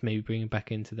open to maybe bring him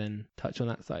back in to then touch on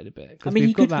that side a bit. Because he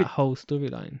we've got could that whole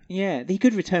storyline. Yeah, he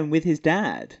could return with his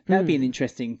dad. That would be an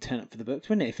interesting turn up for the books,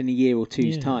 wouldn't it? If in a year or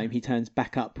two's time he turns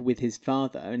back up with his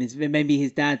father, and maybe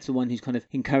his dad's the one who's kind of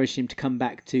encouraged him to come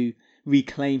back to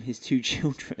reclaim his 2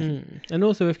 children. And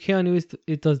also, if Keanu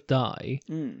does die,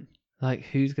 like,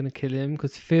 who's going to kill him?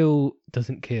 Because Phil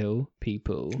doesn't kill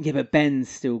people. Yeah, but Ben's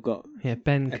still got Yeah,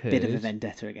 Ben a could. bit of a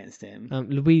vendetta against him.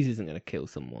 Louise isn't going to kill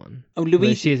someone. Oh, Although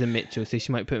Louise. she is a Mitchell, so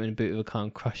she might put him in the boot of a car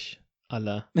and crush a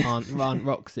la Aunt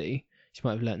Roxy. She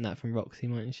might have learnt that from Roxy,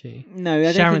 mightn't she? No, I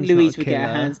don't Sharon's think Louise not a would get her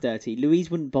killer. hands dirty. Louise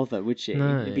wouldn't bother, would she?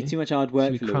 No. It'd be too much hard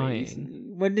work She'd for be Louise.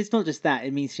 crying. Well, it's not just that.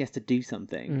 It means she has to do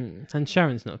something. And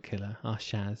Sharon's not a killer. Our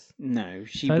Shaz. No,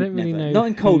 she So I would don't really never. know Not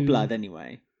in cold who- blood,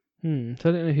 anyway. So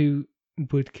I don't know who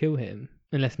would kill him.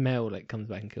 Unless Mel comes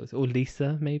back and kills, or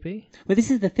Lisa maybe. Well, this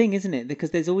is the thing, isn't it?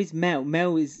 Because there's always Mel.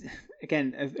 Mel is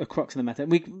again a crux of the matter.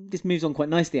 This moves on quite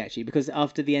nicely actually, because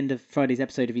after the end of Friday's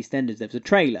episode of EastEnders, there was a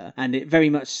trailer, and it very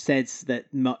much says that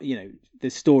the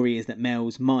story is that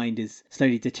Mel's mind is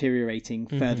slowly deteriorating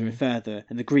further and further,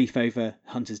 and the grief over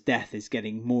Hunter's death is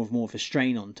getting more and more of a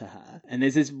strain onto her. And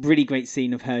there's this really great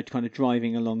scene of her kind of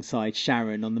driving alongside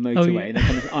Sharon on the motorway, and they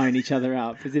kind of iron each other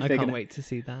up as if I they're can't going to. wait to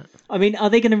see that. I mean, are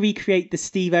they going to recreate the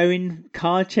Steve Owen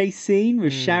car chase scene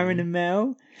with Sharon and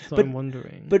Mel? That's what I'm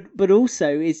wondering. But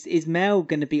also, is Mel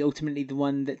going to be ultimately the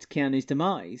one that's Keanu's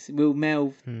demise? Will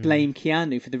Mel blame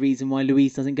Keanu for the reason why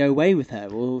Louise doesn't go away with her,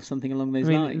 or something along those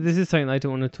lines? This is something I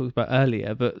don't want to talk about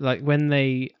earlier, but like when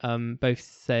they both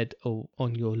said "oh,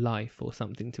 on your life" or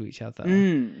something to each other,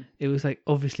 it was like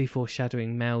obviously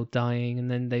foreshadowing Mel dying, and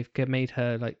then they've made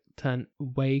her like turn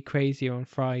way crazier on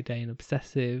Friday and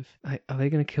obsessive. Like, are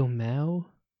they going to kill Mel?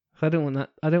 I don't want that.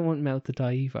 I don't want Mel to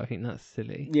die either. I think that's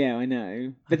silly. Yeah, I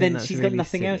know. But I think then that's she's got really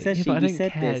nothing else, silly. has Yeah, she? but I You don't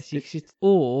said care. this.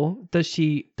 Or does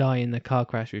she die in the car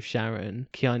crash with Sharon?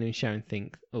 Keanu and Sharon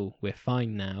think, oh, we're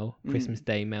fine now. Christmas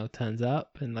Day, Mel turns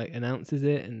up and like announces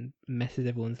it and messes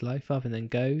everyone's life up and then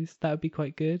goes. That would be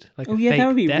quite good. Like Oh a yeah, fake that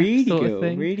would be death really sort cool. of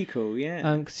thing. Really cool. Yeah.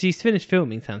 'Cause she's finished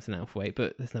filming Samson Althwaite,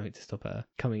 but there's nothing to stop her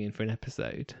coming in for an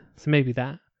episode. So maybe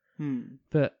that.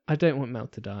 But I don't want Mel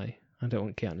to die. I don't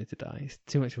want Keanu to die. It's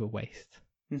too much of a waste.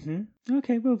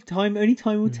 Okay, well, only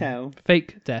time will tell.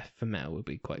 Fake death for Mel would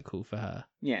be quite cool for her.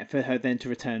 Yeah, for her then to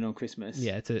return on Christmas.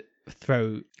 Yeah, to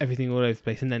throw everything all over the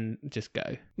place and then just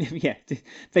go. Yeah, to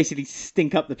basically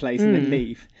stink up the place and then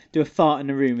leave. Do a fart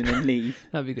in a room and then leave.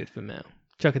 That'd be good for Mel.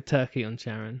 Chuck a turkey on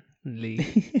Sharon and leave.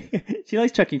 She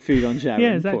likes chucking food on Sharon.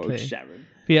 Yeah, Poor old exactly. Sharon.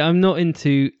 But yeah, I'm not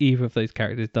into either of those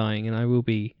characters dying, and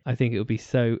I think it would be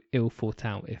so ill thought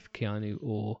out if Keanu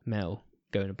or Mel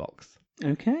go in a box.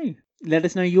 Okay. Let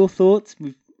us know your thoughts.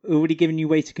 We've already given you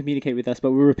ways to communicate with us,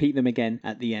 but we'll repeat them again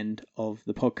at the end of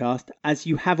the podcast. As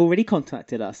you have already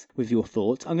contacted us with your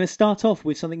thoughts, I'm going to start off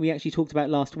with something we actually talked about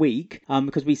last week,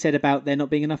 because we said about there not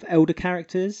being enough elder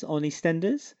characters on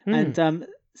EastEnders. And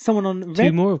someone on Reddit...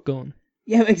 Two more have gone.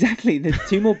 Yeah, exactly. There's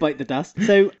two more bite the dust.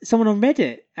 So someone on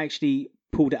Reddit actually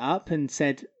pulled it up and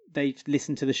said they've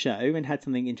listened to the show and had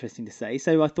something interesting to say.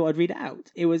 So I thought I'd read it out.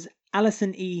 It was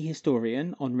Alison E.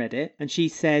 Historian on Reddit, and she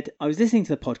said, I was listening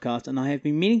to the podcast and I have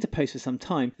been meaning to post for some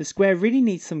time. The Square really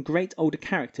needs some great older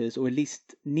characters, or at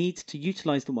least needs to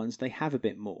utilise the ones they have a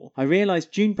bit more. I realise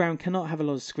June Brown cannot have a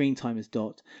lot of screen time as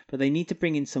Dot, but they need to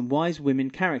bring in some wise women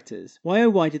characters. Why oh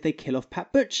why did they kill off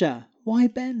Pat Butcher? Why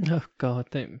Ben? Oh God,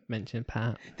 don't mention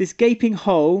Pat. This gaping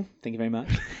hole, thank you very much,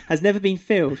 has never been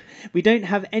filled. We don't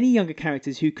have any younger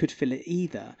characters who could fill it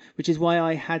either, which is why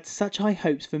I had such high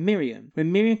hopes for Miriam.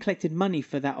 When Miriam collected money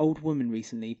for that old woman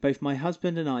recently, both my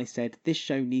husband and I said, this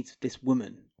show needs this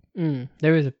woman.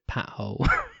 There is a Pat hole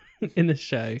in the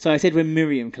show. So I said when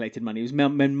Miriam collected money, it was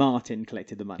when Martin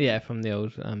collected the money. Yeah, from the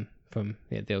old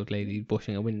the old lady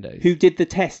washing her windows. Who did the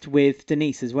test with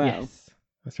Denise as well. Yes.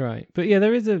 That's right. But yeah,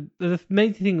 the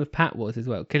main thing with Pat was as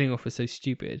well, killing off was so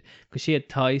stupid because she had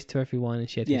ties to everyone and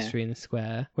she had history in the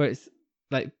Square. Whereas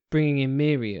like bringing in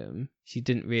Miriam, she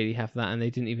didn't really have that, and they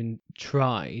didn't even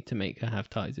try to make her have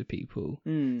ties with people.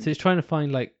 So it's trying to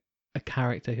find like a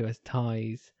character who has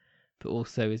ties but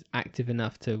also is active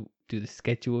enough to do the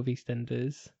schedule of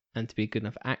EastEnders and to be a good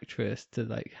enough actress to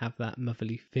like have that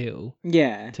motherly feel.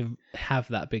 Yeah. To have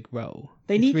that big role.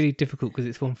 It's really difficult because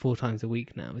it's on 4 times a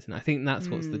week now, isn't it? I think that's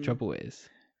what's the trouble is.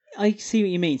 I see what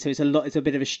you mean. So it's a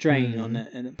bit of a strain on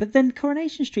it. But then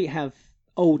Coronation Street have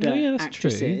older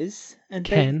actresses.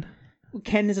 True. And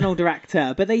Ken is an older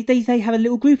actor, but they have a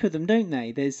little group of them, don't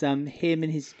they? There's him and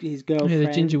his girlfriend. Yeah,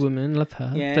 the ginger woman, love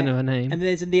her. Yeah. Don't know her name. And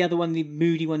there's the other one, the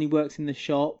moody one who works in the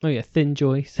shop. Oh yeah, Thin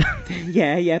Joyce.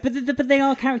 yeah. But they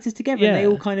are characters together, and they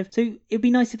all kind of. So it'd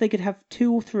be nice if they could have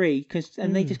 2 or 3,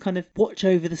 and they just kind of watch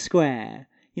over the Square.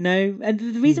 You know, and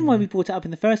the reason why we brought it up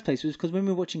in the first place was because when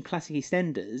we were watching classic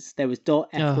EastEnders, there was Dot,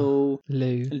 Ethel,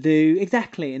 Lou,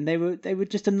 exactly, and they were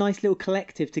just a nice little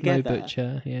collective together. Mo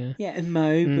Butcher, yeah, and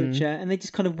Mo Butcher, and they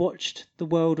just kind of watched the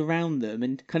world around them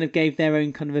and kind of gave their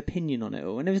own kind of opinion on it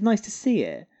all, and it was nice to see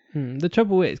it. The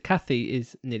trouble is, Kathy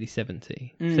is nearly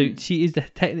 70, so she is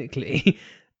technically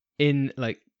in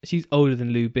like she's older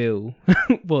than Lou Bill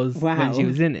was Wow. when she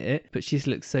was in it, but she just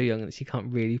looks so young that she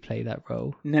can't really play that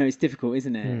role. No, it's difficult,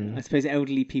 isn't it? Mm. I suppose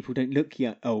elderly people don't look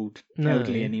No.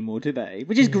 elderly anymore, do they?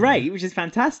 Which is great, which is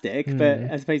fantastic. But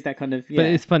I suppose that kind of But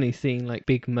it's funny seeing like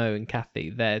Big Mo and Kathy.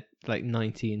 They're like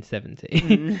 90 and 70,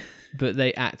 Mm. but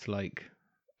they act like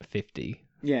 50,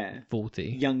 Yeah, 40.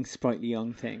 young, sprightly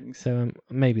young things. So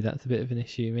maybe that's a bit of an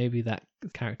issue. Maybe that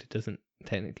character doesn't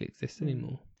technically exist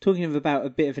anymore. Talking about a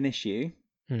bit of an issue,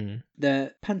 Hmm.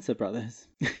 the Panzer brothers.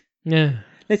 Yeah.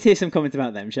 Let's hear some comments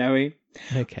about them, shall we?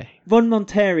 Okay. Ron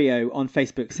Monterio on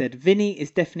Facebook said, Vinny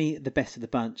is definitely the best of the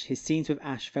bunch. His scenes with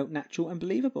Ash felt natural and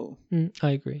believable.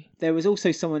 I agree. There was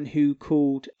also someone who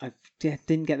called, I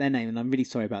didn't get their name and I'm really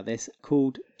sorry about this,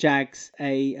 called Jags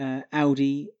a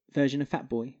Audi version of Fat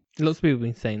Boy. Lots of people have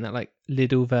been saying that, like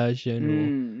Lidl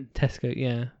version or Tesco.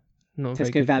 Yeah. Not a very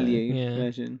Tesco good Value Yeah.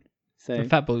 version. So The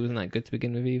Fat Boy wasn't that good to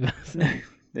begin with either. So. no,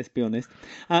 let's be honest.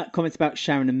 Comments about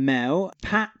Sharon and Mel.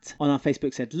 Pat on our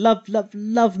Facebook said,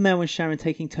 love Mel and Sharon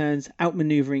taking turns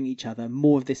outmaneuvering each other.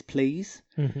 More of this, please.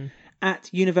 Mm-hmm. At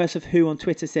Universe of Who on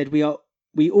Twitter said, we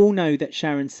all know that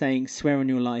Sharon saying swear on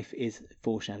your life is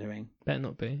foreshadowing. Better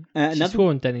not be. She Another... swore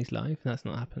on Denny's life, and that's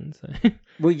not happened. So.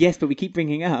 Well, yes, but we keep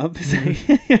bringing it up, so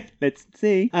let's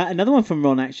see. Another one from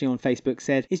Ron actually on Facebook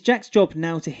said, is Jack's job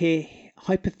now to hear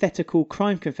hypothetical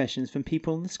crime confessions from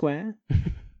people on the square?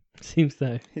 Seems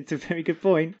so. It's a very good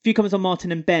point. A few comments on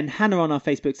Martin and Ben. Hannah on our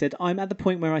Facebook said, I'm at the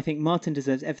point where I think Martin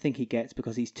deserves everything he gets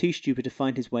because he's too stupid to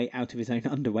find his way out of his own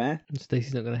underwear. And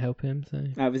Stacey's not going to help him, so.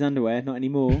 Out of his underwear, not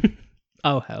anymore.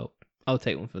 I'll help. I'll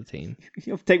take one for the team.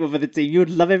 You'll take one for the team. You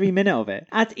would love every minute of it.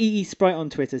 At EE Sprite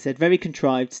on Twitter said, very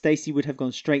contrived. Stacey would have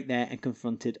gone straight there and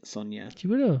confronted Sonia. She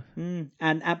would have.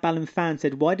 And at Ballon Fan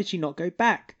said, why did she not go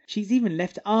back? She's even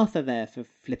left Arthur there for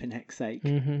flipping heck's sake.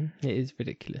 Mm-hmm. It is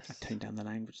ridiculous. I toned down the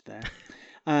language there.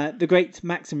 The great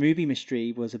Max and Ruby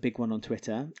mystery was a big one on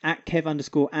Twitter. At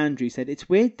Kev_Andrew said, it's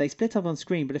weird, they split up on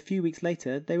screen, but a few weeks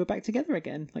later, they were back together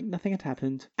again, like nothing had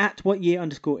happened. At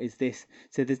What_Year_is this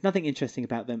said, there's nothing interesting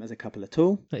about them as a couple at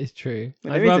all. That is true.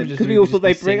 Well, I'd there rather isn't, just because we Ruby all just thought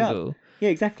be they'd bring single. up. Yeah,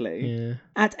 exactly. Yeah.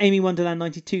 At Amy Wonderland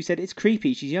 92 said, it's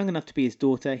creepy, she's young enough to be his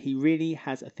daughter, he really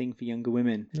has a thing for younger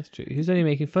women. That's true. He was only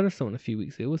making fun of someone a few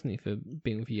weeks ago, wasn't he, for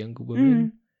being with a younger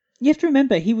woman? You have to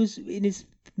remember, he was in his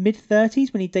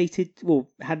mid-30s when he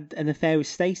had an affair with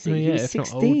Stacey. Oh, he yeah, was if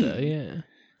 16. not older, yeah.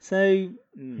 So...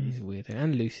 He's a weirdo.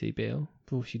 And Lucy Beale,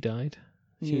 before she died.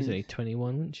 She was Yeah. only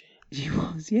 21, wasn't she? She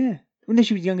was, yeah. Well, no,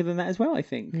 she was younger than that as well, I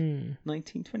think. 19.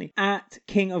 1920. At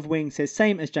King of Wings says,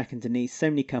 same as Jack and Denise, so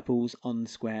many couples on the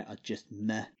square are just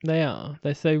meh. They are.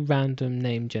 They're so random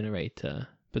name generator,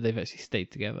 but they've actually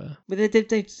stayed together. But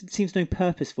there seems no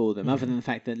purpose for them, other than the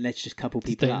fact that let's just couple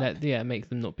Just people don't up. make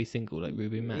them not be single like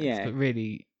Ruby and Max. Yeah. But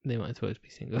really, they might as well just be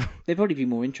single. They'd probably be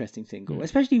more interesting single.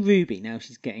 Especially Ruby, now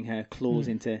she's getting her claws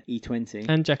into E20.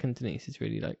 And Jack and Denise is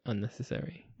really like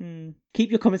unnecessary. Keep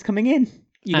your comments coming in.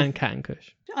 And Cat and Kush.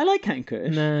 I like Cat and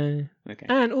Kush. No. Okay.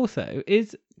 And also,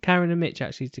 is Karen and Mitch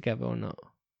actually together or not?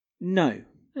 No.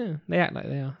 Yeah, they act like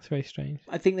they are. It's very strange.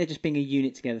 I think they're just being a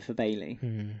unit together for Bailey.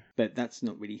 But that's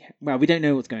not really... Well, we don't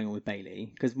know what's going on with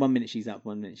Bailey, because 1 minute she's up,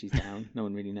 1 minute she's down. No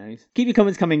one really knows. Keep your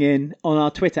comments coming in on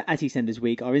our Twitter at EastEnders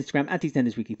Week, our Instagram at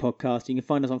EastEnders Weekly Podcast. You can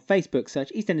find us on Facebook,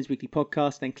 search EastEnders Weekly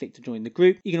Podcast, then click to join the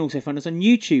group. You can also find us on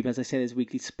YouTube. As I said, there's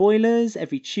weekly spoilers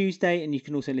every Tuesday, and you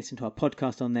can also listen to our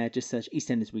podcast on there. Just search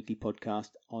EastEnders Weekly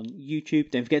Podcast on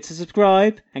YouTube. Don't forget to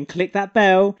subscribe and click that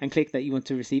bell and click that you want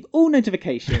to receive all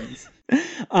notifications.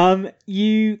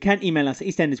 You can email us at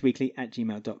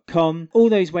eastendersweekly@gmail.com. All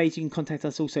those ways you can contact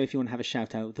us also if you want to have a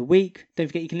shout out of the week. Don't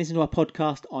forget you can listen to our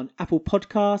podcast on Apple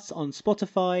Podcasts, on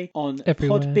Spotify, on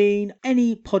Everywhere. Podbean,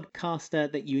 any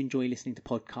podcaster that you enjoy listening to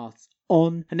podcasts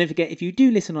on. And don't forget, if you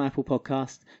do listen on Apple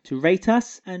Podcasts, to rate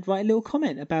us and write a little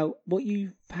comment about what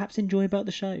you perhaps enjoy about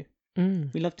the show.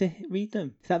 We love to read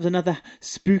them. So that was another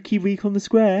spooky week on the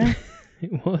square.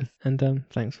 It was. And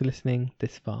thanks for listening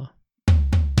this far.